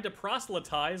trying to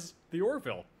proselytize the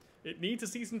Orville. It needs a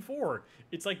season 4.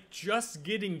 It's like just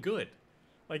getting good.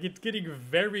 Like it's getting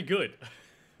very good.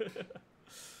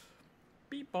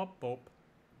 Beep bop bop.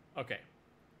 Okay.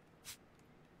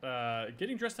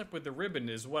 Getting dressed up with the ribbon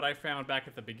is what I found back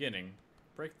at the beginning.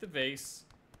 Break the vase.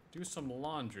 Do some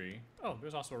laundry. Oh,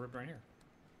 there's also a ribbon right here.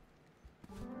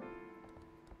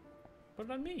 Put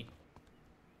it on me.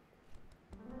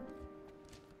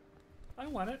 I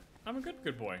want it. I'm a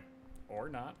good boy. Or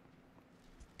not.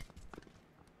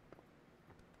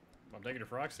 I'm taking a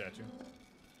frog statue.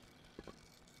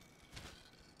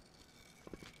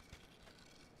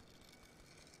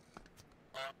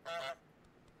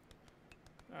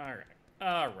 Alright.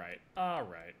 Alright.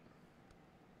 Alright.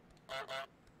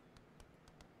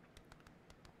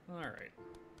 Alright.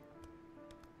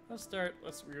 Let's start.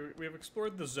 We have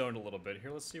explored the zone a little bit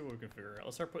here. Let's see what we can figure out.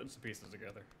 Let's start putting some pieces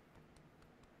together.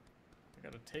 I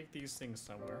gotta take these things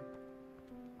somewhere.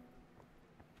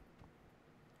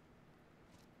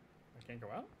 I can't go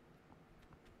out?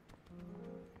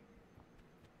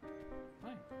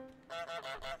 Hi.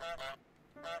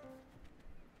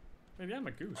 Maybe I'm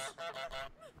a goose.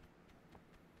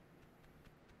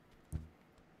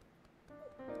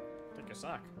 Take a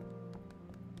sock.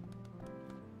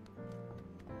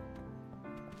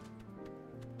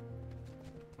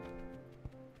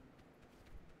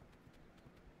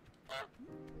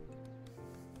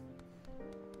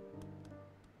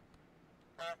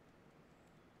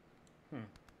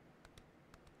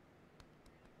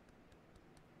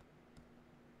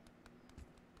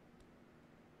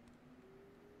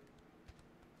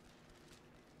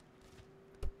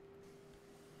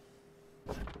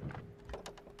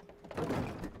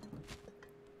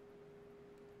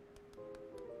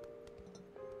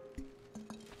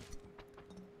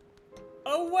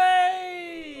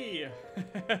 Away!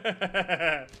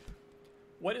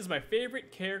 What is my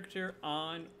favorite character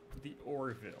on the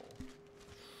Orville?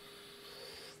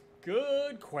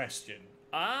 Good question.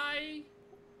 I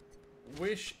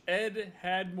wish Ed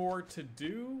had more to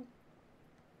do.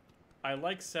 I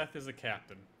like Seth as a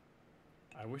captain.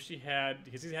 I wish he had,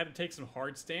 because he had to take some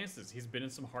hard stances. He's been in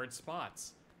some hard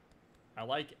spots. I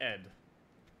like Ed.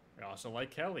 I also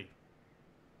like Kelly.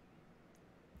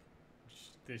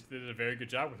 They did a very good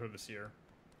job with her this year.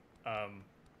 I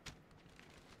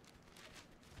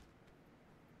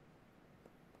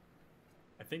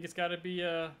think it's got to be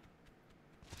our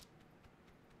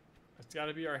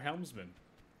helmsman,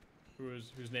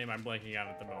 whose name I'm blanking on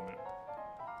at the moment,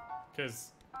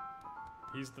 because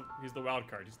he's the wild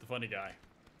card. He's the funny guy,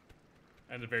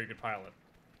 and a very good pilot.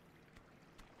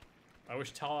 I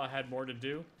wish Tala had more to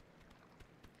do.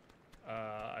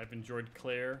 I've enjoyed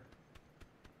Claire.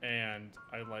 And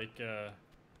I like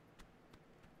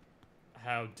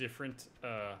how different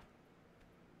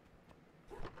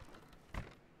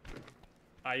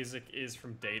Isaac is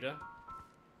from Data,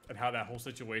 and how that whole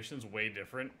situation's way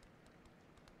different,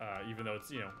 even though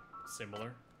it's, you know,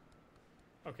 similar.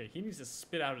 Okay, he needs to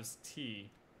spit out his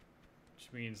tea,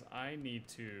 which means I need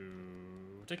to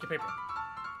take your paper.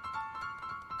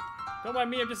 Don't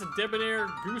mind me, I'm just a debonair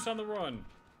goose on the run.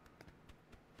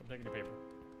 I'm taking your paper.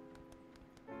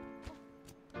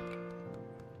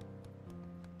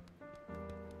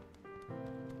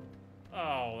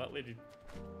 Oh, that lady.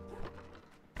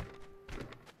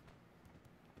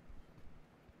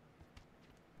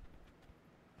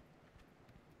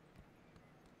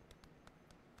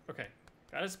 Okay,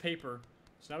 got his paper.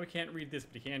 So now we can't read this,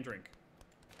 but he can drink.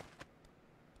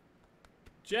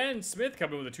 Jen Smith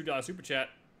coming with a $2 super chat.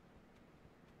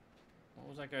 What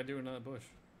was that guy doing in the bush?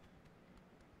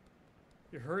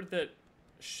 You heard that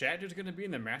Shatner's gonna be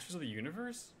in the Masters of the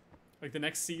Universe? Like the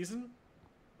next season?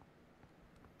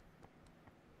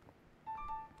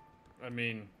 I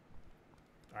mean,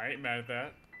 I ain't mad at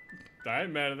that. I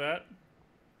ain't mad at that.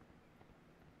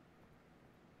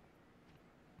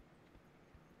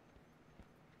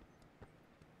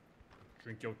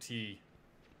 Drink your tea.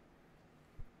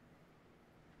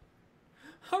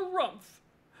 Harumph!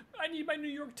 I need my New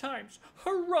York Times.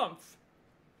 Harumph!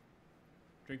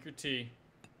 Drink your tea.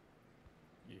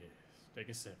 Yes. Take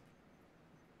a sip.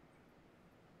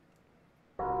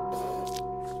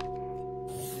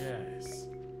 Yes.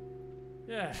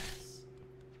 Yes.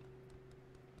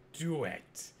 Do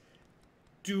it.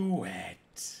 Do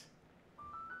it.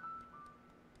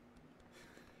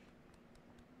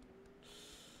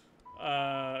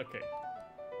 Okay.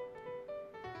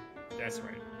 That's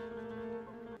right.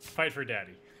 Fight for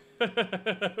daddy.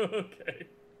 Okay.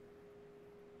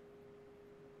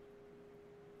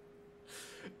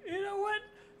 You know what?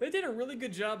 They did a really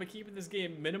good job of keeping this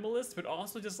game minimalist, but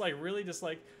also just like really just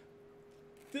like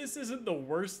this isn't the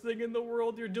worst thing in the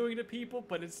world you're doing to people,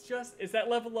 but it's that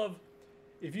level of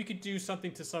if you could do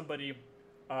something to somebody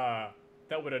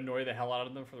that would annoy the hell out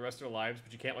of them for the rest of their lives,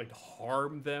 but you can't like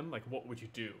harm them, like what would you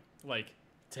do? Like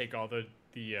take all the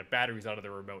batteries out of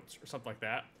their remotes or something like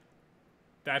that.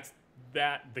 That's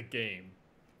the game.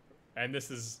 And this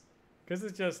is because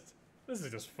this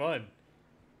is just fun.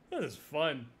 This is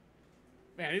fun.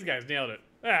 Man, these guys nailed it.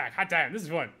 Ah, hot time. This is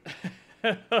fun.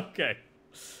 Okay.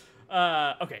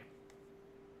 Okay.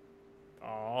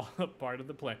 All part of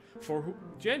the plan. For who?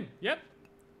 Jen. Yep.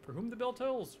 For whom the bell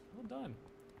tolls. Well done.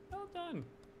 Well done.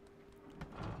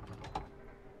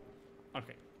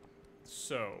 Okay.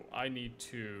 So I need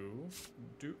to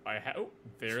do. Oh,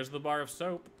 there's the bar of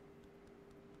soap.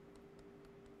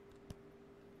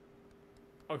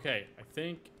 Okay. I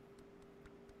think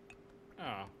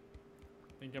I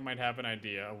might have an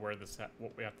idea of where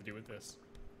what we have to do with this.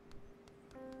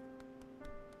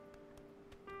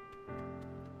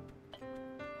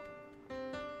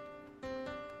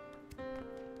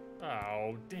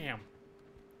 Oh, damn.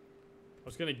 I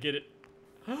was gonna get it.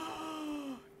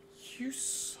 You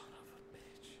son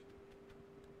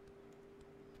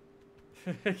of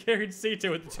a bitch. Carried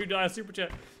Sito with the $2 super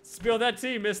chat. Spill that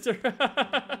tea, mister. Don't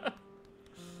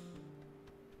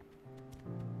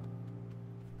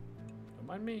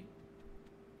mind me.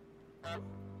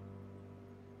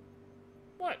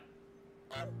 What?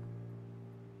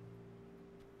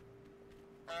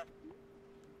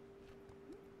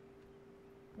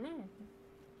 No.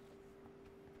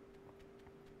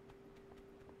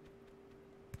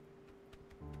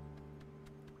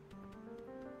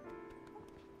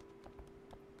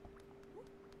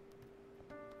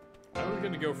 I was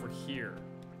gonna go for here.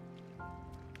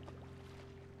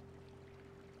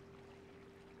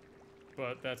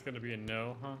 But that's gonna be a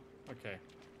no, huh? Okay.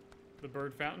 The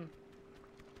bird fountain?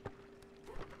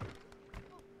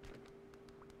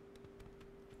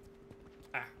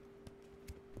 Ah.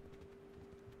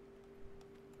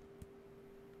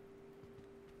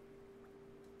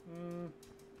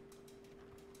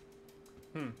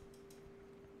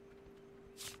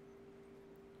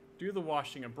 Do the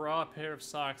washing. A bra, a pair of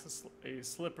socks, a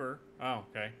slipper. Oh,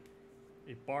 okay.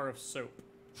 A bar of soap.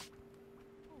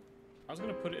 I was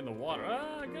gonna put it in the water.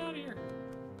 Ah, get out of here.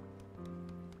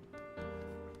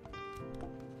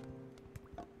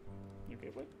 Okay,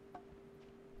 what?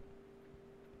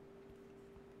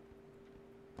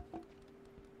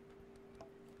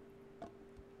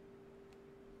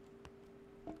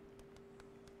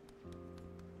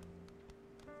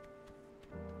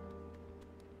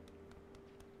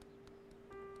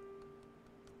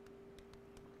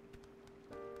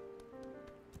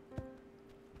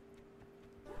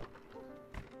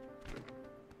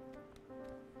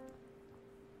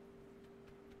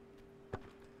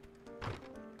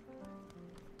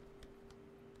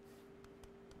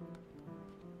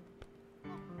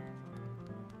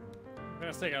 I'm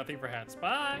gonna take nothing for hats.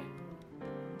 Bye.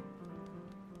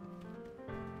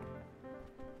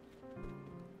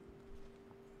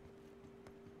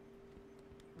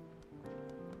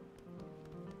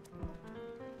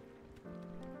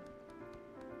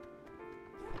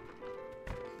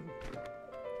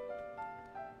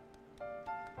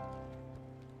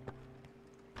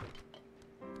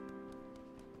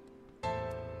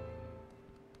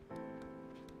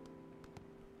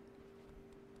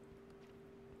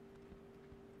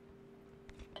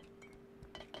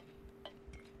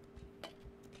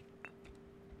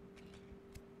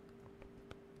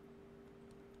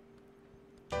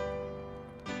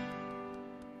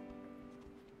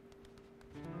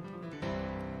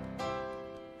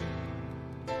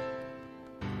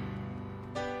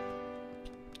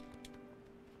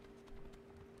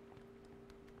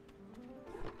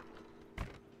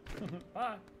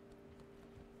 Bye.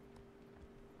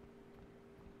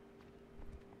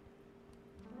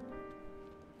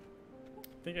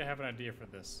 I think I have an idea for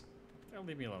this. Oh,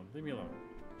 leave me alone. Leave me alone.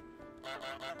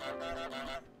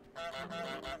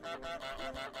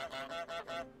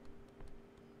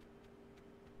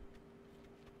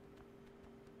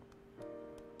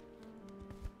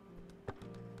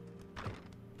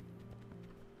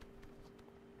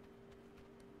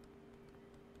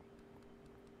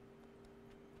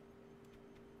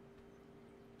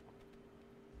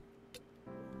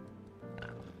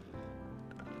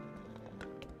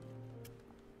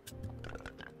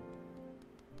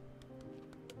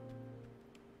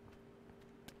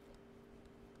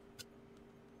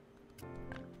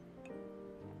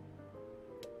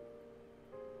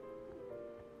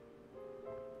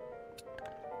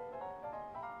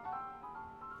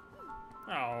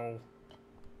 Oh.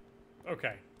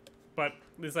 Okay. But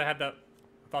at least I had that.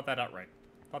 Thought that out right.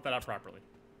 Thought that out properly.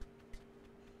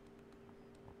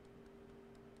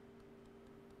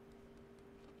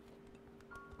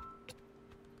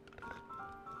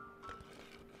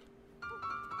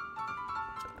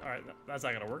 Alright, that's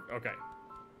not gonna work. Okay.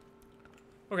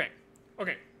 Okay.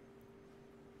 Okay.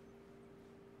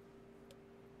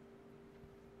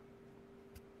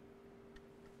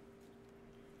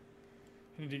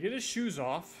 I need to get his shoes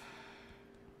off.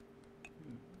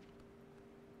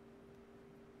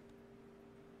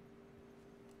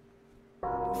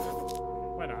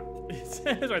 Why not? It's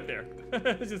right there.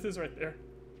 It just is right there.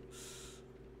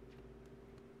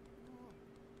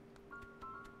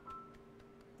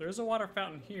 There's a water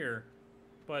fountain here,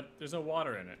 but there's no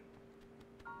water in it.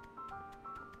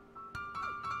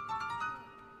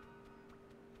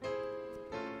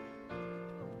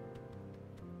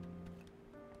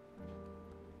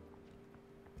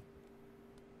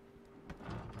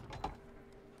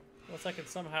 Unless I can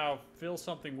somehow fill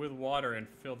something with water and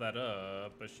fill that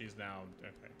up, but she's now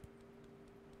okay.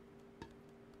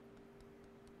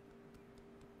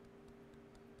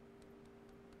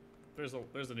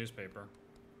 There's a newspaper.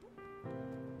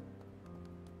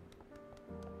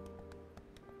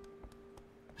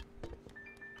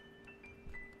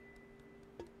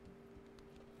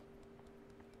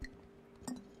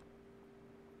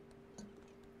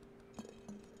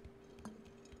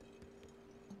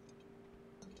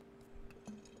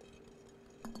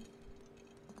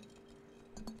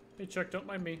 Hey Chuck, don't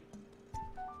mind me.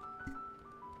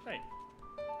 Hey.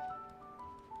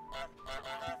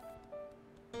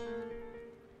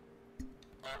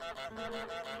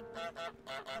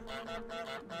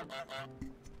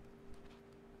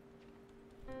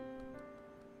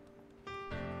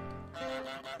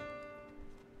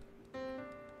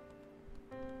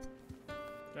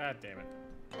 God damn it.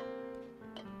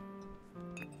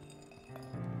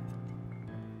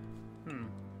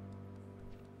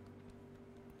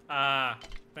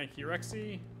 Thank you,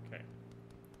 Rexy. Okay.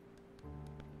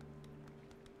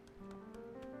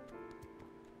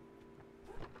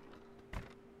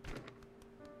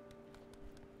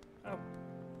 Oh.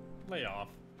 Lay off.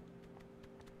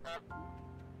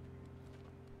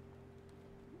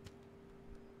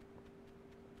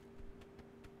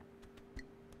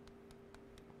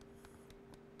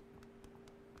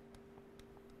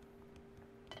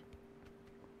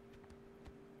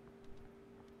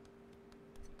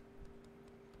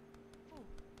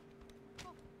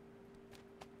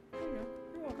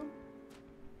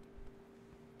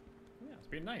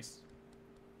 Be nice.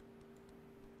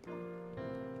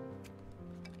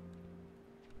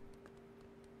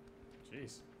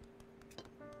 Jeez.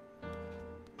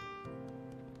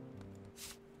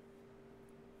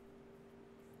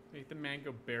 Make the man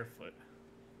go barefoot.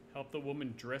 Help the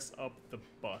woman dress up the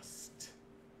bust.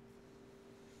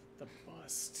 The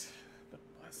bust. The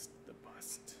bust. The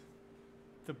bust.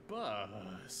 The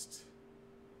bust.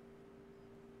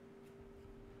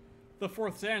 The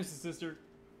fourth Sansa sister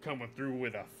coming through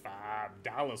with a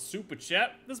 $5 super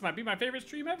chat. This might be my favorite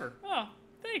stream ever. Oh,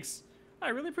 thanks. I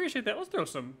really appreciate that. Let's throw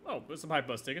some. Oh, there's some high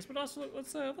bus tickets, but also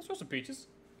let's throw some peaches.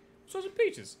 Let's throw some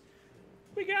peaches.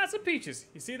 We got some peaches.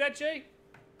 You see that, Jay?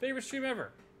 Favorite stream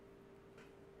ever.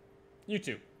 You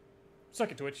too. Suck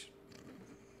it, Twitch.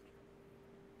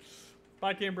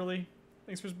 Bye, Kimberly.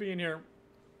 Thanks for being here.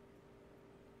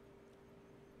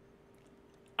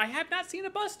 I have not seen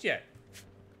a bust yet.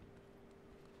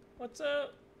 What's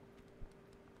up?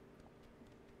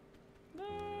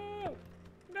 No!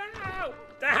 No!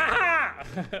 Ah!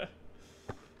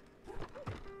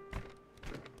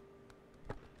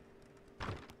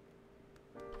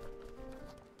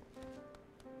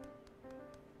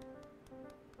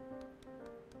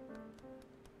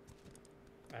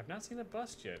 I have not seen a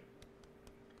bust yet.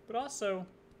 But also,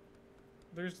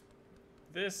 there's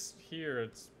this here.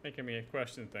 It's making me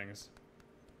question things.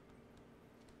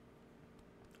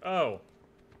 Oh.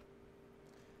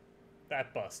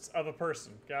 That bust of a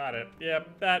person. Got it.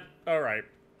 Yep, that. Alright.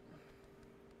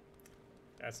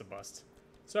 That's a bust.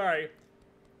 Sorry.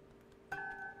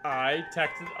 I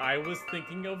was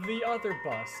thinking of the other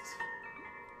bust.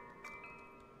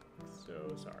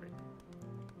 So sorry.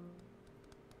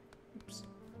 Oops.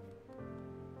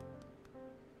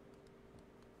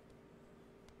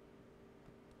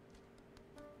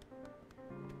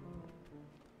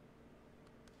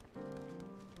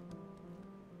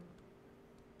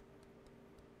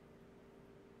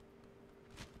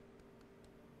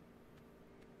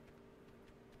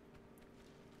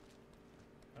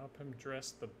 Help him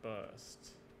dress the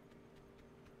bust.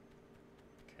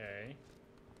 Okay.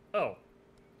 Oh.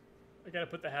 I gotta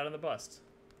put the hat on the bust.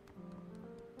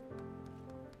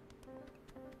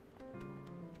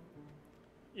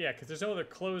 Yeah, because there's no other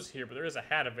clothes here, but there is a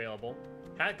hat available.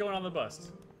 Hat going on the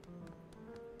bust.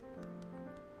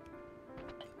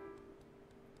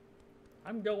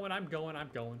 I'm going.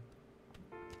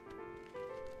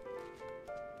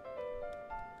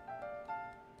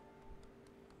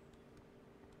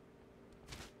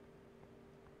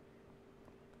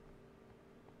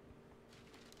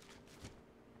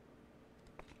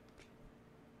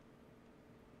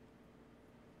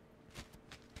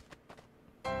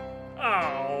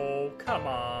 Oh, come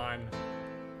on.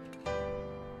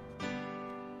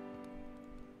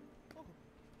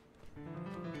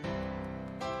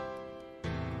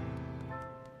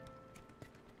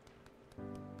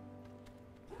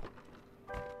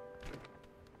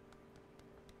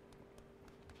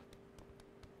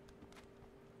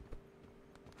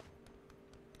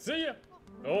 See ya.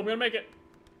 Oh, I'm gonna make it.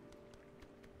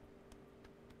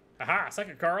 Aha,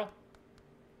 second Carl.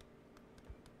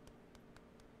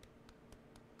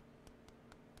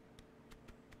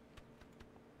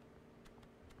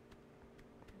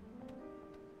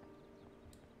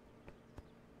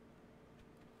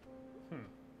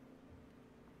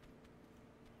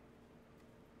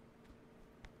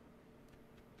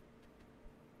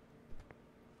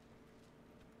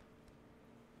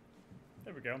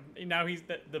 There we go. Now he's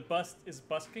the bust is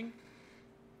busking.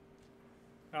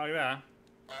 Oh yeah.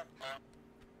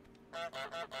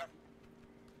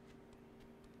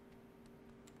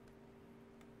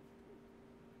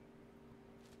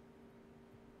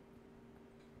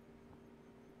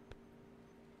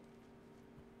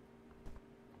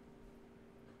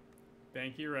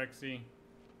 Thank you, Rexy.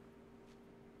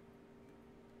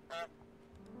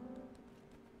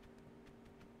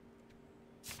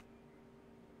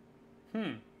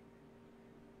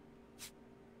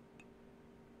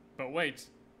 But wait,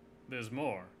 there's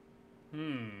more.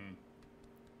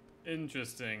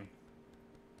 Interesting.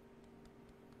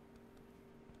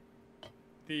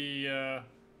 The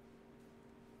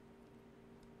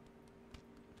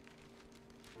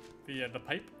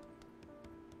pipe.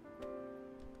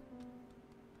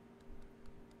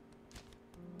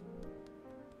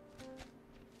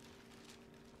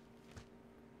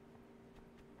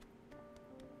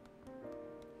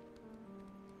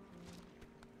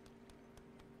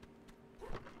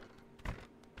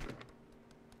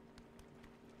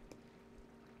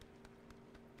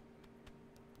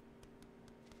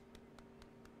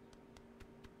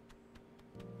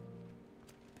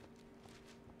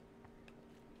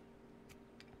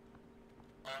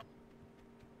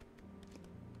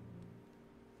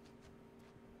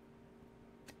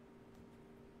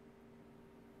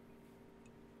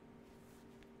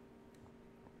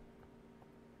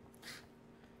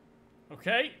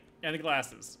 Okay, and the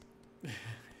glasses.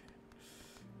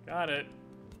 Got it.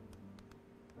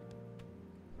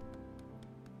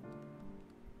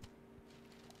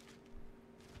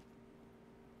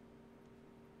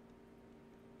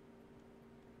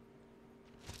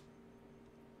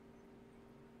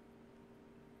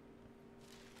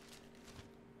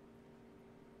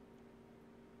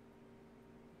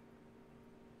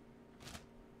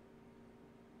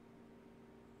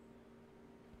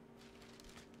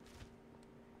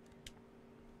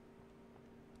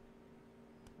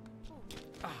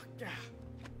 Oh, yeah.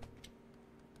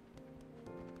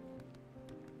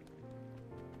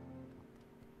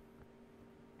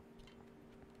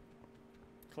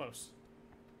 Close.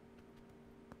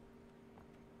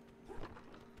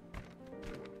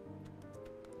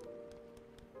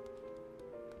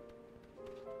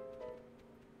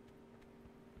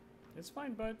 It's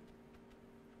fine, bud.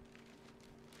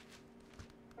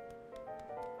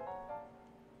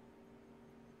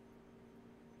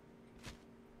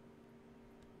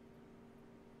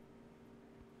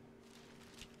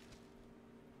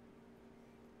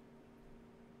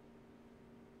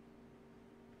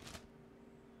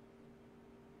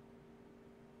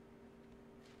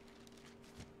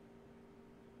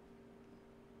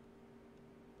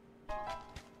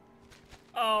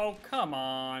 Oh, come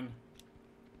on.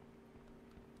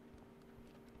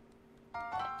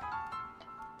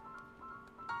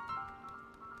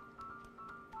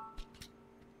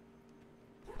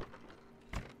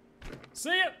 See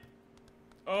it?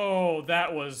 Oh,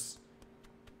 that was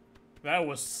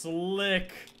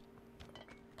slick.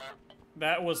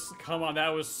 That was, come on, that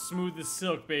was smooth as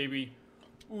silk, baby.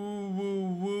 Ooh, woo,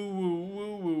 woo, woo,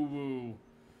 woo, woo,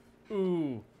 woo.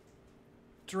 Ooh.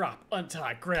 Drop,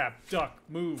 untie, grab, duck,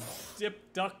 move,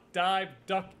 dip, duck, dive,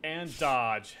 duck, and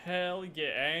dodge. Hell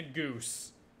yeah, and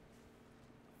goose.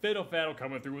 Fiddle Faddle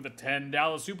coming through with a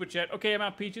 $10 super chat. Okay, I'm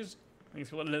out, Peaches. Thanks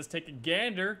for letting us take a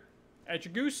gander at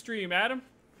your goose stream, Adam.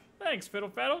 Thanks, Fiddle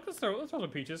Faddle. Let's throw some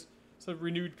Peaches. Some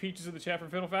renewed Peaches in the chat from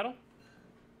Fiddle Faddle.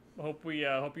 I hope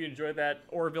you enjoyed that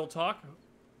Orville talk.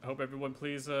 I hope everyone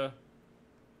please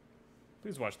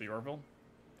watch the Orville.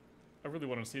 I really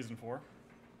want a season 4.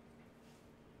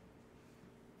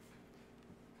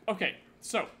 Okay,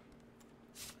 so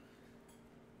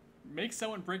make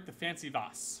someone break the fancy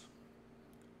vase.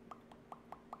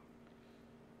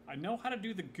 I know how to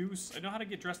do the goose. I know how to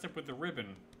get dressed up with the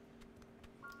ribbon.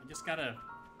 I just gotta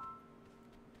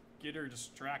get her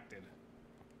distracted.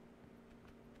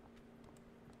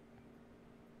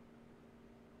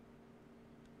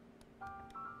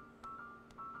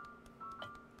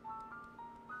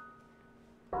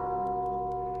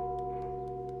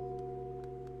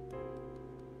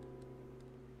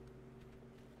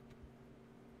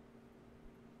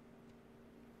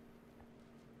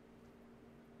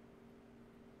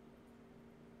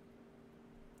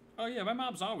 Oh yeah, my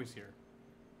mom's always here.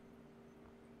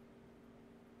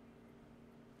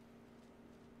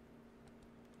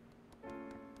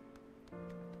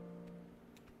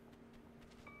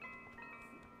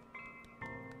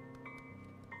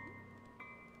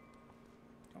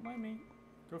 Don't mind me.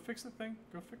 Go fix the thing.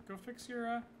 Go fix your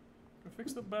go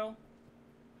fix the bell.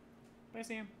 Bye,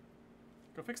 Sam.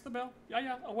 Go fix the bell.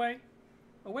 Yeah, away.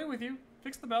 Away with you.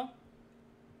 Fix the bell.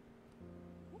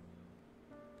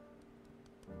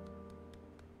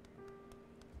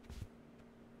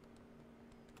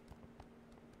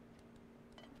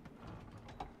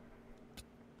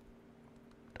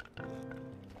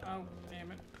 Oh,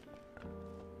 damn it.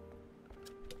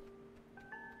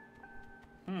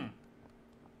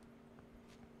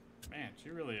 Man, she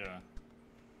really,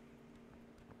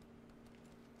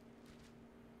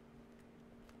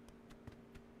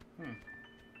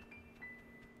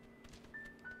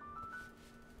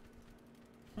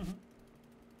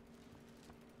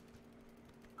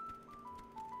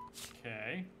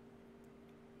 Okay.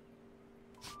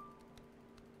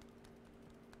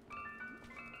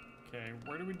 Okay,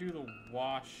 where do we do the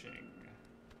washing?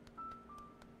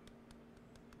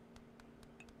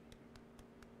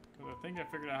 Because I think I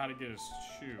figured out how to get his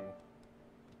shoe.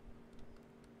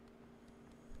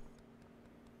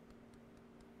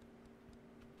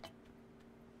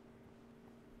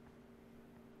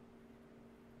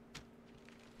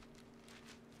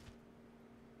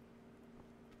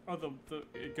 Oh,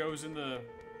 it goes in the...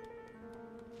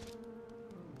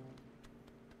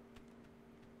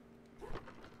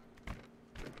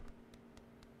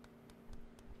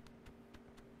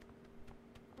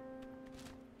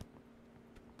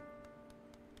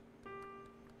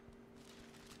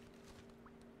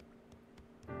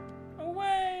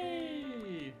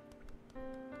 Away!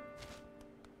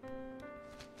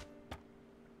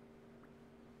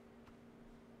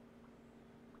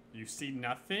 You see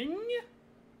nothing?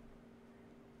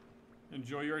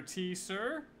 Enjoy your tea,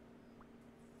 sir.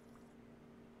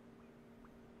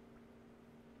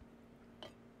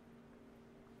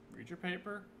 Read your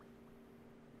paper.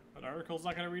 That article's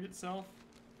not gonna read itself.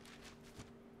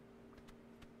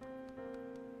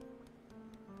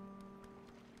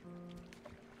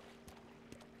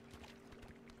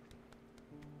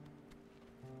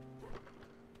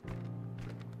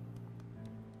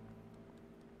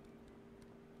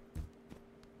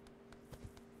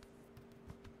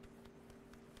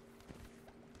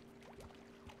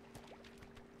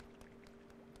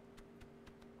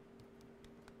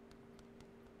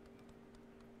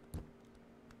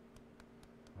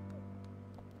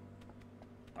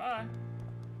 Bye.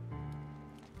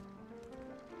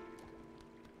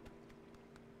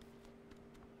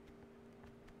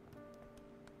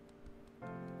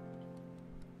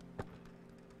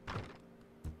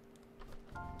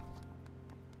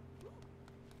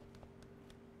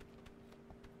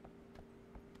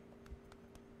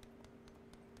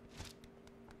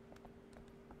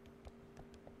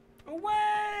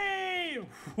 Away!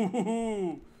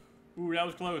 Ooh, that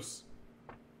was close.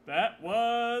 That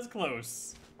was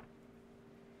close.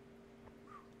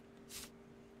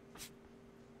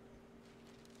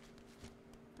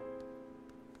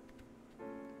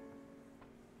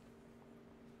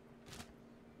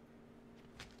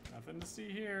 Nothing to see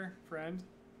here, friend.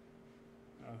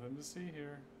 Nothing to see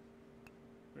here.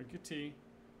 Drink your tea.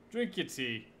 Drink your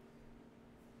tea.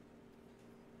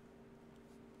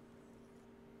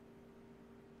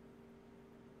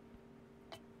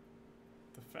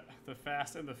 The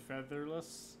fast and the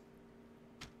featherless.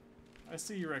 I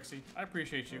see you, Rexy. I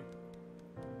appreciate you.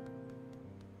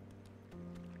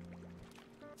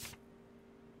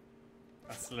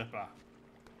 A slipper.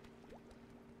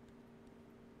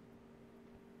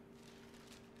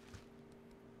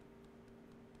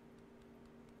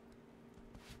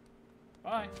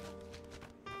 Bye.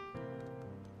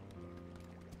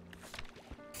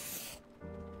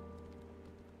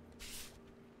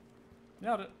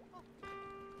 Nailed it.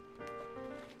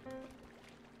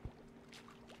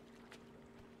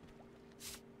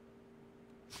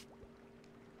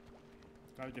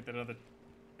 Gotta get that other.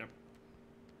 Yep.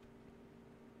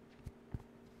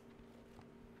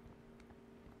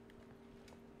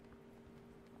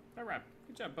 Alright.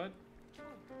 Good job, bud.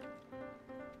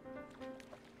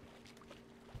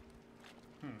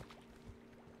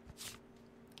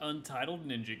 Untitled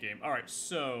ninja game. Alright,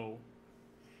 so.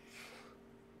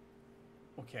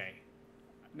 Okay.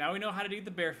 Now we know how to do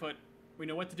the barefoot. We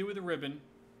know what to do with the ribbon.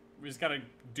 We just gotta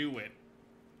do it.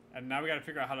 And now we gotta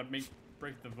figure out how to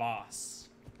break the vase.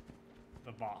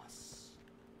 The vase.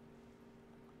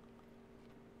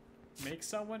 Make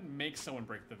someone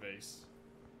break the vase.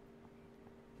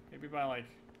 Maybe by like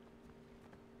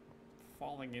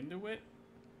falling into it.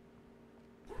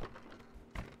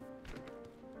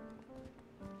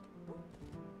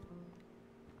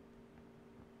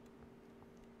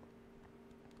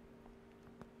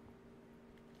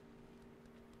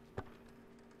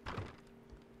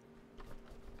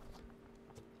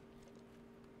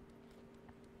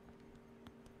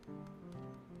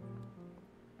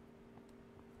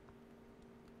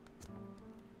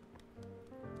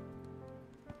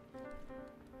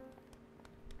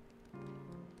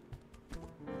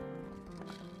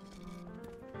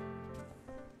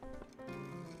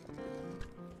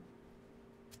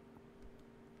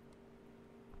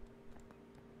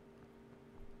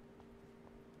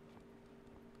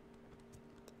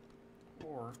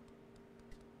 Or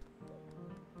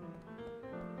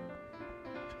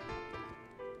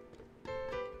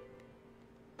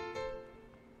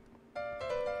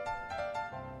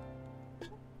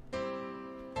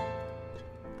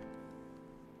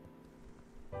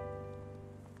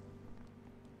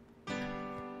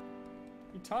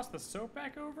you toss the soap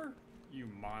back over? You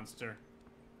monster.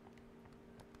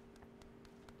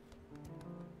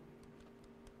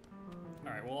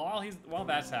 Alright, well while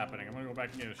that's happening, I'm gonna go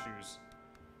back and get his shoes.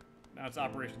 Now it's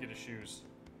Operation Get His Shoes.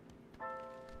 Oh,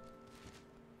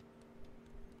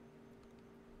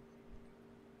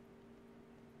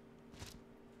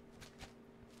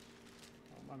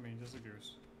 I mean, just a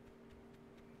goose.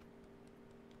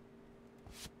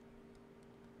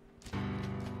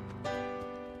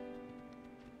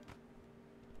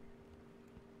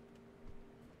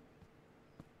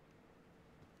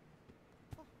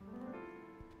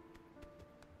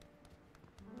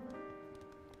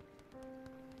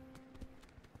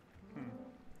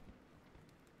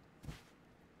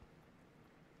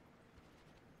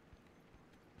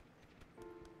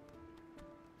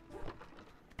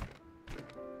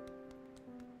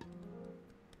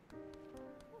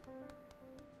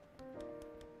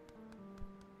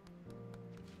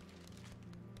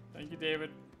 Thank you, David.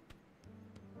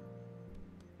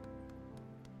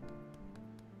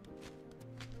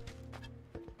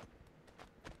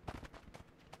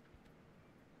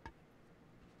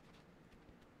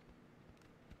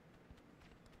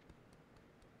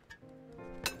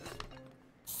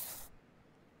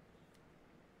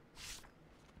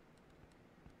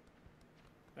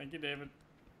 Thank you, David.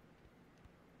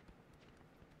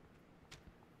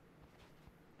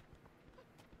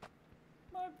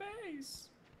 My vase.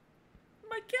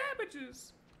 My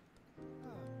cabbages.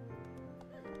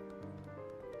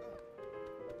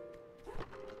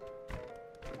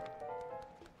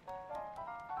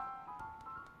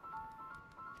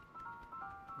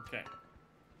 Okay.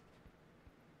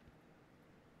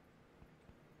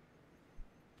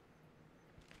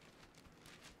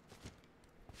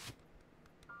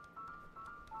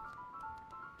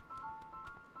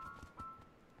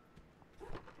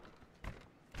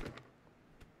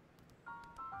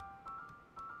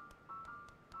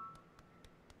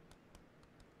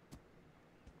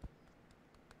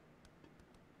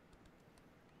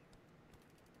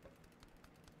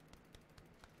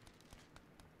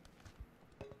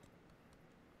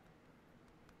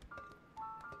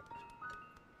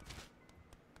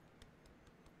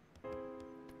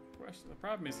 question. The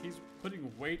problem is he's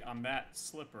putting weight on that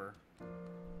slipper.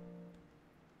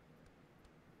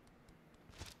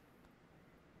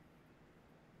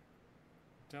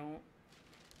 Don't.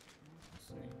 Let's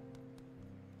see.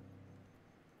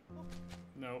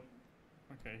 Nope.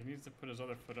 Okay, he needs to put his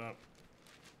other foot up.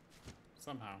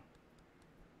 Somehow.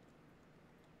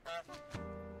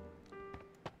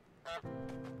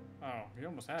 Oh, he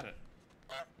almost had it.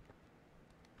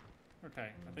 Okay,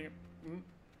 I think it,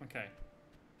 okay.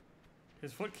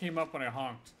 His foot came up when I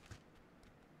honked.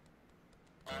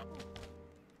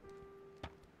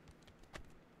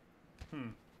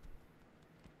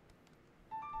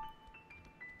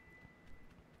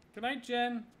 Good night,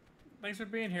 Jen. Thanks for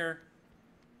being here.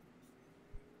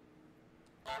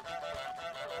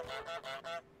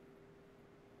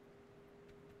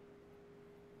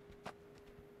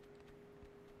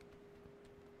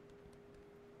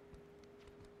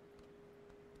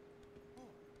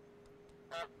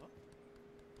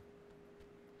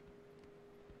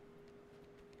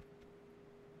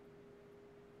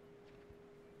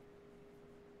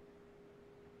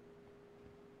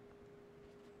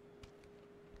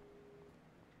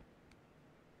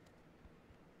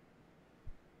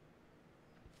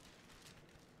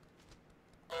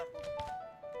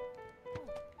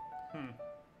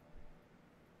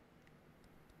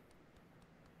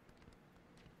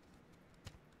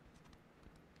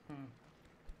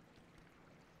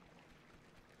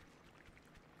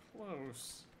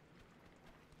 Close.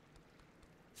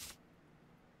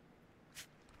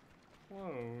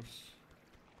 Close.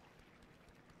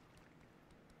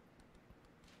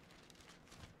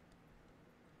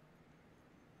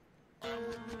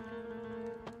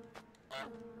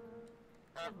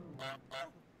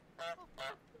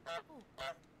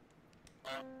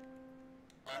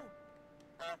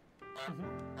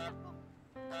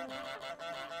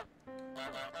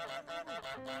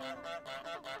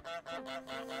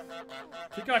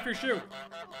 Kick off your shoe. All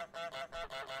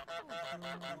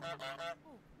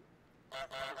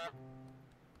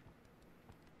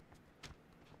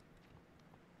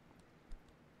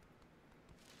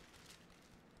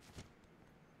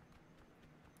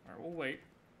right, we'll wait.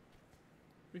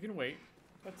 We can wait.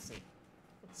 Let's see.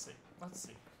 Let's see. Let's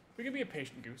see. We can be a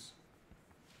patient goose.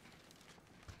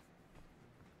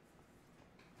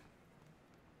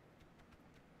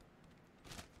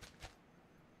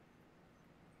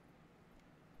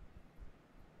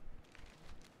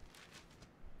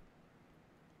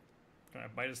 Can I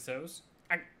bite his toes?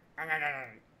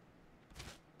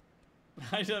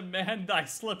 I demand thy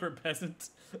slipper, peasant.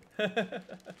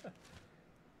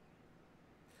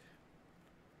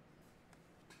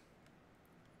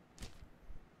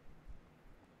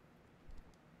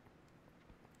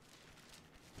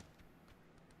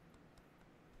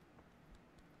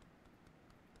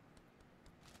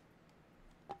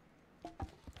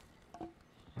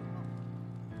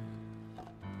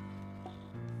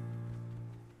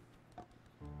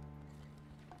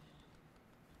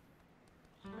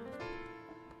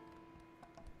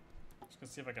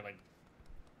 Let's see if I can, like,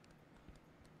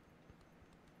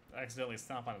 accidentally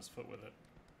stomp on his foot with it.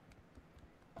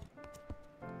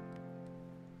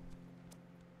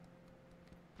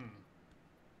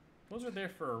 Those are there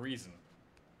for a reason.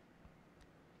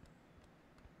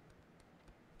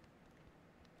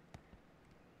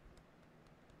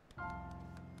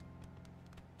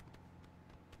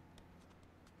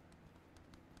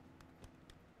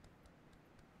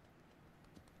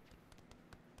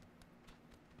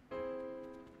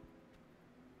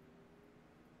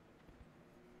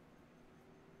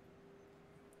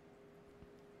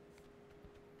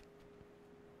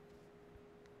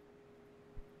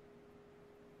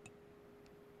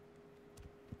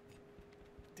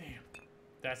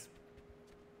 That's...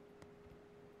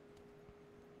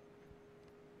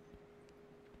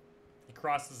 He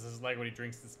crosses his leg when he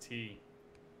drinks his tea.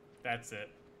 That's it.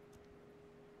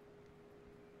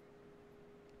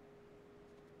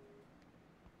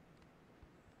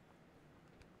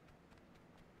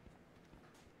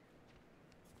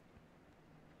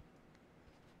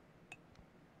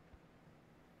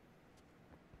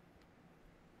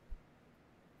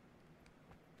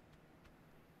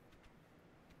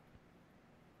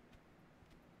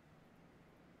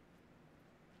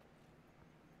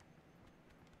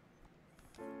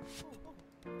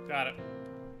 Got it.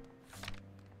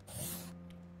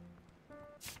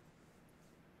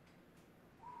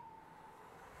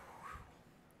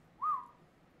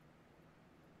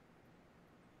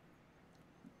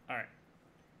 All right.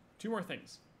 Two more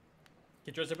things.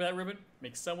 Get dressed up with that ribbon.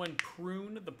 Make someone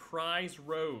prune the prize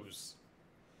rose.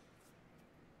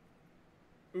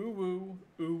 Ooh woo,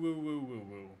 ooh woo woo woo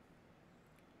woo.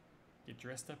 Get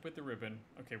dressed up with the ribbon.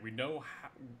 Okay, we know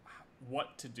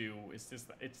what to do. It's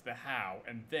the how.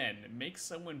 And then make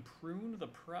someone prune the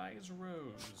prize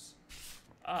rose.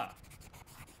 Ah.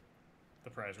 The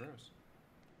prize rose.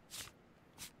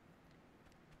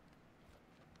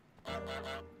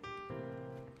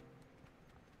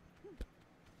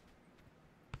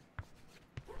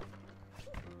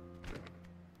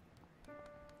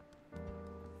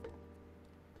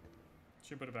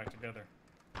 Should put it back together.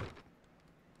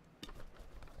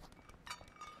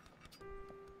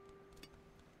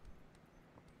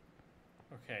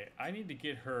 Okay, I need to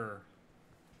get her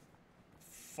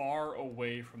far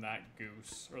away from that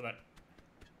goose, or that...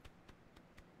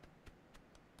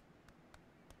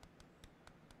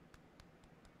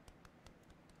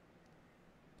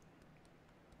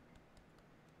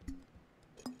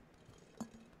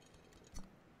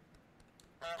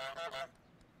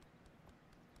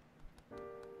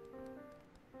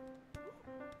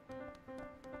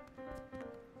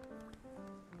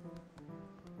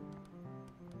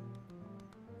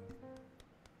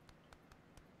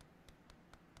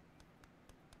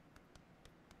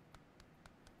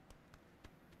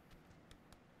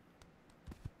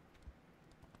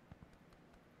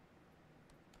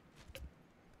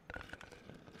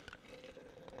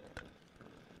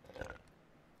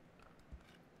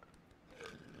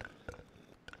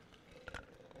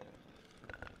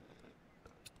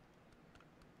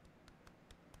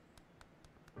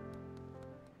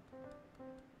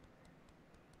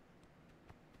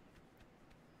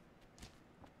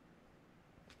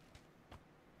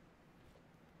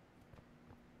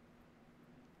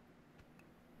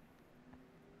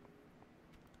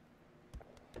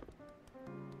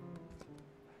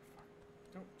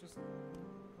 Don't just...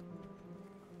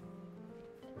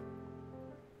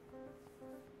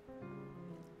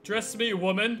 Dress me,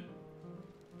 woman!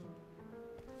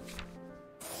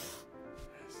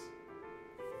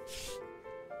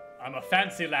 I'm a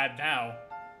fancy lad now.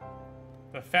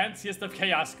 The fanciest of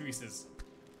chaos greases.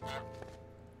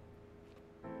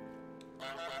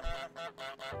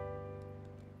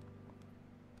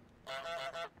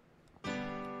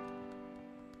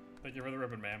 Thank you for the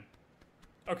ribbon, ma'am.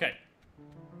 Okay.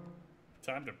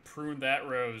 Time to prune that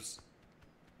rose.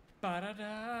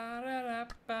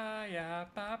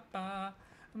 Ba-da-da-da-da-ba-ya-ba-ba.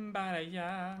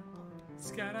 Ba-da-ya.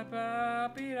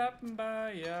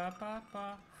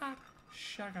 Ska-da-ba-be-da-ba-ya-ba-ba. Ha.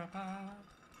 Shaka-ba.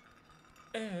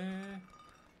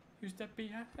 Used to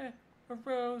be a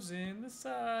rose in the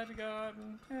side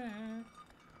garden. Oh.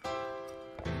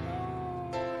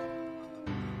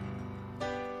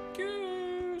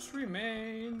 Goose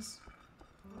remains.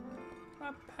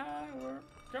 My power.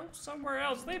 Go somewhere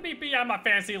else. Leave me be. I'm a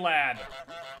fancy lad.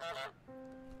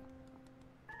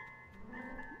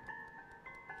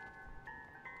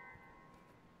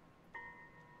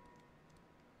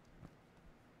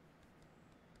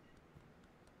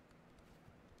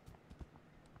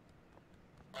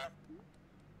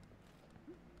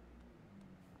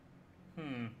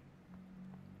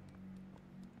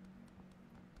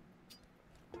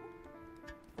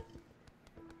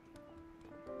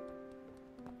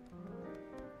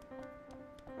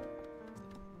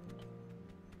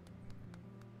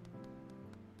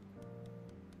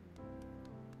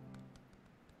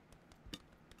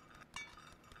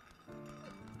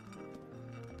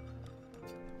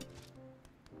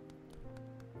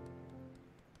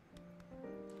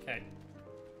 Okay.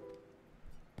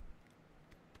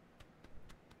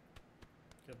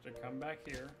 Get to come back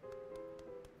here.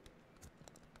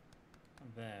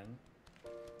 And then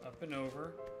up and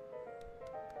over.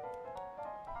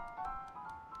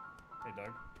 Hey,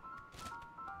 Doug.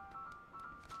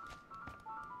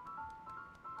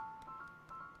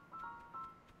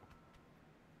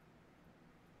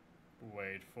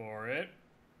 Wait for it.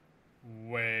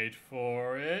 Wait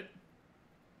for it.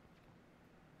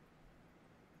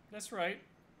 That's right.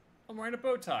 I'm wearing a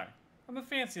bow tie. I'm a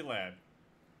fancy lad.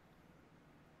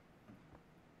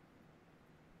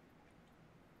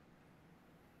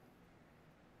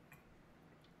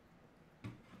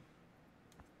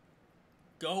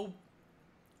 Go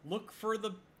look for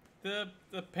the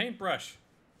paintbrush.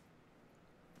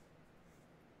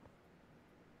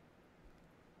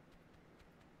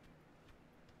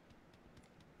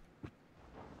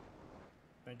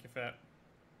 Thank you, Fat.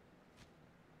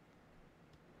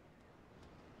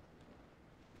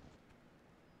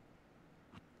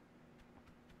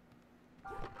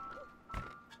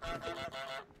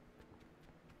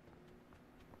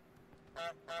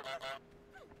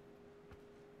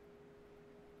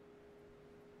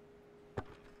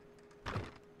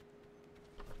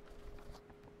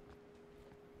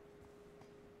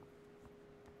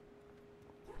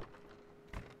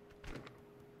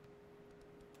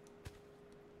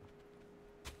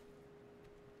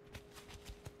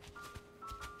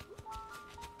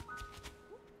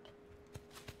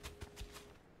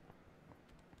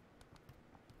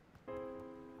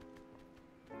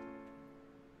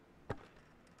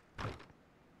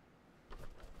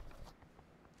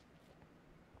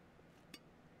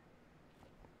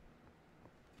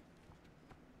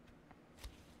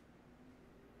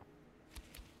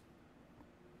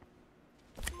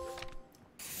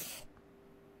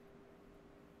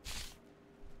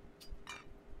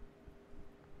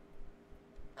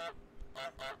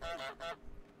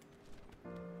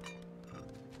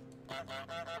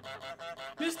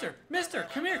 Mister,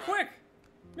 come here, quick!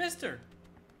 Mister!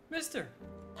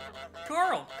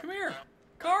 Carl, come here!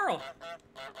 Carl!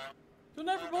 You'll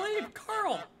never believe!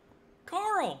 Carl!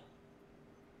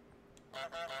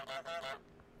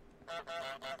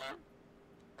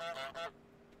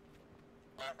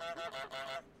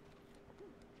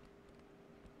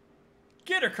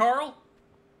 Get her, Carl!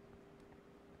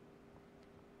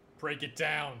 Break it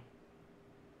down.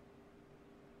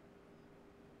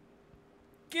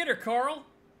 Get her, Carl!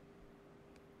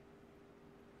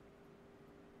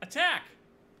 Attack!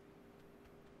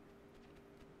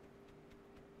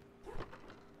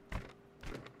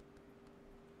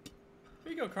 Here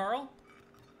you go, Carl.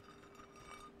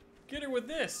 Get her with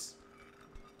this.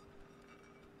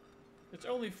 It's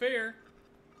only fair.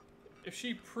 If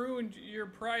she pruned your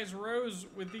prize rose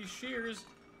with these shears,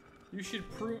 you should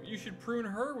prune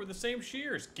her with the same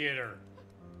shears. Get her.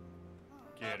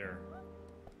 Get her.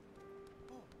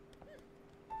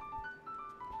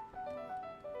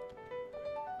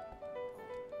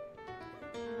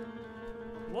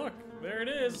 Look, there it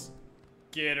is.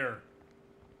 Get her.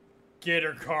 Get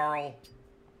her, Carl.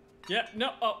 Yeah,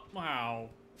 no, oh, wow.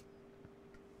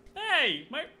 Hey,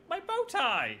 my bow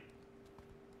tie.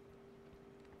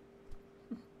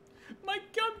 My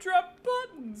gumdrop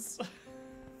buttons.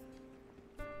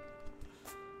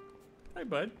 Hi,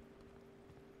 bud.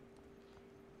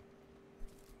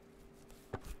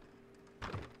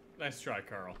 Nice try,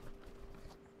 Carl.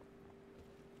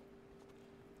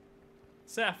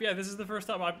 Saf, yeah, this is the first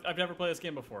time I've never played this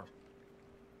game before.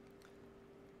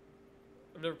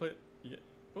 I've never played. Yeah.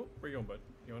 Oh, where you going, bud?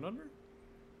 You going under?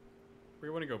 Where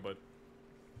you want to go, bud?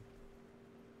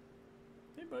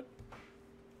 Hey, bud.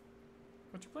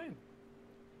 What you playing?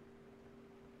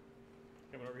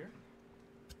 Coming over here.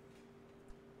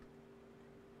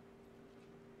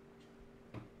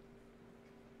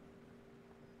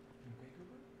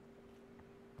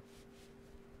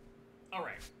 All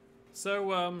right.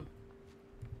 So,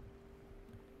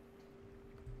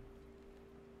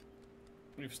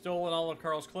 we've stolen all of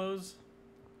Carl's clothes.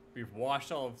 We've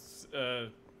washed all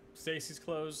of Stacy's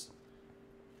clothes.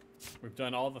 We've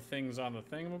done all the things on the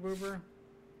thingamaboober.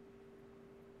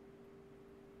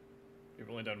 We've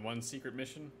only done one secret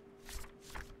mission.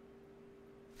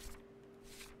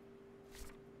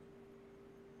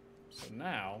 So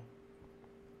now...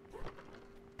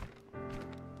 there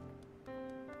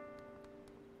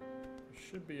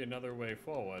should be another way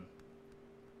forward.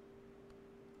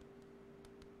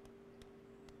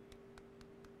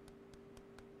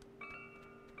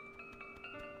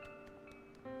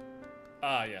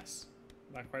 Ah, yes.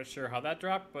 Not quite sure how that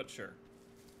dropped, but sure.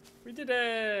 We did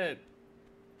it!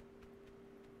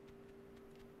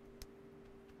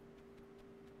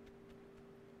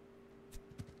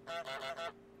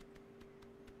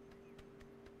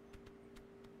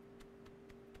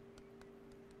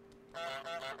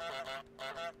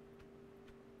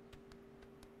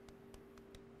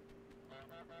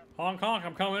 Honk honk,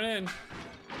 I'm coming in.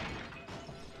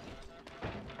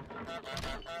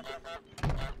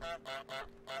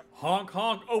 Honk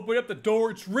honk, open up the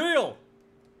door, it's real!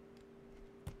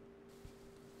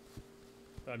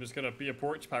 I'm just gonna be a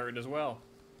porch pirate as well.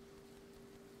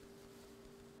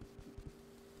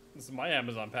 This is my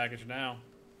Amazon package now.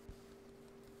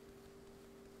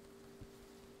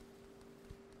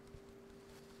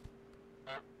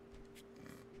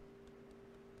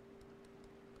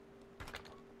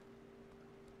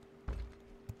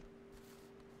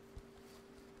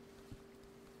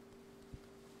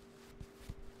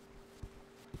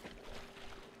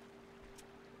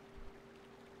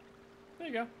 There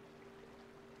you go.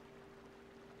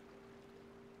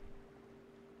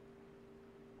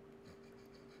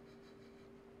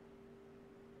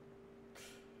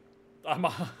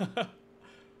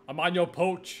 I'm on your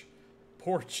porch.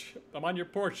 I'm on your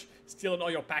porch, stealing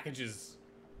all your packages.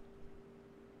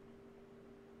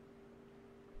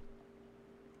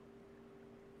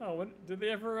 Oh, what, did he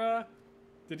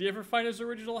ever find his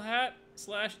original hat?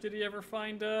 / did he ever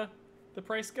find, the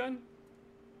price gun?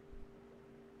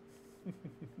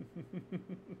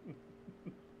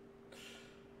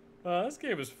 This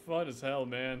game is fun as hell,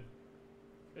 man.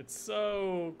 It's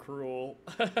so cruel.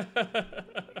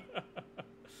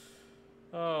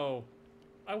 Oh,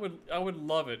 I would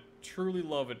love it, truly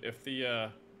love it, if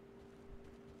the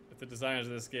designers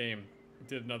of this game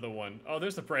did another one. Oh,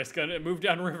 there's the price gun. It moved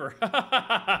downriver. What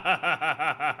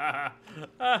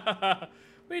are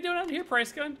you doing out here,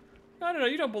 price gun? No,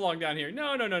 you don't belong down here.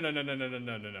 No. No.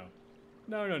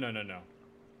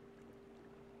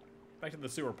 Back to the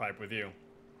sewer pipe with you.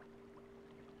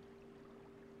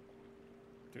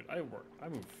 Dude, I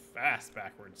move fast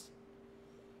backwards.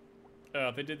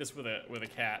 If they did this with a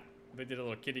cat, if they did a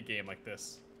little kitty game like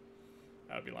this,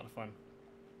 that would be a lot of fun.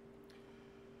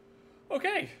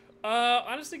 Okay.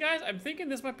 Honestly, guys, I'm thinking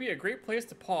this might be a great place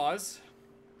to pause.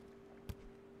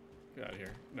 Get out of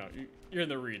here. No, you're in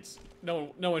the reeds.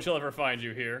 No one shall ever find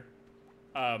you here.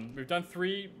 We've done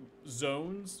 3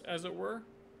 zones, as it were.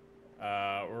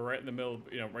 We're right in the middle,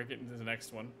 right getting into the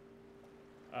next one.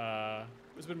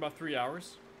 It's been about 3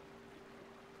 hours.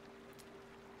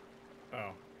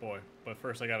 Oh, boy. But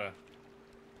first I gotta...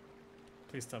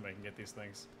 Please tell me I can get these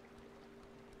things.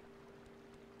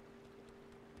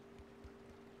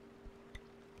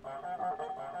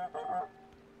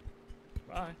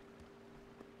 Bye.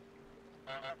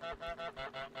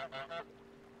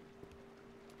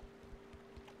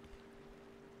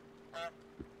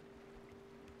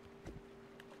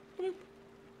 Bloop.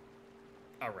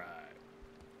 All right,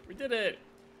 we did it.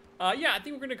 Yeah, I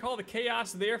think we're gonna call the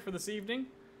chaos there for this evening.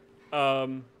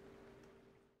 I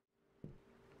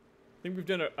think we've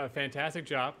done a fantastic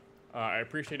job. I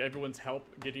appreciate everyone's help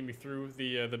getting me through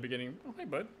the beginning. Oh, hey,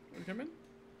 bud. Want to come in?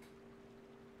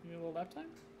 You need a little lap time?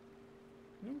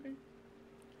 Okay.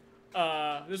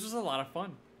 This was a lot of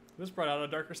fun. This brought out a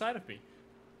darker side of me,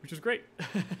 which was great.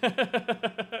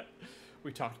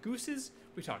 We talked gooses.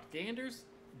 We talked ganders.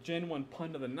 Gen 1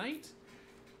 pun of the night.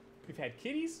 We've had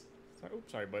kitties. Sorry,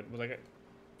 oops, sorry, bud. I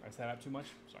sat up too much?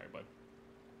 Sorry, bud.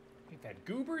 We've had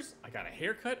goobers. I got a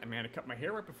haircut. I managed to cut my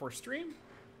hair right before stream.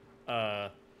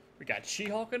 We got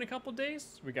She-Hulk in a couple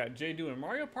days. We got Jay doing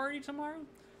Mario Party tomorrow.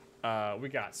 We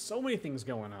got so many things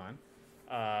going on.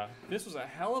 This was a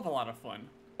hell of a lot of fun.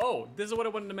 Oh, this is what I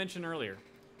wanted to mention earlier.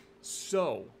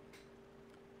 So,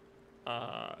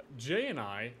 Jay and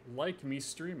I like me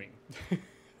streaming.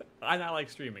 I like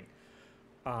streaming.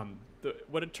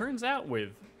 It turns out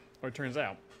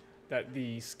that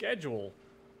the schedule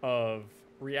of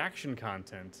reaction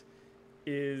content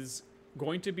is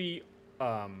going to be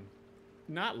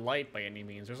not light by any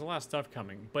means. There's a lot of stuff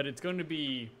coming, but it's going to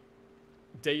be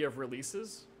day of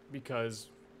releases because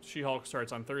She-Hulk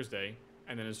starts on Thursday,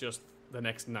 and then it's just the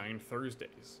next 9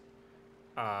 Thursdays.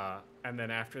 And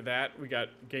then after that, we got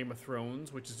Game of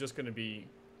Thrones, which is just going to be...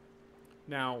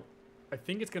 Now, I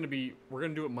think it's going to be... We're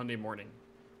going to do it Monday morning,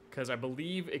 because I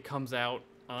believe it comes out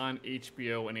on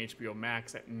HBO and HBO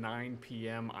Max at 9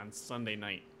 p.m. on Sunday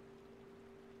night.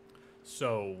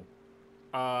 So,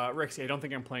 Rexy, I don't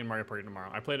think I'm playing Mario Party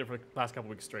tomorrow. I played it for the last couple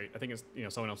weeks straight. I think it's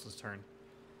someone else's turn.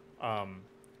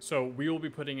 So we will be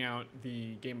putting out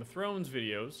the Game of Thrones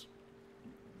videos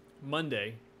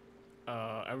Monday.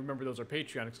 I remember those are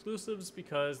Patreon exclusives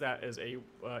because that is a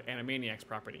Animaniacs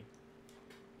property.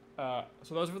 So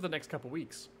those are for the next couple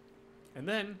weeks. And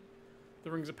then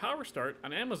the Rings of Power start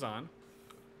on Amazon,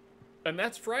 and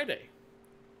that's Friday.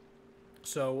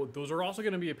 So those are also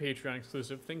going to be a Patreon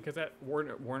exclusive thing because that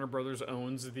Warner Brothers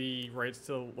owns the rights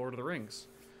to Lord of the Rings.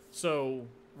 So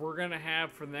we're going to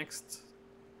have for the next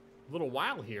little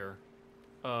while here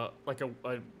like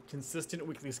a consistent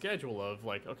weekly schedule of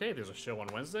like, okay, there's a show on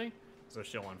Wednesday, there's a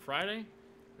show on Friday,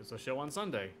 there's a show on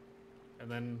Sunday, and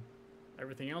then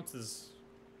everything else is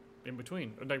in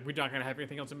between. Like, we're not going to have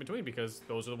anything else in between because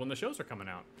those are when the shows are coming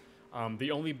out.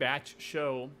 The only batch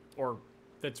show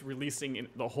that's releasing in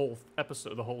the whole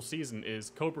episode, the whole season,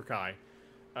 is Cobra Kai,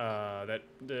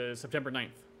 September 9th.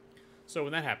 So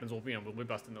when that happens, we'll be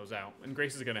busting those out, and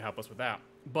Grace is going to help us with that.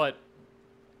 But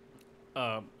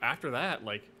after that,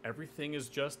 like, everything is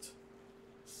just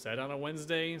set on a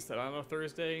Wednesday, set on a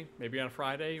Thursday, maybe on a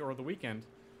Friday or the weekend.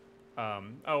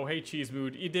 Oh, hey, Cheese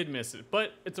Mood, you did miss it,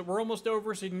 but we're almost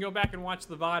over, so you can go back and watch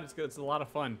the VOD. It's good. It's a lot of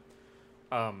fun.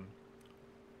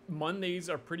 Mondays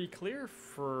are pretty clear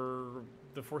for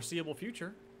the foreseeable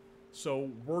future, so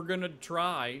we're gonna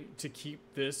try to keep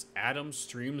this Adam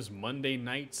Streams Monday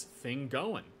nights thing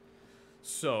going.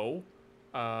 So,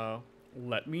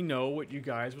 let me know what you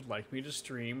guys would like me to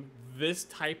stream. This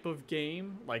type of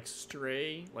game, like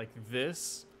Stray, like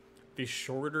this, the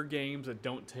shorter games that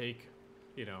don't take,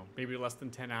 maybe less than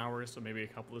 10 hours, so maybe a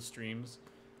couple of streams,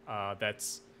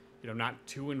 that's, not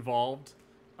too involved,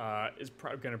 is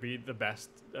probably going to be the best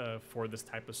for this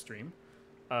type of stream.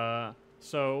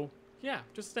 So, yeah,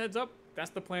 just a heads up. That's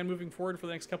the plan moving forward for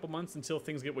the next couple months until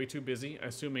things get way too busy,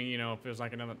 assuming, if there's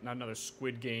like another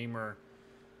Squid Game or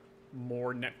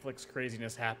more Netflix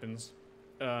craziness happens.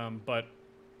 But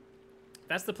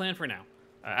that's the plan for now.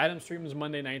 Adam streams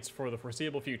Monday nights for the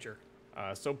foreseeable future.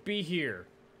 So be here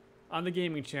on the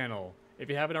gaming channel. If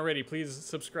you haven't already, please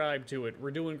subscribe to it.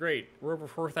 We're doing great. We're over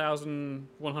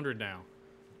 4,100 now.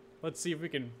 Let's see if we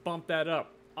can bump that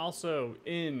up. Also,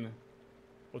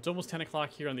 it's almost 10 o'clock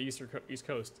here on the East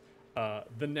Coast.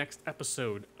 The next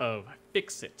episode of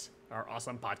Fix It our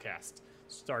awesome podcast.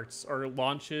 Starts or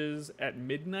launches at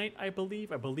midnight, I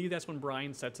believe. I believe that's when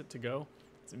Brian sets it to go.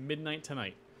 It's midnight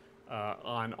tonight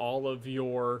on all of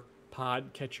your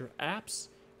podcatcher apps.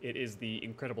 It is the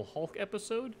Incredible Hulk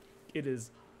episode. It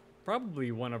is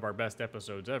probably one of our best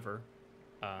episodes ever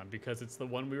because it's the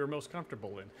one we were most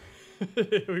comfortable in.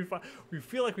 We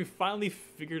feel like we finally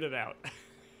figured it out.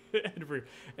 And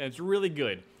it's really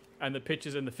good. And the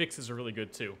pitches and the fixes are really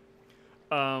good too.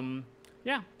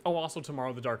 Yeah. Oh, also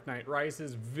tomorrow, The Dark Knight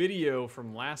Rises video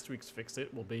from last week's Fix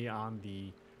It will be on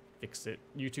the Fix It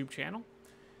YouTube channel.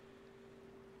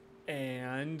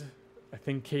 And I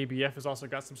think KBF has also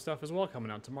got some stuff as well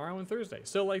coming out tomorrow and Thursday.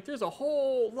 So, like, there's a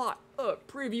whole lot of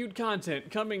previewed content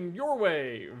coming your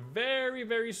way very,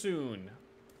 very soon.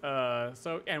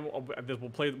 And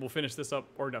we'll finish this up,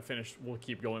 or not finish, we'll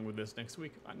keep going with this next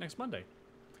week, next Monday.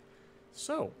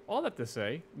 So, all that to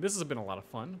say, this has been a lot of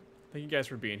fun. Thank you guys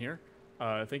for being here.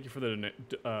 Thank you for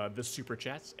the super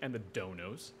chats and the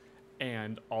donos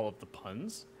and all of the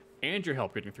puns and your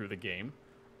help getting through the game.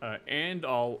 And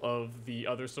all of the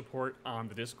other support on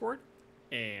the Discord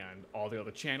and all the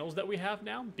other channels that we have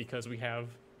now, because we have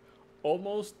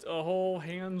almost a whole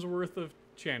hand's worth of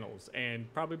channels,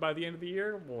 and probably by the end of the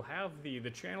year we'll have the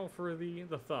channel for the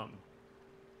thumb.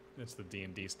 It's the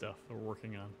D&D stuff that we're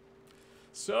working on.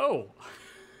 So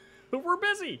we're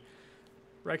busy.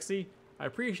 Rexy, I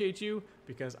appreciate you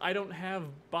because I don't have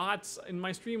bots in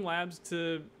my Streamlabs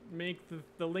to make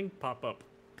the link pop up.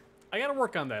 I gotta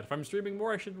work on that. If I'm streaming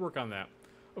more, I should work on that.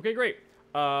 Okay, great.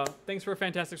 Thanks for a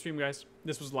fantastic stream, guys.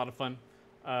 This was a lot of fun.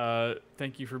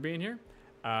 Thank you for being here.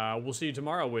 We'll see you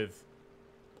tomorrow with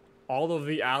all of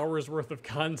the hours worth of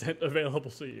content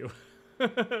available to you.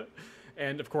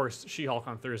 And, of course, She-Hulk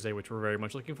on Thursday, which we're very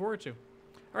much looking forward to.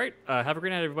 All right, have a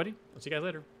great night, everybody. I'll see you guys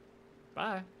later.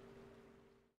 Bye.